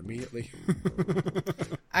lost Jared immediately.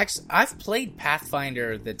 Actually, I've played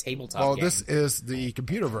Pathfinder, the tabletop game. Well, this is the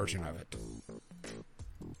computer version of it.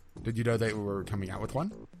 Did you know they were coming out with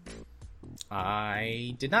one?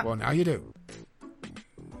 I did not. Well, now you do.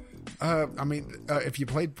 I mean, if you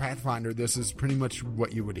played Pathfinder, this is pretty much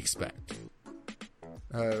what you would expect.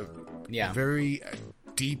 Yeah. Very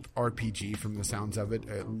deep RPG from the sounds of it.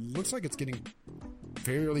 It looks like it's getting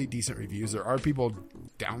fairly decent reviews. There are people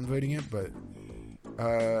downvoting it, but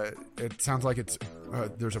it sounds like it's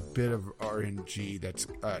there's a bit of RNG that's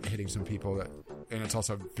hitting some people, and it's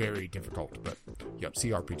also very difficult. But yep,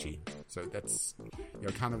 CRPG. So that's, you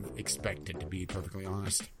know, kind of expected, to be perfectly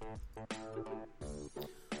honest.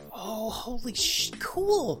 Oh, holy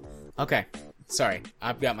cool. Okay, sorry.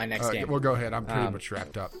 I've got my next game. Well, go ahead. I'm pretty much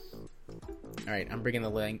wrapped up. All right, I'm bringing the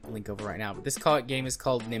link over right now. This game is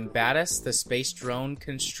called Nimbatus, the Space Drone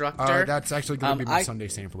Constructor. That's actually going to be my Sunday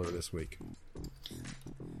sampler this week.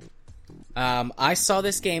 I saw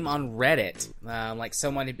this game on Reddit. Like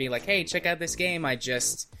someone would be like, "Hey, check out this game I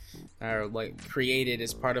just created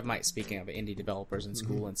as part of my." Speaking of indie developers in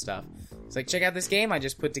school and stuff, it's like, check out this game I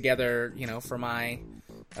just put together, you know, for my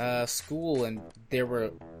school, and there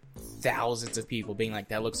were thousands of people being like,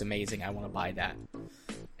 "That looks amazing! I want to buy that."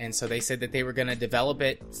 And so they said that they were going to develop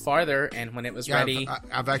it farther, and when it was ready,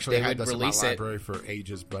 I've actually had this in my release library for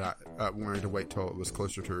ages, but I wanted to wait till it was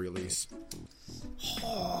closer to release.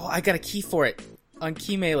 Oh, I got a key for it on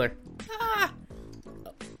Keymailer.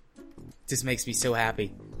 This makes me so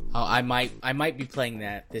happy. Oh, I might be playing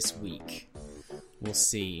that this week. We'll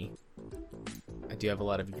see. I do have a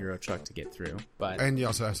lot of Euro Truck to get through, and you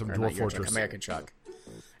also have some Dwarf Fortress, American Truck.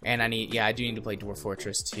 And I do need to play Dwarf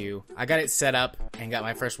Fortress 2. I got it set up and got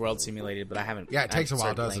my first world simulated, but I haven't. Yeah, it takes a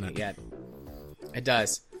while, doesn't it? Yet. It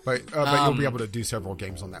does. But you'll be able to do several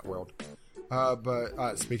games on that world.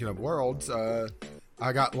 But speaking of worlds,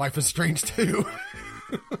 I got Life is Strange 2.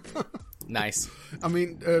 Nice. I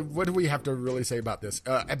mean, what do we have to really say about this?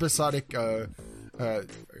 Episodic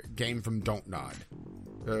game from Don't Nod.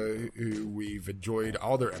 Who we've enjoyed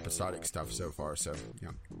all their episodic stuff so far. So,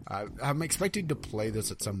 yeah, I'm expecting to play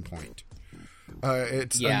this at some point.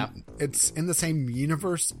 It's in the same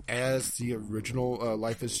universe as the original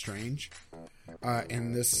Life is Strange.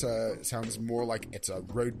 And this sounds more like it's a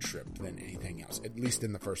road trip than anything else, at least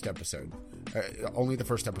in the first episode. Only the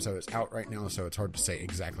first episode is out right now, so it's hard to say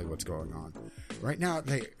exactly what's going on. Right now,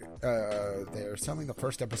 they're selling the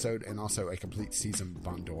first episode and also a complete season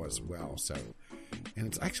bundle as well. So,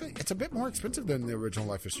 and it's a bit more expensive than the original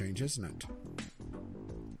Life is Strange, isn't it?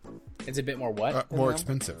 It's a bit more what? More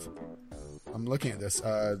expensive. I'm looking at this.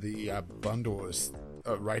 The bundle is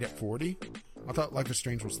right at $40. I thought Life is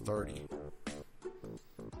Strange was $30.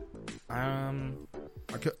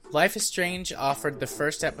 Life is Strange offered the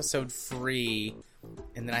first episode free,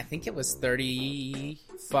 and then I think it was $35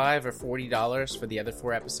 or $40 for the other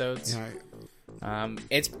 4 episodes. Yeah.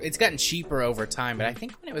 It's gotten cheaper over time, but I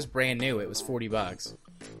think when it was brand new, it was $40.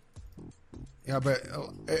 Yeah, but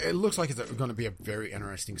it looks like it's going to be a very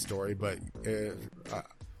interesting story. But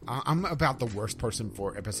I'm about the worst person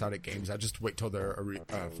for episodic games. I just wait till they're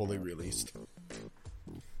fully released.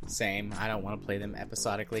 Same. I don't want to play them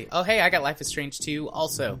episodically. Oh, hey, I got Life is Strange 2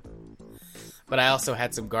 also. But I also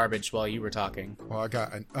had some garbage while you were talking. Well, I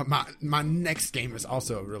got my next game is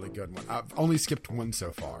also a really good one. I've only skipped one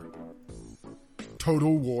so far.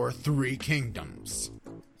 Total War 3 Kingdoms.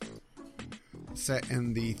 Set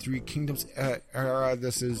in the Three Kingdoms era.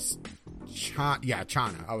 This is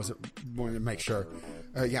China. I was wanting to make sure.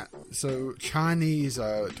 So Chinese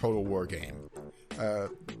Total War game.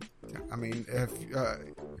 I mean, if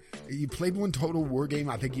you played one Total War game,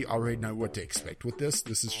 I think you already know what to expect with this.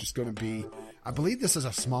 This is just going to be... I believe this is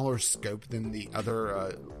a smaller scope than the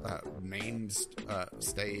other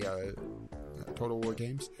mainstay Total War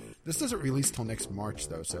games. This doesn't release till next March,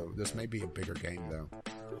 though, so this may be a bigger game, though.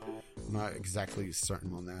 I'm not exactly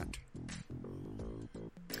certain on that.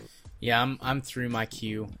 Yeah, I'm through my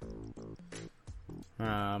queue.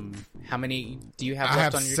 How many do you have I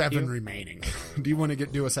left have on your 7 queue? remaining. Do you want to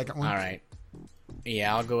do a second one? All right.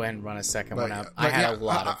 Yeah, I'll go ahead and run a second one up. I had a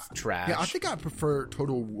lot of trash. Yeah, I think I prefer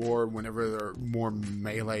Total War whenever they're more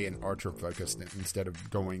melee and archer focused instead of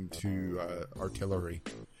going to artillery.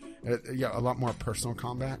 A lot more personal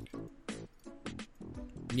combat.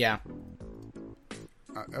 Yeah.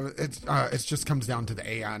 It just comes down to the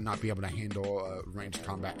AI not be able to handle ranged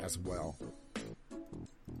combat as well.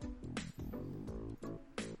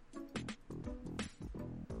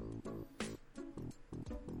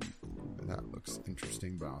 That looks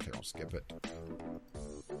interesting, but I think I'll skip it.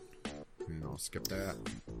 And I'll skip that.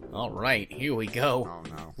 All right, here we go. Oh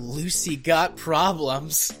no. Lucy got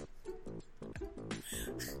problems.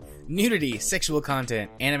 Nudity, sexual content,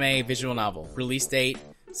 anime, visual novel. Release date,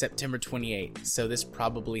 September 28th. So this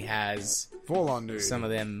probably has Full-on nudity. some of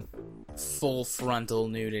them full frontal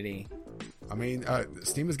nudity. I mean,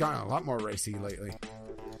 Steam has gotten a lot more racy lately.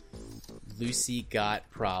 Lucy got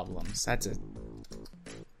problems. That's a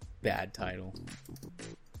bad title.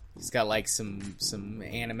 It's got like some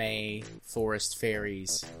anime forest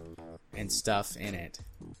fairies and stuff in it.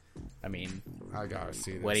 I mean, I gotta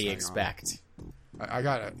see this. what do you Hang on. expect? I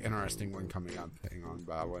got an interesting one coming up. Hang on,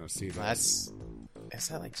 but I want to see this. Is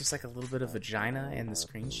that like just like a little bit of vagina in the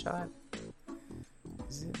screenshot?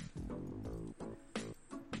 Is it?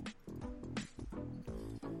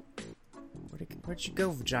 Where'd you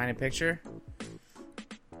go, vagina picture?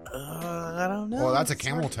 I don't know. Well, that's a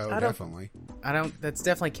camel toe, I don't- definitely. That's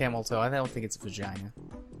definitely camel toe. I don't think it's a vagina.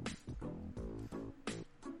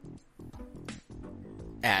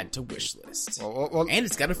 Add to wish list. Well, And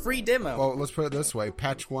it's got a free demo. well, let's put it this way: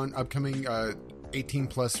 Patch 1, upcoming 18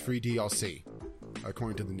 plus free DLC,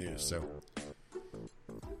 according to the news.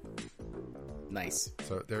 Nice.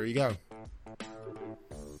 So there you go.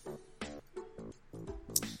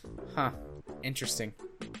 Huh. Interesting.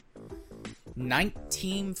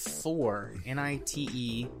 Team 4.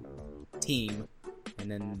 N-I-T-E team.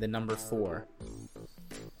 And then the number 4.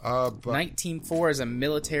 But Night Team 4 is a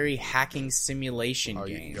military hacking simulation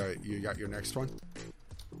game. you got your next one.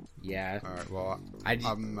 Yeah. All right. Well,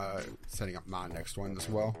 I'm setting up my next one as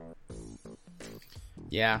well.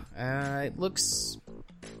 Yeah. It looks...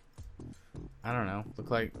 I don't know.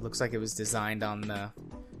 Looks like it was designed on the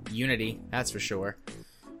Unity, that's for sure.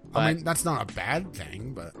 But, I mean, that's not a bad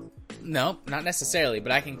thing, but no, not necessarily,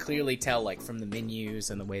 but I can clearly tell, like, from the menus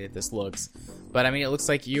and the way that this looks. But, I mean, it looks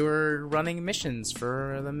like you're running missions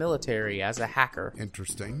for the military as a hacker.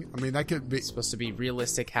 interesting. I mean, that could be. It's supposed to be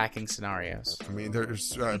realistic hacking scenarios. I mean,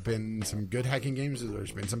 there's been some good hacking games.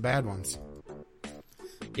 There's been some bad ones.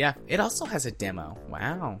 Yeah, it also has a demo.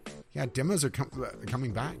 Wow. Yeah, demos are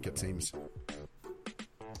coming back, it seems.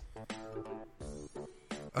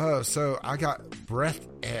 So I got Breath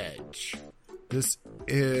Edge. This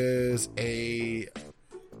is a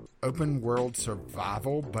open world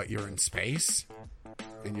survival, but you're in space,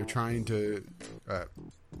 and you're trying to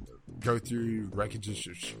go through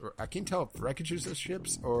wreckages. I can't tell if wreckages of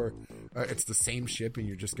ships or it's the same ship, and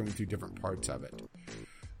you're just going through different parts of it.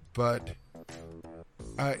 But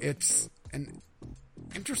it's an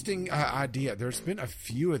interesting idea. There's been a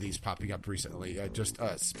few of these popping up recently. Just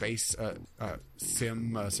space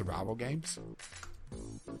sim survival games.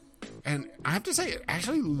 And I have to say, it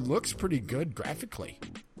actually looks pretty good graphically.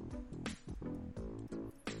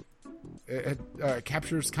 It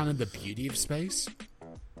captures kind of the beauty of space.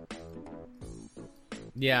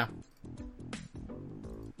 Yeah.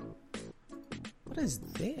 What is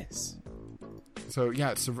this? So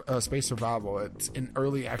yeah, it's space survival. It's in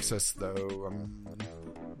early access though.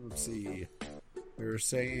 Let's see. They're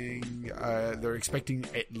saying they're expecting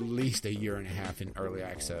at least a year and a half in early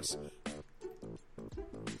access.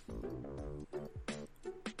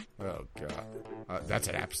 Oh god, that's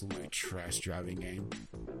an absolutely trash driving game.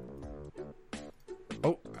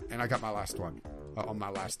 Oh, and I got my last one on my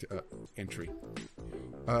last entry.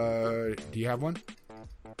 Do you have one?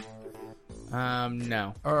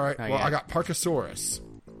 No. All right. Not Well, yet. I got Parkasaurus,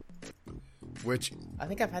 which I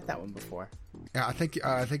think I've had that one before. Yeah, I think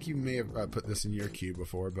you may have put this in your queue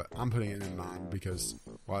before, but I'm putting it in mine because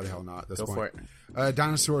why the hell not? That's Go for it.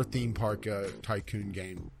 Dinosaur theme park tycoon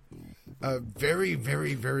game. Very,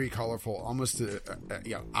 very, very colorful, almost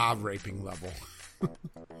eye-raping level.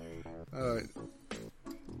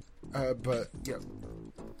 But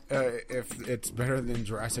if it's better than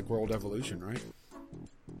Jurassic World Evolution, right?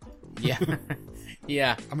 Yeah.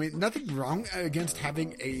 Yeah. I mean, nothing wrong against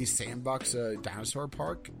having a sandbox dinosaur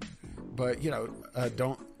park, but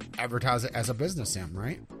don't advertise it as a business sim,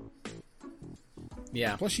 right?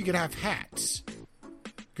 Yeah. Plus, you could have hats.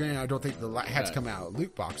 Granted, I don't think the hats come out of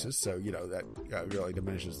loot boxes, so that really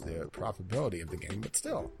diminishes the profitability of the game. But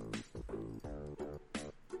still.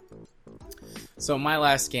 So my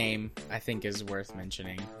last game, I think, is worth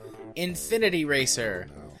mentioning. Infinity Racer.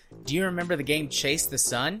 No. Do you remember the game Chase the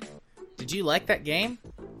Sun? Did you like that game?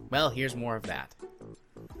 Well, here's more of that.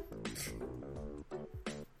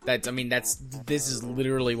 This is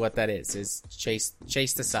literally what that is Chase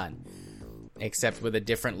the Sun. Except with a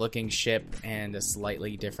different looking ship and a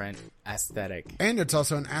slightly different aesthetic. And it's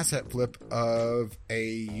also an asset flip of a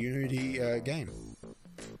Unity game.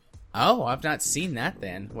 Oh, I've not seen that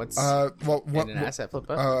then. What's an asset flip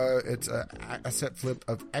of? It's an asset flip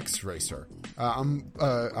of X Racer.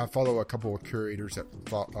 I follow a couple of curators that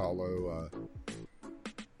follow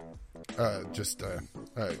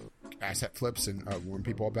asset flips and warn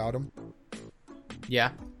people about them.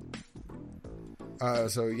 Yeah.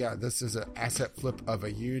 This is an asset flip of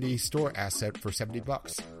a Unity store asset for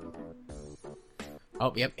 $70.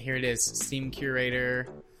 Oh, yep, here it is. Steam Curator,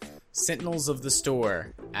 Sentinels of the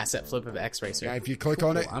Store, asset flip of X Racer. Yeah, if you click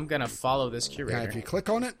on it, I'm gonna follow this curator. Yeah, if you click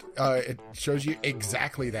on it, it shows you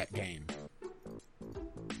exactly that game.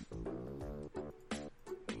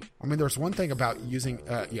 I mean, there's one thing about using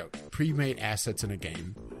pre-made assets in a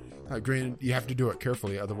game. Granted, you have to do it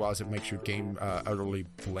carefully, otherwise it makes your game utterly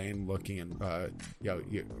bland looking, and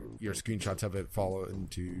your screenshots of it fall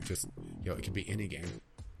into just it could be any game,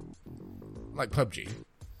 like PUBG.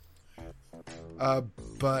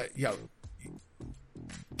 But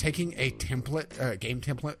taking a template, game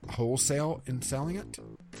template, wholesale and selling it,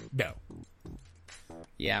 no.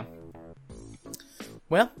 Yeah.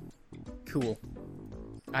 Well, cool.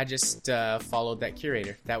 I just followed that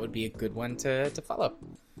curator. That would be a good one to follow.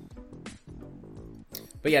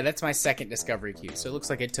 But yeah, that's my second discovery queue. So it looks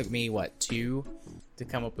like it took me, 2 to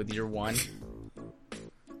come up with your 1.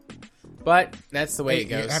 But that's the way it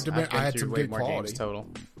goes. I had some way good more quality. games total.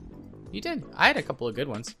 You did. I had a couple of good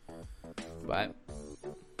ones. But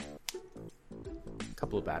a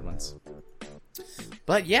couple of bad ones.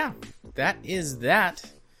 But yeah, that is that.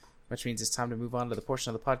 Which means it's time to move on to the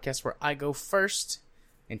portion of the podcast where I go first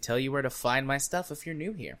and tell you where to find my stuff if you're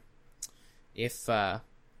new here. If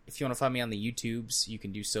you want to find me on the YouTubes, you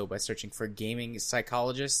can do so by searching for Gaming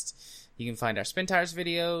Psychologist. You can find our Spin Tires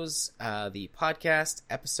videos, the podcast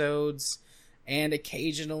episodes, and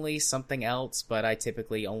occasionally something else, but I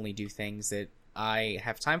typically only do things that I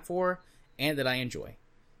have time for and that I enjoy.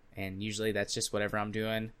 And usually that's just whatever I'm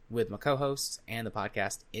doing with my co-hosts and the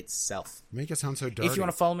podcast itself. Make it sound so dirty. If you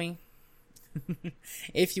want to follow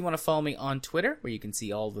me, on Twitter, where you can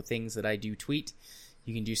see all the things that I do tweet,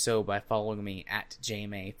 you can do so by following me at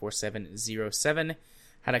JMA4707.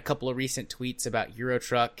 Had a couple of recent tweets about Euro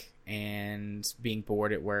Truck and being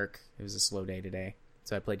bored at work. It was a slow day today,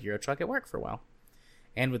 so I played Euro Truck at work for a while.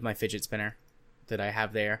 And with my fidget spinner that I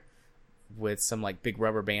have there with some big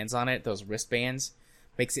rubber bands on it, those wristbands,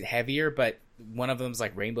 makes it heavier, but one of them's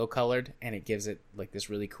rainbow colored, and it gives it this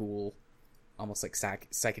really cool, almost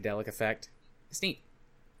psychedelic effect. It's neat.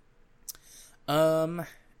 And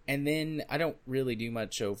then I don't really do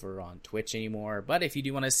much over on Twitch anymore, but if you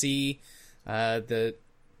do want to see the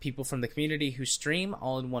people from the community who stream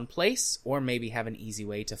all in one place, or maybe have an easy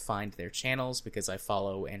way to find their channels, because I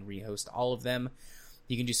follow and rehost all of them,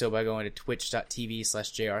 you can do so by going to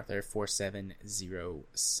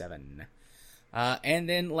twitch.tv/jarthur4707. And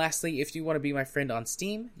then lastly, if you want to be my friend on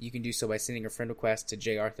Steam, you can do so by sending a friend request to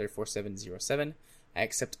jarthur4707. I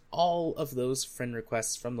accept all of those friend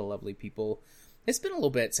requests from the lovely people. It's been a little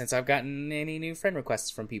bit since I've gotten any new friend requests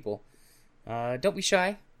from people. Don't be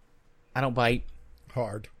shy. I don't bite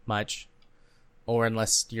hard much, or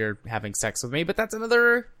unless you're having sex with me, but that's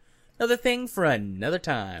another thing for another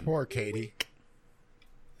time. Poor Katie.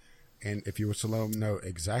 And if you wish to let them know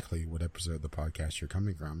exactly what episode of the podcast you're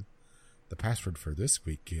coming from, the password for this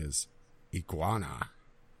week is iguana.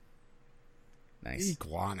 Nice.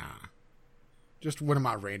 Iguana. Just one of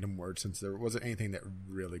my random words, since there wasn't anything that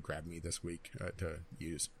really grabbed me this week to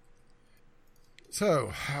use.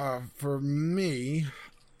 So, for me,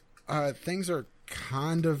 things are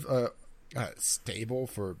kind of stable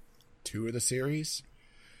for 2 of the series.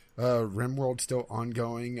 RimWorld's still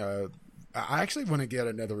ongoing. I actually want to get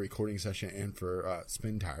another recording session in for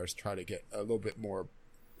Spin Tires, try to get a little bit more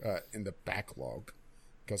in the backlog,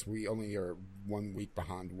 because we only are 1 week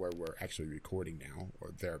behind where we're actually recording now,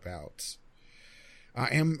 or thereabouts. I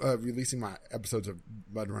am releasing my episodes of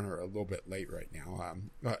Mudrunner a little bit late right now.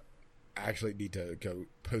 I actually need to go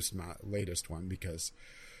post my latest one because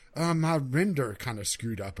my render kind of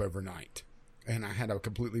screwed up overnight, and I had a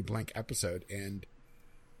completely blank episode, and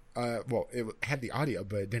it had the audio,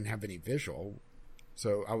 but it didn't have any visual.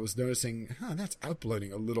 So I was noticing, that's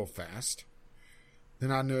uploading a little fast.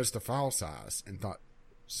 Then I noticed the file size and thought,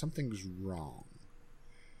 something's wrong.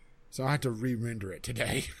 So I had to re-render it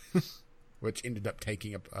today, which ended up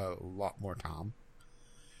taking up a lot more time.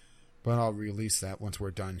 But I'll release that once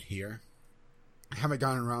we're done here. I haven't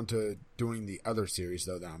gotten around to doing the other series,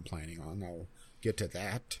 though, that I'm planning on. I'll get to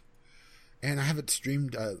that. And I haven't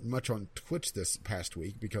streamed much on Twitch this past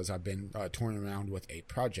week because I've been touring around with a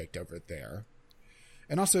project over there.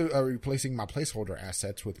 And also replacing my placeholder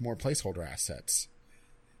assets with more placeholder assets.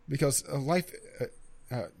 Because life,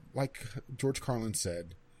 like George Carlin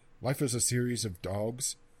said, life is a series of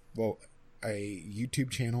dogs. Well, a YouTube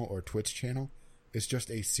channel or Twitch channel is just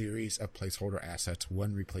a series of placeholder assets,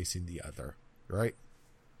 one replacing the other. Right?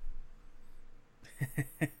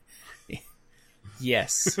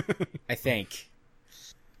 Yes, I think.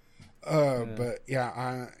 But yeah,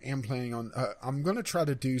 I am planning on. I'm gonna try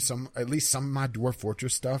to do at least some of my Dwarf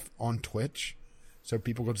Fortress stuff on Twitch, so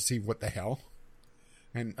people go to see what the hell,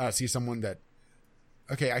 and see someone that.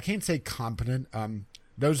 Okay, I can't say competent.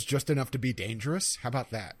 Knows just enough to be dangerous. How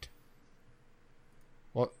about that?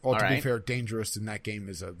 Well, to be fair, dangerous in that game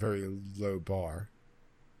is a very low bar.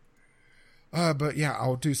 But yeah,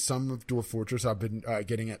 I'll do some of Dwarf Fortress. I've been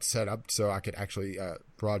getting it set up so I could actually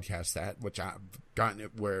broadcast that, which I've gotten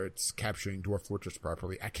it where it's capturing Dwarf Fortress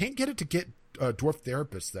properly. I can't get it to get Dwarf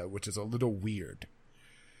Therapist, though, which is a little weird.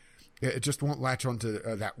 It just won't latch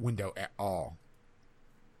onto that window at all.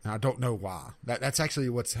 And I don't know why. That's actually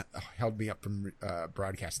what's held me up from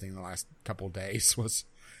broadcasting the last couple of days.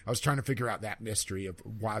 I was trying to figure out that mystery of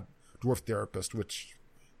why Dwarf Therapist, which...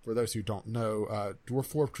 For those who don't know, Dwarf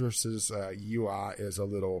Fortress's UI is a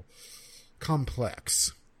little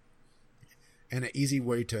complex. And an easy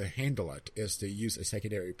way to handle it is to use a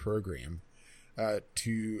secondary program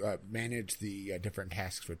to manage the different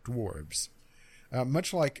tasks with dwarves.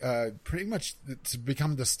 Much like, pretty much it's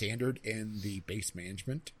become the standard in the base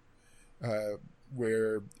management,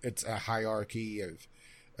 where it's a hierarchy of,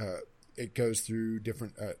 it goes through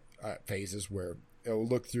different phases where it'll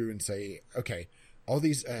look through and say, okay, all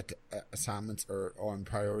these assignments are on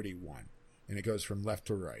priority 1, and it goes from left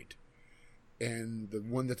to right. And the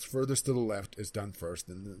one that's furthest to the left is done first,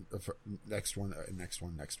 then the next one, next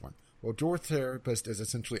one. Well, Dwarf Therapist is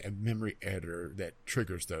essentially a memory editor that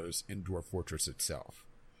triggers those in Dwarf Fortress itself,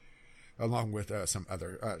 along with some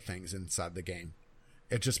other things inside the game.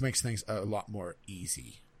 It just makes things a lot more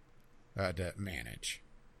easy to manage.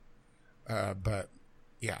 But...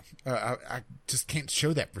 yeah, I just can't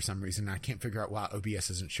show that for some reason. I can't figure out why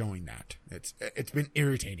OBS isn't showing that. It's been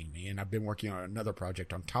irritating me, and I've been working on another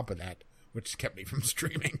project on top of that, which kept me from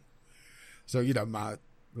streaming. So,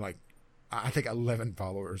 I think 11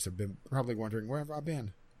 followers have been probably wondering, where have I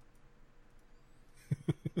been?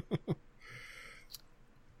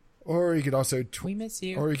 Or you could also... we miss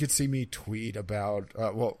you. Or you could see me tweet about...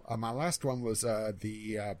 my last one was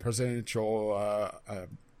the presidential...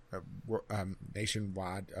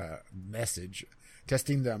 nationwide message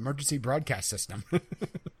testing the emergency broadcast system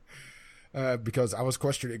because I was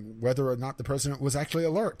questioning whether or not the president was actually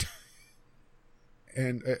alert.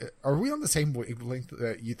 And are we on the same wavelength?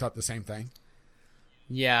 You thought the same thing?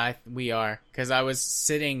 Yeah, we are, because I was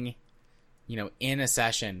sitting, in a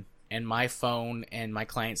session, and my phone and my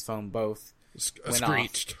client's phone both went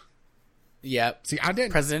screeched. Off. Yep. See, I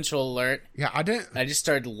didn't. Presidential alert. Yeah, I didn't. I just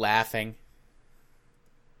started laughing.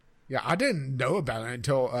 Yeah, I didn't know about it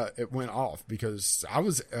until it went off, because I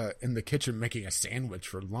was in the kitchen making a sandwich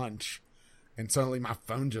for lunch, and suddenly my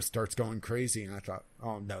phone just starts going crazy, and I thought,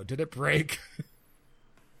 oh no, did it break?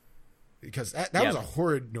 Because that was a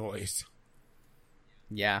horrid noise.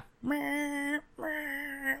 Yeah.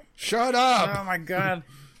 Shut up! Oh my god.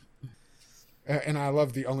 And I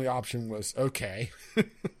love the only option was okay.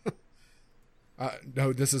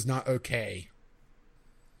 No, this is not okay.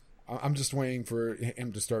 I'm just waiting for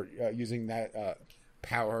him to start using that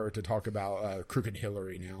power to talk about Crooked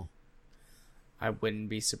Hillary now. I wouldn't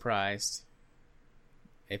be surprised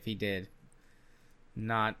if he did.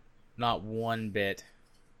 Not one bit.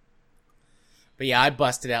 But yeah, I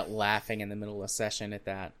busted out laughing in the middle of a session at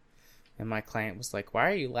that. And my client was like, "Why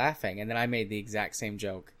are you laughing?" And then I made the exact same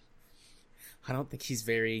joke. I don't think he's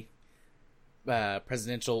very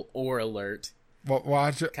presidential or alert. Well, I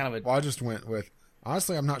just went with,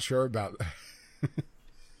 honestly, I'm not sure about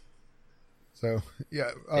So,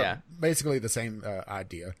 yeah. Basically the same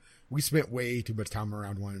idea. We spent way too much time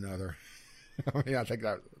around one another. I mean, I think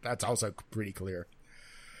that's also pretty clear.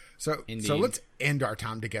 So let's end our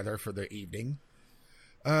time together for the evening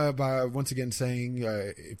by once again saying,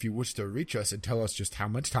 if you wish to reach us and tell us just how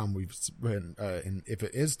much time we've spent, and if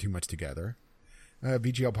it is too much together,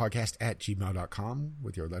 VGLpodcast@gmail.com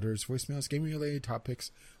with your letters, voicemails, gaming-related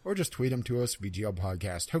topics, or just tweet them to us,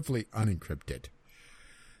 VGLpodcast, hopefully unencrypted.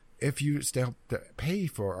 If you still pay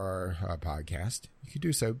for our podcast, you can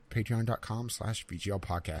do so,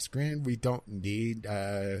 patreon.com/VGLpodcast. Granted, we don't need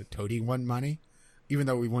Toady One money, even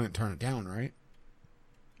though we wouldn't turn it down, right?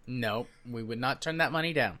 No, we would not turn that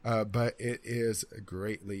money down. But it is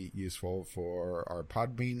greatly useful for our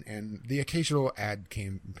Podbean and the occasional ad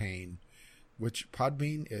campaign, which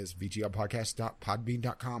Podbean is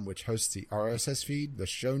VGLpodcast.podbean.com, which hosts the RSS feed, the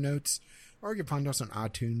show notes, or you can find us on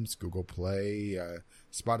iTunes, Google Play,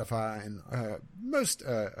 Spotify, and most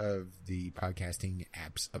of the podcasting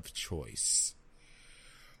apps of choice.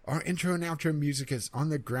 Our intro and outro music is On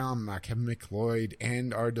the Ground by Kevin MacLeod,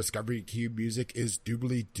 and our Discovery Cube music is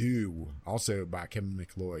Doobly Doo, also by Kevin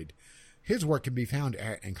MacLeod. His work can be found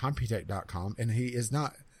at Incompetech.com, and he is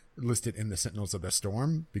not listed in the Sentinels of the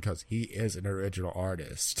Storm because he is an original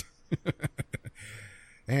artist.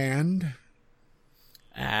 And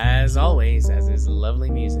as always, as his lovely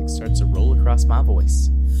music starts to roll across my voice,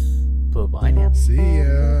 bye-bye now. See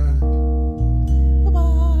ya.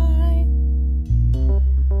 Bye-bye.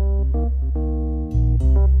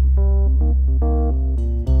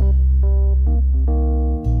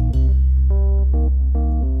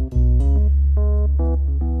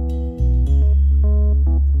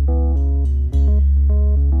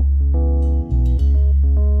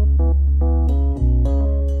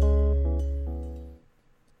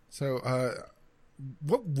 So,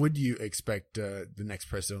 what would you expect the next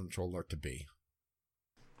presidential alert to be?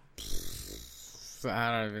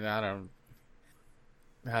 I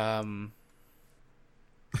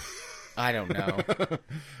don't know.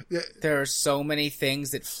 There are so many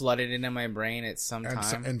things that flooded into my brain at some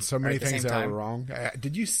time. And so many things that are wrong.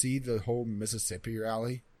 Did you see the whole Mississippi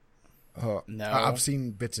rally? No. I've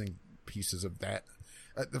seen bits and pieces of that.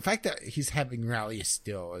 The fact that he's having rallies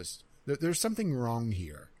still is... There's something wrong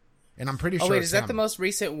here. And I'm pretty sure. Oh wait, is that the most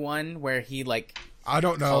recent one where he I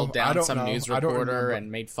don't know. Called down some news reporter and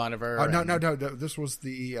made fun of her? No. This was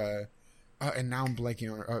the and now I'm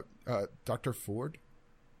blanking on Dr. Ford.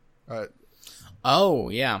 Oh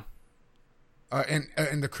yeah.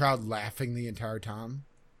 And the crowd laughing the entire time.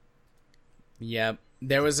 Yep.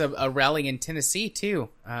 There was a rally in Tennessee too.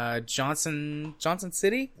 Johnson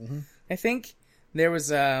City, I think. There was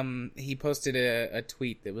he posted a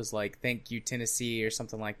tweet that was like, "Thank you Tennessee" or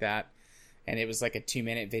something like that, and it was like a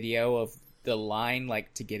 2-minute video of the line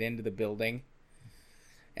like to get into the building,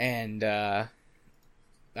 and I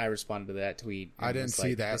responded to that tweet. I didn't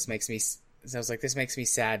see that. This makes me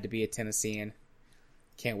sad to be a Tennessean.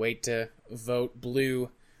 Can't wait to vote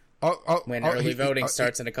blue when early voting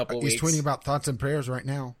starts in a couple of weeks. He's tweeting about thoughts and prayers right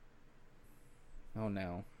now. Oh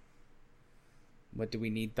no. What do we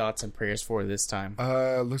need thoughts and prayers for this time?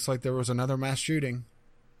 Looks like there was another mass shooting.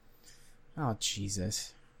 Oh,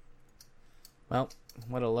 Jesus. Well,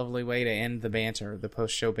 what a lovely way to end the banter, the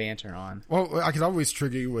post-show banter on. Well, I could always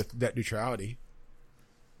trigger you with net neutrality.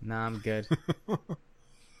 Nah, I'm good.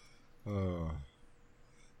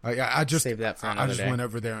 I just save that for another day. Went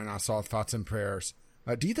over there and I saw thoughts and prayers.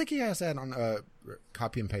 Do you think he has that on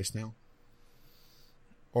copy and paste now?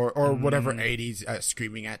 Or whatever 80s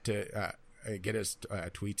screaming at to... get his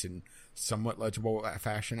tweets in somewhat legible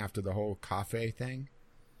fashion after the whole cafe thing.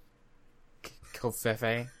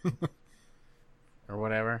 Covfefe? Or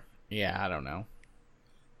whatever. Yeah, I don't know.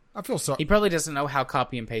 I feel so. He probably doesn't know how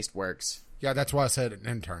copy and paste works. Yeah, that's why I said an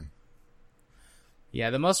intern. Yeah,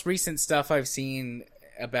 the most recent stuff I've seen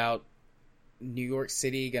about New York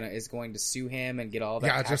City is going to sue him and get all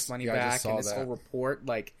that tax money back, and this whole report,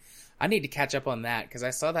 I need to catch up on that because I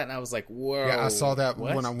saw that and I was like, whoa. Yeah, I saw that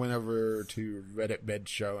when I went over to Reddit Bed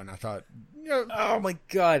Show and I thought, oh my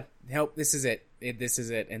God. Nope, this is it. This is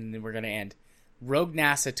it. And then we're going to end. Rogue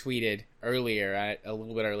NASA tweeted earlier, a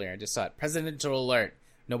little bit earlier, I just saw it. Presidential alert.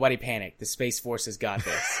 Nobody panic. The Space Force has got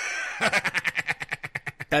this.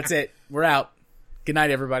 That's it. We're out. Good night,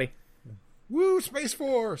 everybody. Woo, Space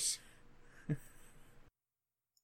Force.